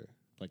it, sure.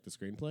 Like the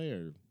screenplay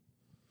or?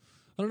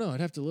 I don't know. I'd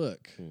have to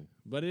look.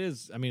 But it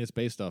is, I mean, it's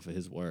based off of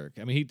his work.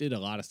 I mean, he did a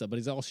lot of stuff, but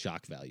he's all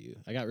shock value.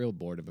 I got real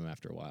bored of him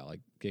after a while.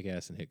 Like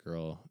Kick-Ass and Hit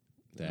Girl.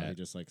 No, That. he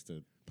just likes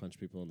to punch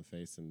people in the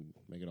face and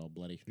make it all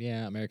bloody.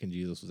 Yeah, American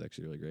Jesus was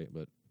actually really great,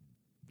 but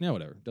yeah,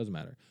 whatever. Doesn't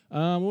matter.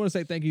 I want to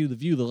say thank you to The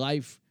View, The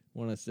Life. I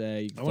want to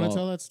say... I want to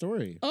tell that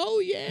story. Oh,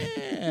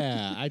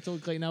 yeah. I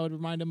told Clayton I would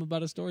remind him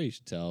about a story you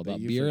should tell about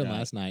you beer and forgot.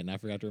 last night, and I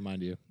forgot to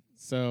remind you.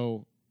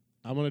 So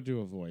I'm going to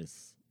do a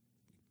voice.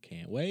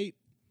 Can't wait.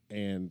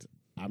 And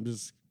I'm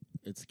just...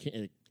 It's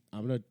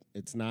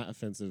not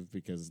offensive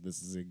because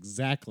this is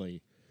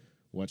exactly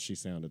what she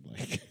sounded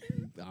like.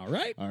 All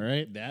right. All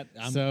right?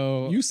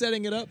 So you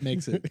setting it up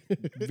makes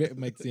it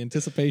makes the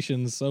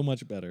anticipation so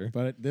much better.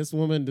 But this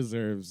woman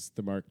deserves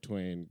the Mark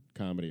Twain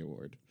Comedy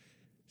Award.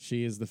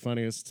 She is the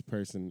funniest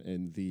person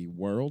in the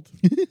world.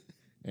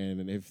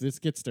 And if this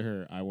gets to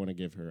her, I want to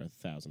give her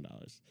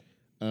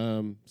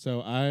 $1,000.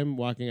 So I'm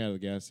walking out of the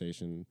gas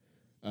station,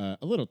 a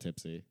little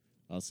tipsy,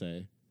 I'll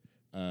say.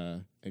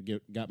 I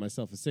got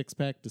myself a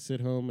 6-pack to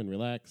sit home and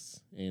relax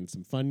and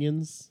some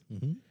Funyuns.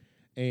 Mm-hmm.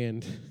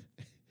 And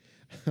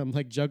I'm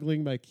like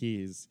juggling my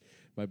keys,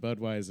 my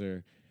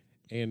Budweiser,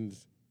 and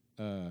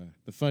the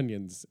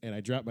Funyuns, and I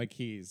drop my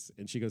keys,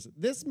 and she goes,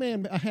 "This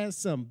man has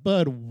some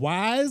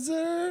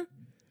Budweiser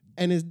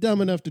and is dumb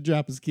enough to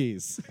drop his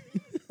keys."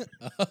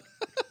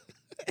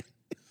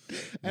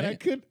 And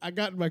I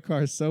got in my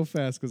car so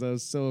fast because I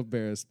was so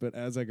embarrassed. But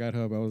as I got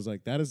home, I was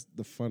like, that is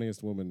the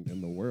funniest woman in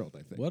the world,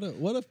 I think. What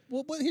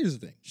here's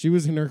the thing. She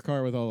was in her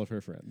car with all of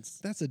her friends.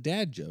 That's a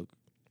dad joke.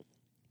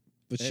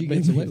 But It she made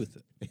gets me- away with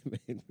it. It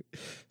made me-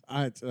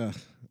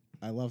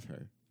 I love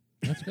her.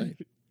 That's great.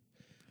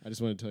 I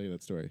just wanted to tell you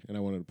that story, and I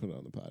wanted to put it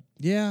on the pod.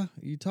 Yeah,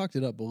 you talked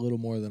it up a little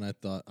more than I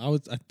thought. I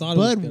thought it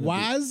was gonna be-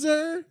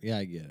 Budweiser? Yeah,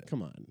 I get it.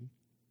 Come on.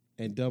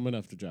 And dumb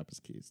enough to drop his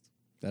keys.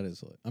 That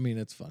is, I mean,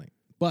 it's funny.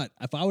 But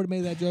if I would have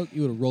made that joke,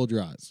 you would have rolled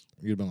your eyes.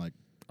 You'd have been like,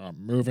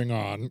 moving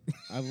on.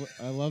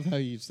 I love how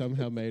you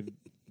somehow made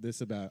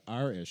this about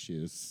our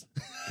issues,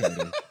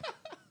 Cody,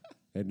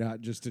 and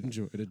not just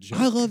enjoyed a joke.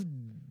 I love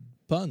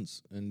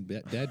puns and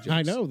dad jokes.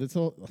 I know this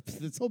whole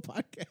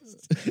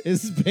podcast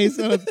is based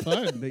on a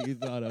pun that you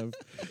thought of,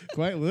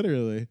 quite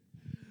literally.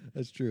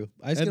 That's true.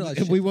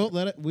 And we won't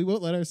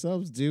let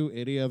ourselves do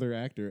any other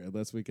actor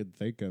unless we can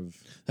think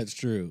of. That's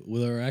true.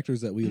 Well, there are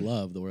actors that we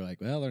love that we're like,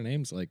 well, their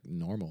name's like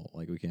normal.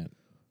 Like we can't.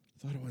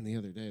 I thought of one the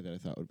other day that I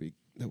thought we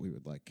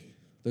would like.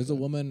 There's a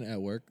woman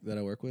at work that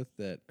I work with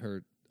that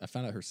I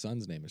found out her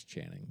son's name is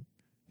Channing,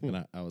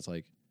 and I was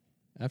like,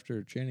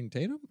 after Channing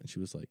Tatum, and she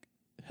was like,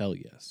 hell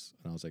yes.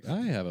 And I was like,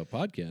 I have a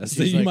podcast that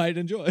She's you like, might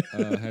enjoy.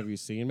 Have you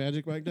seen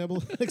Magic Mike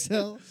Double XL?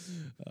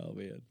 Oh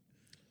man,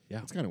 Yeah,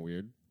 it's kind of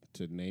weird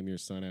to name your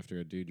son after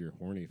a dude you're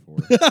horny for.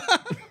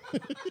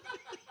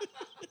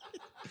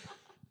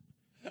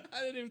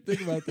 I didn't even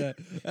think about that.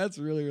 That's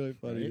really really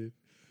funny. Right? Dude.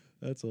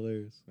 That's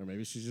hilarious. Or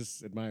maybe she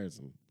just admires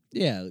him.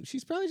 Yeah,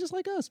 she's probably just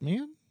like us,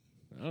 man.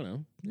 I don't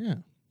know. Yeah.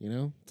 You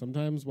know,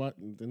 sometimes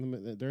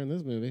during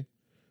this movie,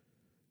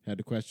 had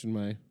to question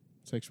my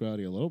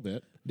sexuality a little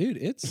bit. Dude,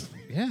 it's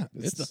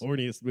It's the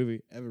horniest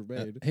movie ever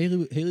made.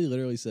 Haley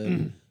literally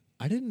said,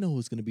 I didn't know it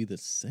was going to be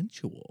this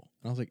sensual.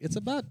 And I was like, it's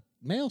about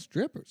male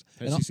strippers.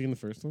 Has she seen the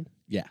first one?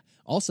 Yeah.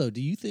 Also,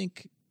 do you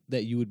think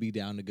that you would be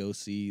down to go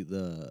see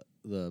the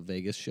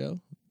Vegas show?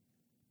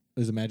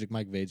 There's a Magic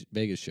Mike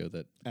Vegas show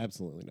that,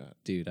 Absolutely not.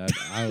 dude,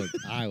 I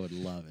would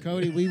love it.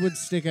 Cody, we would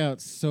stick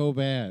out so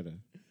bad.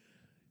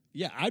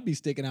 Yeah, I'd be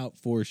sticking out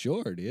for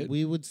sure, dude.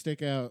 We would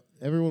stick out.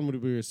 Everyone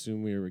would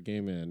assume we were gay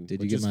men.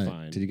 Did which you is get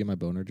fine. Did you get my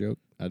boner joke?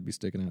 I'd be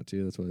sticking out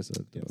too. That's what I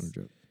said. The Yes. boner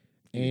joke.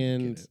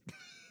 And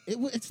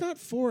Get it's not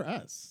for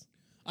us.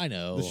 I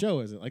know. The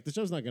show isn't. Like, the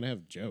show's not going to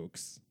have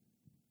jokes.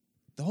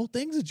 The whole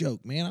thing's a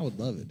joke, man. I would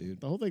love it,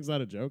 dude. The whole thing's not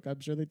a joke. I'm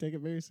sure they take it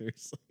very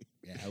seriously.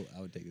 Yeah,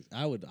 I would take it.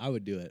 I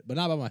would do it, but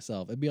not by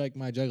myself. It'd be like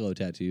my Juggalo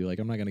tattoo. Like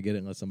I'm not gonna get it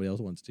unless somebody else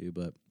wants to,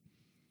 but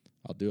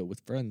I'll do it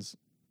with friends.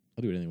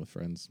 I'll do anything with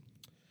friends.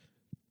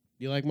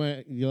 You like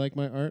my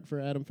art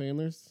for Adam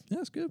Fandler's? Yeah,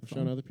 it's good. I've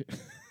shown other people.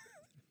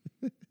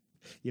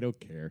 You don't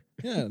care.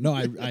 Yeah, no,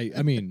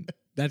 I mean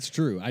that's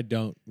true. I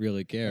don't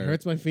really care. It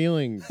hurts my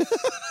feelings.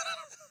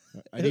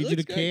 I It need you to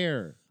looks great.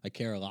 care. I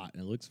care a lot,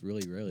 and it looks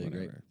really, really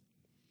great. Whatever.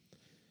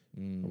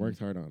 I worked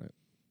hard on it.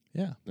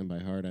 Yeah, And by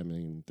hard, I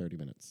mean 30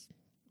 minutes.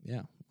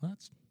 yeah.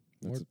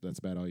 Well, That's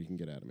about all you can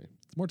get out of me.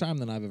 it's more time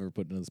than I've ever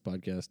put into this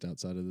podcast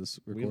outside of this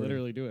recording. We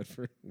literally do it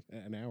for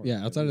an hour.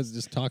 Yeah, outside of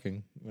just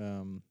talking.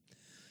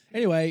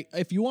 Anyway,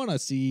 if you want to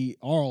see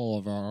all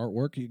of our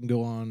artwork, you can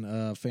go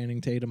on Fanning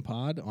Tatum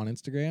Pod on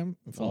Instagram.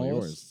 And all follow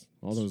us. yours.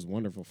 All those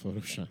wonderful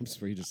photoshops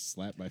where you just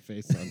slap my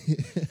face on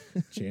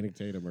Channing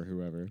Tatum or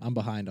whoever. I'm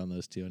behind on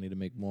those two. I need to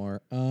make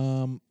more.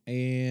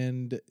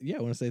 And yeah,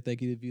 I want to say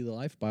thank you to View the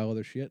Life. Buy all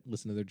their shit.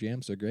 Listen to their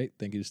jams. They're great.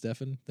 Thank you to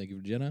Stefan. Thank you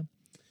for Jenna.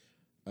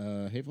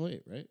 Hateful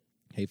Eight, right?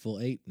 Hateful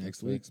Eight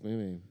next week. week's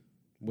movie,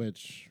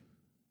 which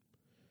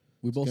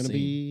We both gonna seen.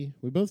 be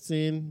we both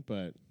seen,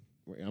 but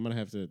I'm gonna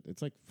have to.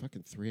 It's like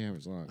fucking 3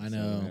 hours long. I So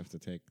know. I'm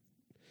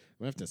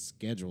gonna have to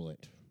schedule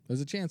it.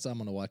 There's a chance I'm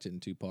going to watch it in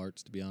 2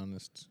 parts, to be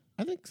honest.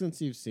 I think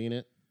since you've seen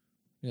it,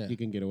 Yeah, you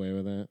can get away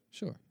with that,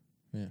 sure.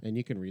 Yeah. and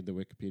you can read the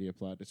Wikipedia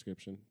plot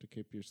description to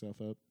keep yourself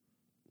up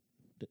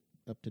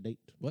to date.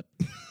 What?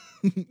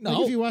 Like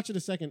No. if you watch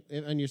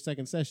it on your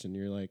second session,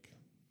 you're like,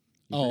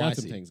 you Oh, forgot I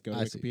some see. things. Go to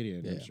I see. Wikipedia,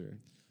 and Yeah. I'm sure.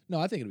 No,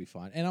 I think it'll be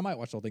fine. And I might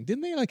watch the whole thing.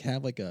 Didn't they like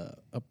have like a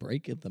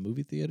break at the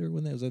movie theater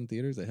when they was in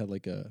theaters? They had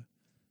like an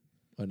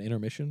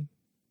intermission.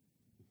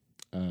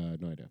 No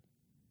idea.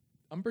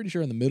 I'm pretty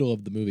sure in the middle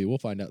of the movie, we'll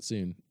find out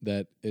soon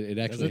that it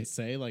Does actually it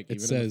say like it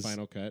even in says the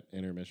final cut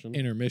intermission?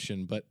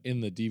 intermission, but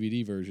in the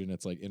DVD version,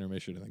 it's like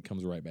intermission and then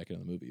comes right back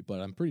into the movie.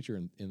 But I'm pretty sure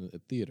in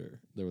the theater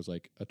there was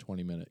like a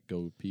 20-minute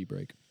go pee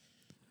break.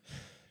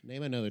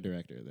 Name another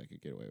director that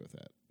could get away with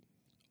that.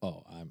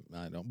 Oh,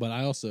 I don't. But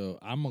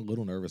I'm a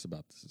little nervous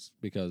about this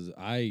because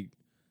I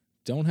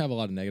don't have a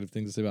lot of negative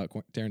things to say about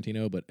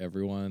Tarantino, but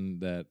everyone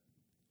that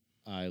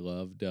I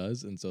love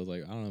does, and so it's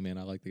like I don't know, man.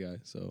 I like the guy,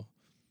 so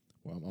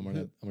well, I'm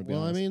gonna be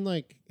Well, honest. I mean,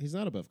 like he's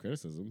not above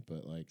criticism,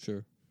 but like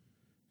Sure.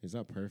 he's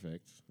not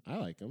perfect. I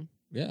like him.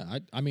 Yeah,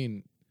 I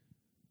mean,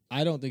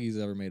 I don't think he's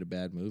ever made a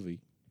bad movie.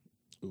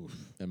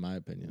 In my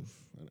opinion,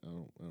 I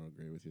don't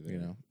agree with you there. you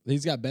know,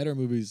 he's got better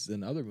movies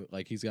than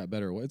like he's got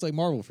better. It's like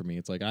Marvel for me.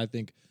 It's like I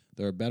think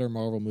there are better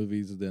Marvel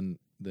movies than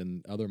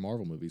other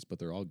Marvel movies, but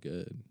they're all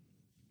good.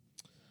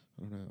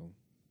 I don't know.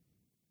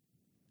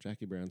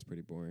 Jackie Brown's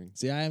pretty boring.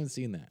 See, I haven't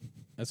seen that.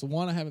 That's the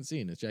one I haven't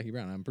seen. It's Jackie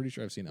Brown. I'm pretty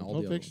sure I've seen all Pulp the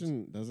other ones.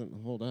 Fiction doesn't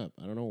hold up.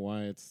 I don't know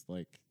why it's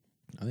like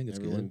I think it's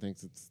everyone good.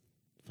 thinks it's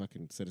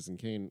fucking Citizen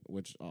Kane,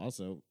 which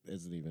also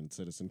isn't even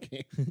Citizen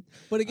Kane.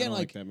 But I again, don't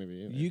like that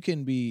movie either. you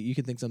can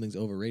think something's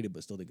overrated,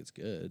 but still think it's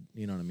good.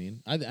 You know what I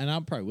mean? And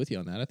I'm probably with you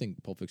on that. I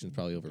think Pulp Fiction's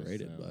probably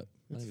overrated, so. but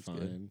I think it's fine.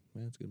 good.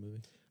 Yeah, it's a good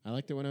movie. I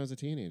liked it when I was a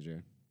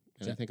teenager,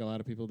 and I think a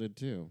lot of people did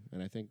too.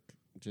 And I think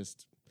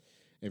just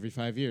every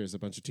 5 years, a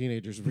bunch of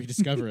teenagers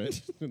rediscover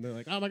it, and they're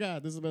like, "Oh my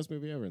god, this is the best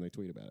movie ever!" and they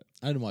tweet about it.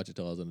 I didn't watch it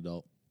till I was an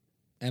adult.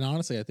 And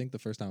honestly, I think the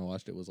first time I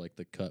watched it was like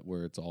the cut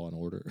where it's all in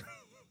order,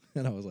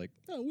 and I was like,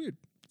 "Oh, weird."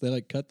 They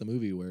like cut the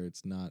movie where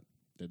it's not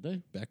Did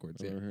they?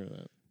 backwards. I've Yeah, never heard of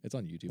that. it's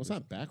on YouTube. Well, it's or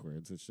not something.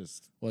 backwards. It's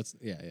just Well, it's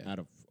yeah. the Out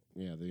of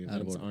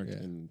events order, aren't yeah.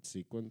 in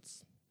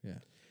sequence. Yeah.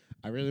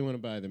 I really want to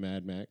buy the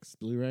Mad Max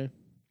Blu-ray.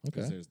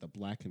 Okay. There's the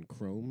black and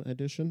chrome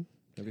edition.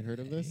 Have you heard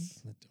of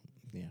this?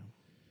 Yeah.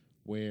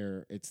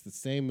 Where it's the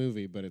same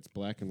movie, but it's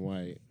black and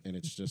white, and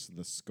it's just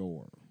the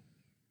score.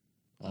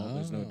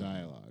 There's no Oh.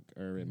 dialogue,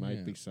 or it might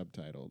Yeah. be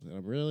subtitled. And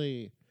I'm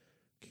really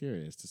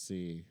curious to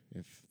see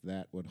if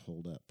that would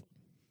hold up.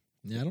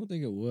 Yeah, I don't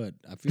think it would.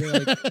 I feel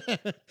like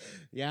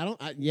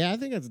I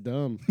think that's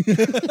dumb.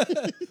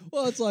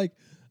 well, it's like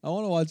I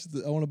want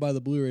to buy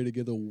the Blu-ray to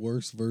get the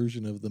worst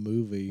version of the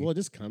movie. Well, it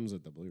just comes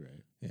with the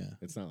Blu-ray. yeah.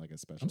 It's not like a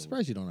special. I'm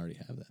surprised you don't already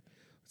have that.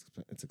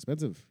 It's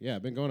expensive. Yeah,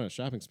 I've been going on a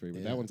shopping spree, but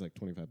Yeah. that one's like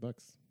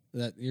 $25.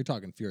 That you're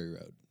talking Fury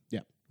Road.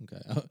 Yeah.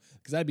 Okay.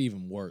 Because that'd be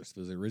even worse if it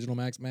was the original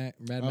Mad Max.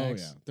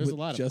 Yeah. There's a with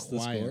lot of just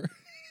quiet. the score.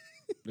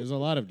 There's a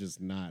lot of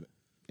just not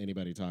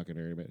anybody talking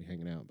or anybody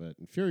hanging out. But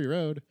in Fury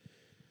Road,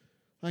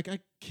 like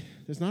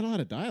there's not a lot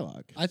of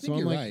dialogue. I think So I'm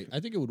you're like, right. I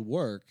think it would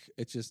work.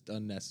 It's just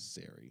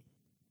unnecessary.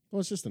 Well,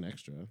 it's just an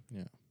extra.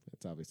 Yeah.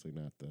 It's obviously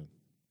not the.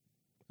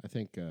 I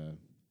think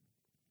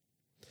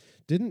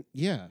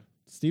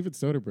Steven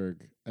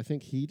Soderbergh. I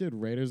think he did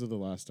Raiders of the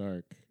Lost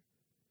Ark.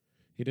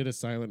 He did a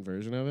silent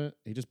version of it.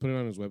 He just put it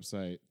on his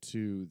website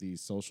to the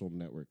Social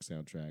Network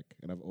soundtrack,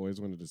 and I've always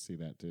wanted to see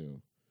that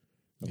too.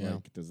 I'm Yeah.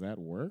 like, does that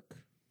work?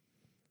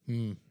 I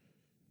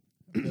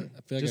feel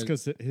like Just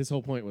because his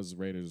whole point was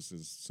Raiders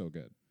is so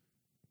good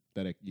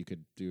that you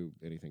could do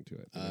anything to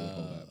it. And it would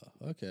hold up.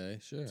 okay,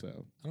 sure.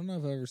 So I don't know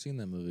if I've ever seen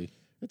that movie.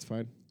 it's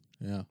fine.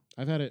 Yeah.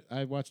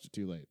 I watched it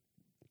too late.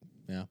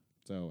 Yeah.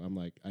 So I'm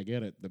like, I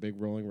get it. The big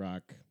rolling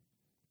rock.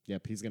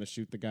 Yep, he's gonna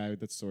shoot the guy with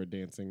the sword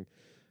dancing.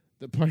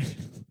 The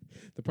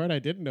part I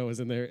didn't know is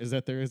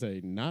that there is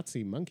a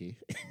Nazi monkey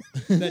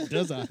that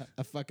does a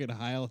fucking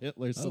Heil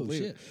Hitler salute,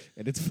 shit.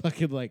 and it's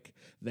fucking like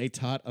they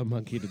taught a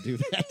monkey to do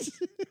that.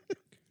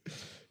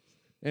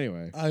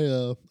 Anyway,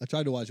 I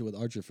tried to watch it with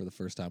Archer for the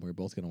first time. We were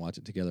both going to watch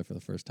it together for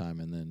the first time,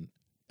 and then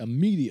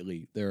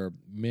immediately there are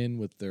men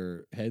with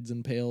their heads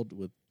impaled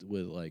with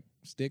like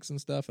sticks and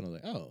stuff, and I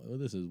was like, oh, well,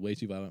 this is way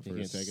too violent for a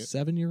can't take it?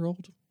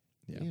 7-year-old.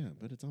 Yeah,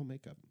 but it's all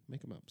makeup.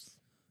 Make 'em ups.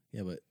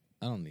 Yeah, but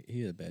I don't need.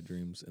 He had bad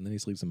dreams, and then he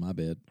sleeps in my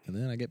bed, and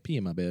then I get pee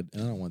in my bed,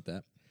 and I don't want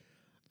that.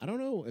 I don't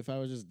know if I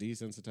was just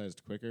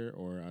desensitized quicker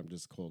or I'm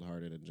just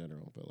cold-hearted in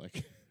general, but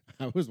like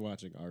I was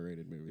watching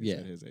R-rated movies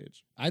at his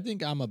age. I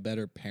think I'm a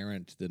better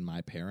parent than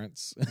my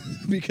parents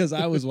because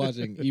I was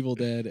watching Evil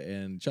Dead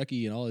and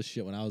Chucky and all this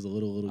shit when I was a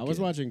little I kid. was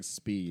watching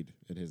Speed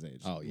at his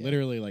age. Oh, yeah.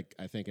 Literally, like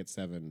I think at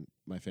 7,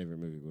 my favorite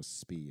movie was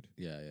Speed.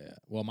 Yeah.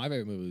 Well, my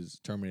favorite movie was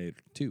Terminator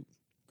 2.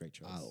 Great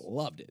choice. I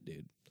loved it,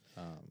 dude.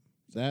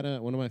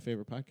 That one of my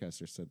favorite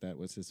podcasters said that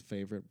was his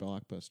favorite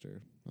blockbuster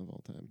of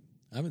all time.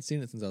 I haven't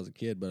seen it since I was a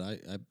kid, but I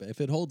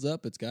if it holds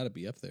up, it's got to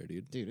be up there,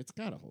 dude. Dude, it's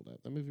gotta hold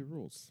up. That movie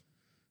rules.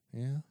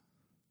 Yeah.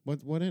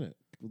 What in it?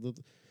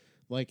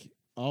 Like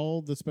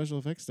all the special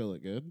effects still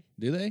look good.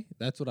 Do they?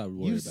 That's what I would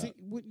worry about.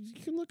 You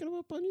can look them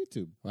up on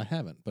YouTube. I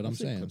haven't, but I'm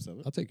seen saying clips of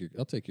it.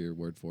 I'll take your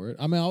word for it.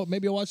 I mean,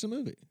 maybe I'll watch the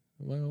movie.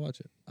 I'll watch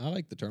it. I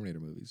like the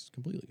Terminator movies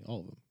completely, all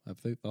of them. I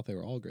thought they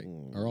were all great,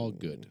 or all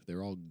good.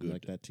 They're all good. You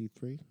like that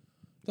T3?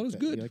 Thought it was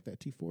good. You like that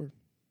T4? It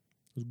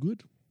was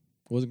good.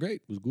 It wasn't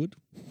great. It was good.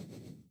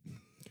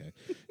 Okay.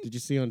 Did you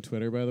see on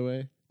Twitter, by the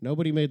way?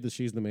 Nobody made the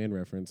 "She's the Man"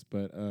 reference,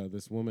 but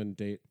this woman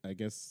I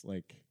guess,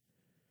 like,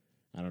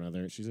 I don't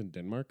know, she's in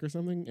Denmark or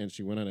something, and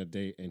she went on a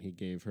date, and he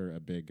gave her a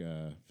big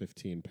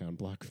 15-pound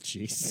block of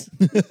cheese.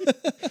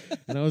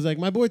 And I was like,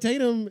 my boy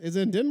Tatum is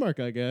in Denmark,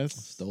 I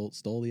guess.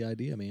 Stole the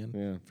idea, man.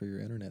 Yeah. For your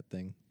internet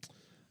thing.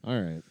 All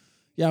right.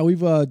 Yeah, we've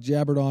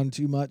jabbered on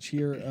too much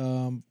here.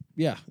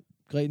 Yeah,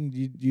 Clayton,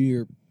 you do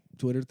your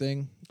Twitter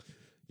thing.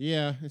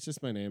 Yeah, it's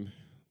just my name,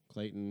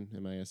 Clayton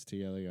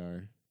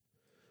Mistler.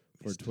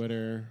 For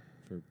Twitter,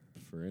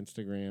 for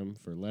Instagram,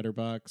 for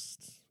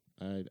Letterboxd.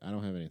 I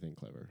don't have anything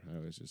clever. I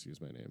always just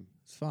use my name.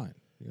 It's fine.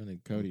 You only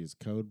Cody is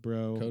Code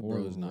Bro. Code or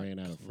Bro is not Ran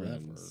Out of clever.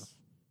 Friends.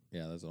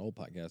 Yeah, that's an old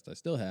podcast I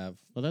still have.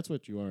 Well, that's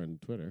what you are on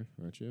Twitter,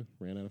 aren't you?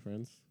 Ran Out of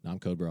Friends. No, I'm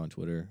Code Bro on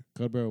Twitter.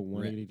 Code Bro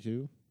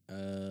 182.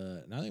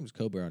 My name is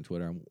Code Bro on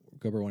Twitter. I'm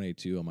Code Bro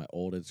 182 on my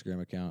old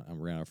Instagram account.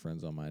 I'm Ran Out of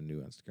Friends on my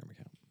new Instagram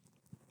account.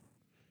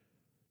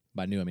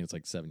 By new, I mean it's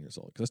like 7 years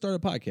old. Because I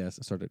started a podcast.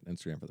 I started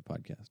Instagram for the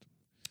podcast.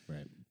 Right.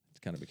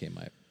 It kind of became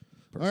my.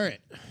 All right.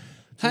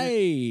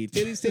 Hey,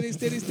 titties.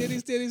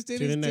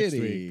 Tune in next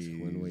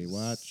week when we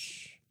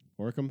watch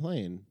or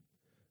complain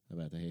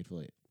about The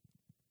Hateful Eight.